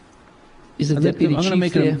is the deputy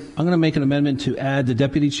chief there? I'm going to make an amendment to add the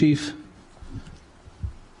deputy chief.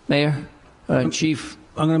 Mayor, Chief.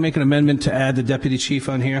 I'm going to make an amendment to add the deputy chief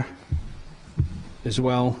on here as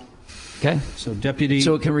well. Okay. So deputy.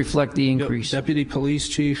 So it can reflect the increase. Deputy police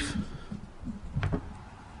chief.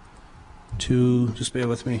 Just bear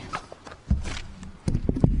with me.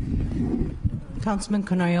 Councilman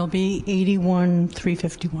Canoia will be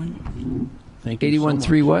 81,351. Thank you.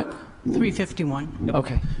 81.3 what? 351. Yep.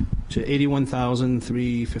 Okay. To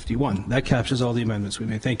 81,351. That captures all the amendments we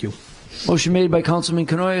made. Thank you. Motion made by Councilman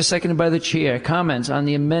Canoia, seconded by the chair. Comments on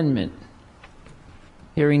the amendment?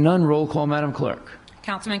 Hearing none, roll call, Madam Clerk.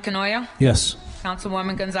 Councilman Canoia? Yes.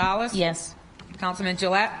 Councilwoman Gonzalez? Yes. Councilman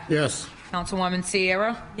Gillette? Yes. Councilwoman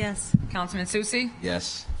Sierra? Yes. Councilman Susi?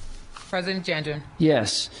 Yes. President Gendron?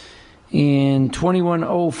 Yes. And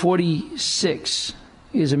 21046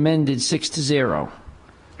 is amended 6-0.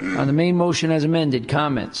 On the main motion as amended,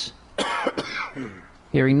 comments?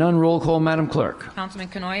 Hearing none, roll call, Madam Clerk. Councilman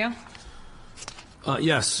Canoia?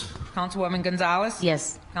 Yes. Councilwoman Gonzalez?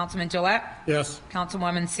 Yes. Councilman Gillette? Yes.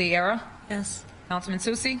 Councilwoman Sierra? Yes. Councilman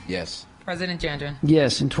Susi? Yes. President Gendron?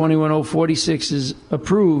 Yes, and 21046 is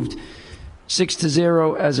approved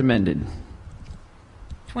 6-0 as amended.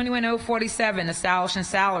 21047, establishing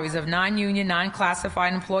salaries of non-union,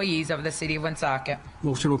 non-classified employees of the City of Woonsocket.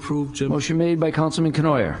 Motion to approve, Jim. Motion made by Councilman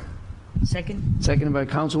Canoia. Second. Seconded by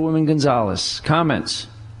Councilwoman Gonzalez. Comments?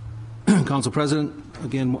 Council President,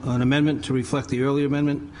 again, an amendment to reflect the earlier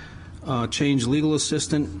amendment, change legal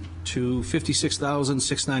assistant to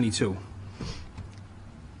 $56,692.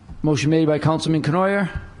 Motion made by Councilman Canoyer,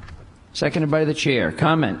 seconded by the chair.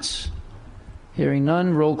 Comments? Hearing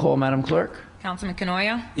none, roll call, Madam Clerk. Councilman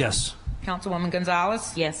Canoyer? Yes. Councilwoman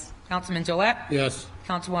Gonzalez? Yes. Councilman Gillette? Yes.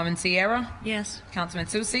 Councilwoman Sierra? Yes. Councilman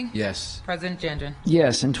Susi? Yes. President Gendron?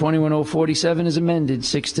 Yes, and 21047 is amended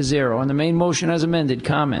 6-0. On the main motion as amended,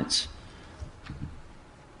 comments?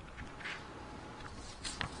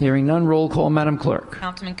 Hearing none, roll call, Madam Clerk.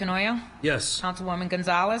 Councilman Canoyer? Yes. Councilwoman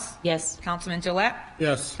Gonzalez? Yes. Councilman Gillette?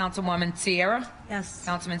 Yes. Councilwoman Sierra? Yes.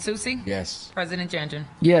 Councilman Susi? Yes. President Gendron?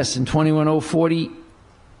 Yes, and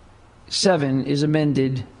 21047 is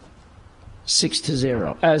amended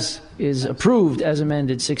 6-0, as is approved as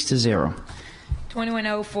amended 6-0.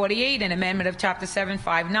 21048, an amendment of Chapter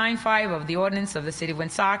 7595 of the ordinance of the City of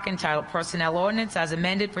Woonsocket entitled Personnel Ordinance as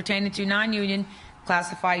amended pertaining to non-union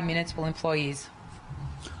classified municipal employees.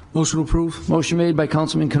 Motion to approve. Motion made by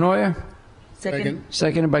Councilman Canoyer, Second.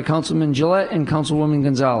 seconded by Councilman Gillette and Councilwoman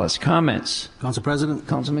Gonzalez. Comments? Council President,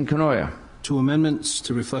 Councilman Canoyer. 2 amendments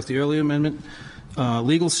to reflect the earlier amendment.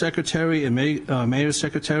 Legal secretary and mayor's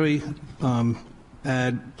secretary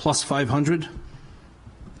add plus 500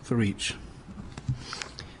 for each.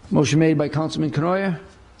 Motion made by Councilman Canoyer,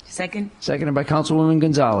 Second? seconded by Councilwoman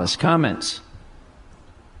Gonzalez. Comments?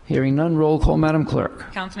 Hearing none, roll call, Madam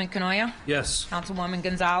Clerk. Councilman Canoyer? Yes. Councilwoman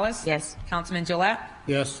Gonzalez? Yes. Councilman Gillette?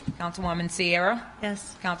 Yes. Councilwoman Sierra?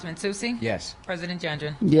 Yes. Councilman Susi? Yes. President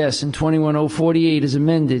Gendron? Yes, and 21048 is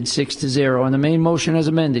amended 6-0. On the main motion as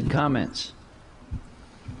amended, comments?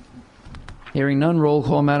 Hearing none, roll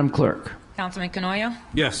call, Madam Clerk. Councilman Canoyer?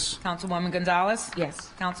 Yes. Councilwoman Gonzalez? Yes.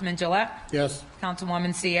 Councilman Gillette? Yes.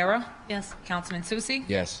 Councilwoman Sierra? Yes. Councilman Susi?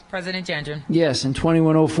 Yes. President Gendron? Yes, and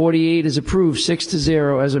 21048 is approved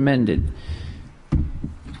 6-0 as amended.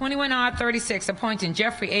 21R36, appointing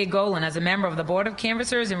Jeffrey A. Golan as a member of the Board of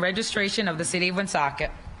Canvassers and Registration of the City of Woonsocket.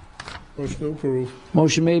 Motion to approve.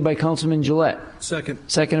 Motion made by Councilman Gillette, Second.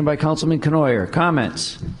 seconded by Councilman Canoyer.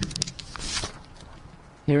 Comments?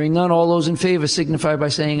 Hearing none, all those in favor signify by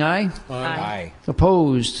saying aye. Aye.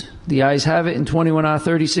 Opposed? The ayes have it, and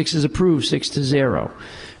 21R36 is approved 6-0.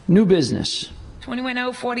 New business.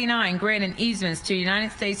 21049, granting easements to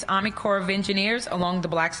United States Army Corps of Engineers along the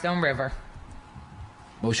Blackstone River.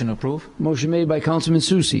 Motion to approve? Motion made by Councilman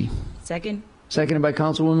Susi, Second? seconded by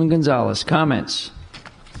Councilwoman Gonzalez. Comments?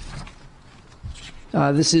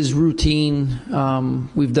 This is routine.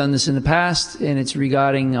 We've done this in the past, and it's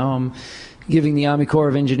regarding giving the Army Corps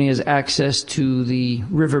of Engineers access to the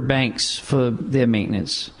river banks for their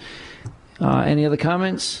maintenance. Any other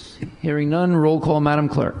comments? Hearing none, roll call, Madam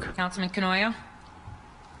Clerk. Councilman Canoyer?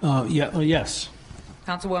 Yes.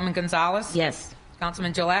 Councilwoman Gonzalez? Yes.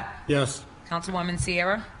 Councilman Gillette? Yes. Councilwoman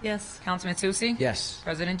Sierra? Yes. Councilman Susi? Yes.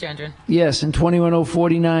 President Gendron? Yes, and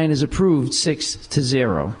 21049 is approved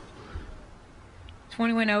 6-0.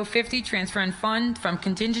 21050, transferring fund from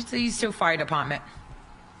contingencies to fire department.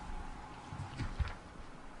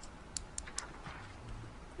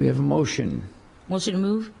 We have a motion. Motion to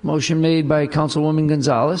move? Motion made by Councilwoman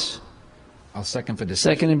Gonzalez, I'll second for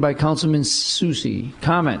discussion. seconded by Councilman Susi.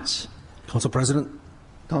 Comments? Council President,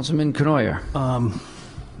 Councilman Canoyer.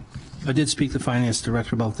 I did speak to the finance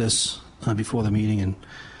director about this before the meeting,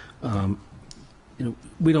 and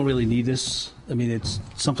we don't really need this. I mean, it's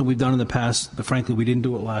something we've done in the past, but frankly, we didn't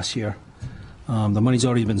do it last year. The money's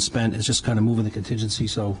already been spent. It's just kind of moving the contingency,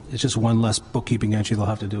 so it's just one less bookkeeping entry they'll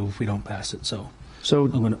have to do if we don't pass it. So So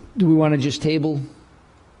do we want to just table?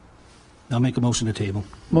 I'll make a motion to table.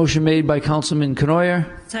 Motion made by Councilman Canoyer,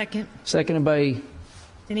 Second. seconded by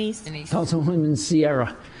Denise. Councilwoman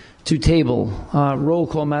Sierra to table. Roll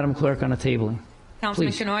call, Madam Clerk, on a tabling.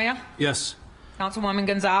 Councilman Please. Canoyer? Yes. Councilwoman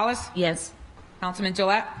Gonzalez? Yes. Councilman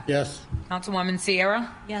Gillette? Yes. Councilwoman Sierra?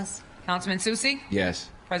 Yes. Councilman Susi? Yes.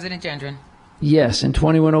 President Gendron? Yes, and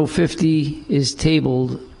 21050 is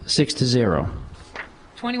tabled 6-0.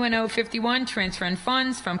 21051, transferring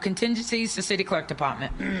funds from contingencies to City Clerk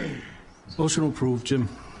Department. Motion to approve, Jim.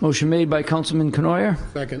 Motion made by Councilman Canoyer,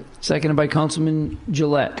 Second. seconded by Councilman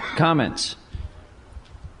Gillette. Comments?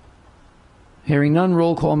 Hearing none,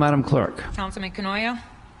 roll call, Madam Clerk. Councilman Canoyer?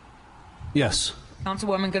 Yes.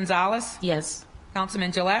 Councilwoman Gonzalez? Yes.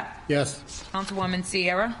 Councilman Gillette? Yes. Councilwoman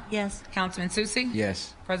Sierra? Yes. Councilman Susi?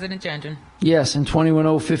 Yes. President Gendron? Yes, and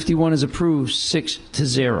 21051 is approved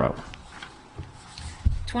 6-0.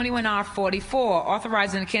 21R44,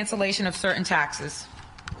 authorizing the cancellation of certain taxes.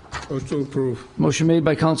 Motion to approve. Motion made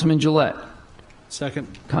by Councilman Gillette, Second.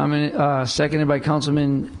 seconded by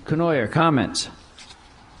Councilman Canoyer. Comments?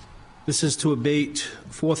 This is to abate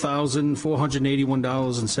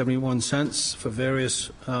 $4,481.71 for various,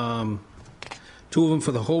 two of them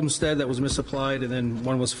for the homestead that was misapplied, and then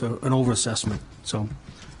one was for an overassessment. So,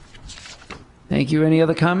 Thank you. Any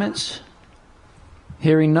other comments?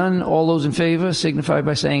 Hearing none, all those in favor signify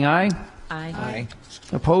by saying aye. Aye.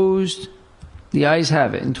 Opposed? The ayes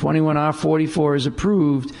have it, and 21R44 is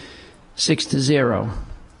approved, 6-0.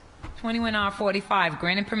 21R45,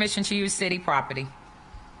 granting permission to use city property.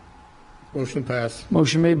 Motion passed.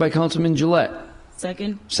 Motion made by Councilman Gillette,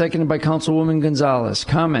 Second? seconded by Councilwoman Gonzalez.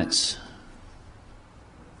 Comments?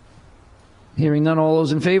 Hearing none, all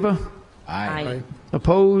those in favor? Aye.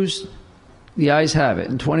 Opposed? The ayes have it,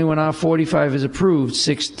 and 21R45 is approved,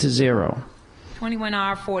 6-0.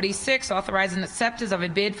 21R46, authorizing acceptance of a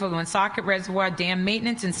bid for the Woonsocket Reservoir Dam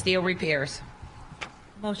maintenance and steel repairs.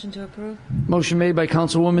 Motion to approve? Motion made by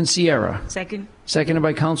Councilwoman Sierra, Second? seconded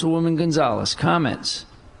by Councilwoman Gonzalez. Comments?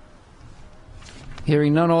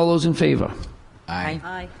 Hearing none, all those in favor?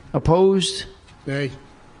 Aye. Opposed? Nay.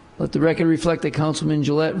 Let the record reflect that Councilman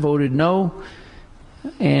Gillette voted no,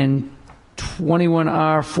 and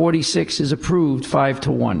 21R46 is approved,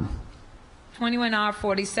 5-1.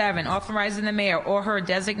 21R47, authorizing the mayor or her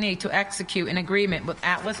designee to execute an agreement with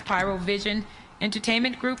Atlas Pyro Vision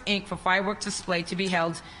Entertainment Group, Inc. for fireworks display to be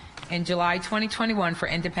held in July 2021 for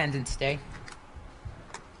Independence Day.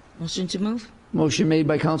 Motion to move? Motion made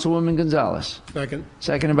by Councilwoman Gonzalez, Second.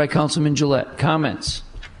 seconded by Councilman Gillette. Comments?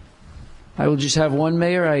 I will just have one,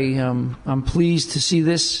 Mayor. I'm pleased to see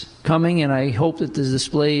this coming, and I hope that the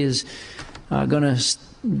display is going to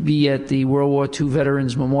be at the World War II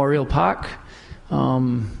Veterans Memorial Park.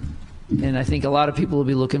 And I think a lot of people will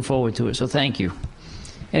be looking forward to it, so thank you.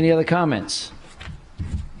 Any other comments?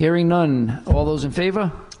 Hearing none. All those in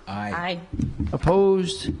favor? Aye.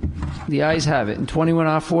 Opposed? The ayes have it, and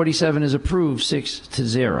 21R47 is approved,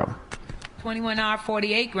 6-0.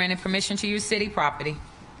 21R48, granting permission to use city property.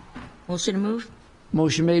 Motion to move?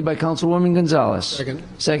 Motion made by Councilwoman Gonzalez. Second.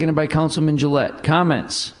 Seconded by Councilman Gillette.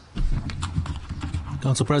 Comments?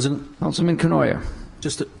 Council President, Councilman Canoia.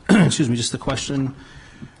 just a, excuse me, just a question.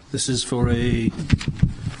 This is for a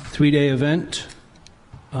 3-day event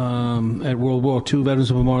at World War II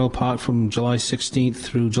Veterans Memorial Park from July 16th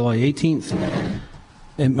through July 18th.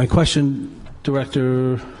 And my question,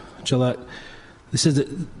 Director Gillette, this is that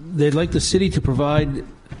they'd like the city to provide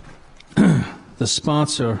the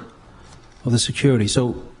sponsor of the security.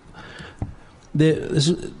 So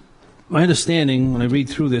my understanding, when I read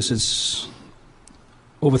through this, it's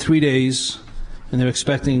over 3 days, and they're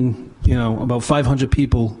expecting, about 500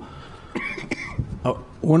 people.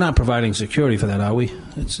 We're not providing security for that, are we?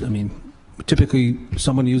 Typically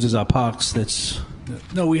someone uses our parks that's...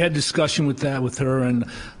 No, we had discussion with her, and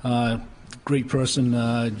great person,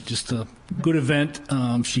 just a good event.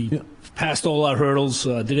 She passed all our hurdles,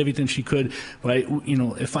 did everything she could. But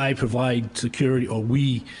if I provide security, or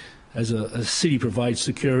we as a city provide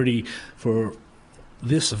security for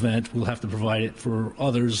this event, we'll have to provide it for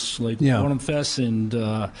others like Bonham Fest, and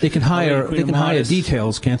they can hire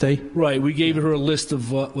details, can't they? Right. We gave her a list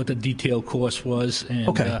of what the detail cost was, and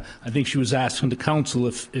I think she was asking the council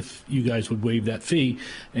if you guys would waive that fee,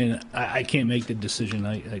 and I can't make the decision.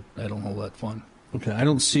 I don't hold that fund. Okay, I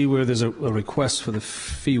don't see where there's a request for the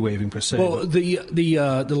fee waiving per se. Well,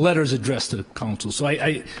 the letter is addressed to the council, so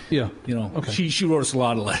she wrote us a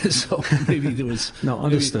lot of letters, so maybe there was no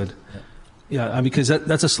understood. Yeah, because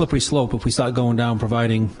that's a slippery slope. If we start going down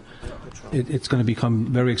providing, it's going to become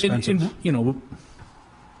very expensive. And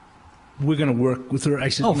we're going to work with her. I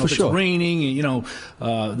said, for if sure. It's raining, and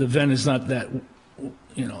the event is not that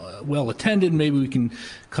well attended. Maybe we can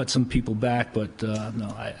cut some people back, but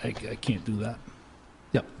no, I can't do that.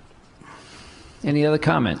 Yep. Any other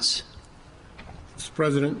comments? Mr.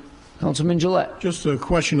 President, Councilman Gillette. just a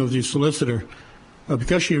question of the solicitor.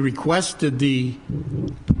 Because she requested the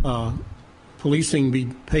policing be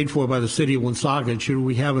paid for by the city of Woonsocket, should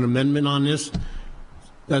we have an amendment on this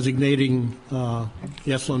designating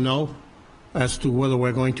yes or no as to whether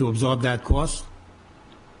we're going to absorb that cost?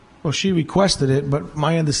 Well, she requested it, but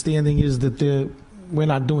my understanding is that we're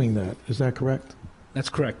not doing that. Is that correct? That's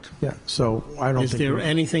correct. Yeah, so I don't Is think... there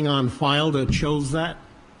anything on file that shows that?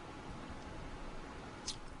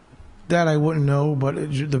 That I wouldn't know, but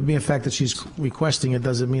the mere fact that she's requesting it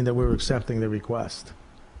doesn't mean that we're accepting the request.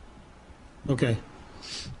 Okay.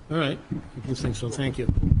 All right. I do think so. Thank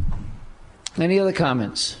you. Any other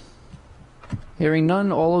comments? Hearing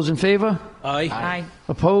none. All those in favor? Aye.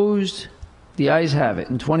 Opposed? The ayes have it,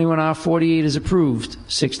 and 21R48 is approved,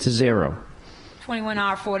 6-0.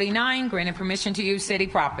 21R49, granting permission to use city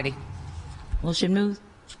property. Motion move?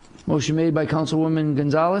 Motion made by Councilwoman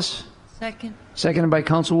Gonzalez, Second. seconded by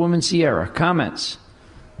Councilwoman Sierra. Comments?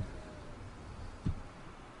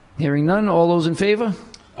 Hearing none. All those in favor?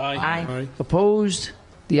 Aye. Opposed?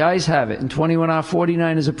 The ayes have it, and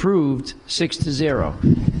 21R49 is approved, 6-0.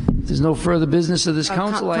 If there's no further business of this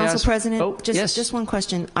council, I ask... Council President, Oh, yes. just one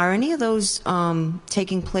question. Are any of those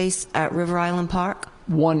taking place at River Island Park?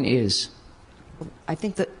 One is. I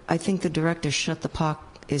think the director is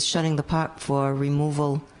shutting the park for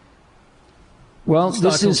removal. Well, Starts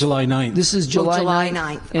this till is July 9th. This is July, July 9th,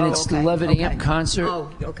 9th. and Oh, it's the okay, Levitt okay. Amp concert. Oh,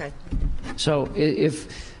 okay. So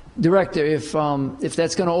if Director, if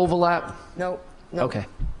that's going to overlap, No. okay,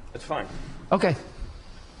 That's fine. okay.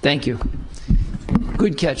 Thank you.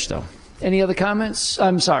 Good catch, though. Any other comments?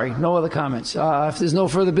 I'm sorry, no other comments. If there's no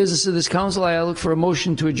further business of this council, I look for a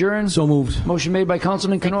motion to adjourn. So moved. Motion made by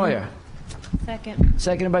Councilman Canoia, Second.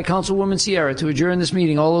 seconded by Councilwoman Sierra to adjourn this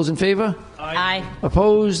meeting. All those in favor? Aye.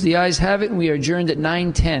 Opposed? The ayes have it, and we are adjourned at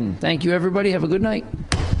 9:10. Thank you, everybody. Have a good night.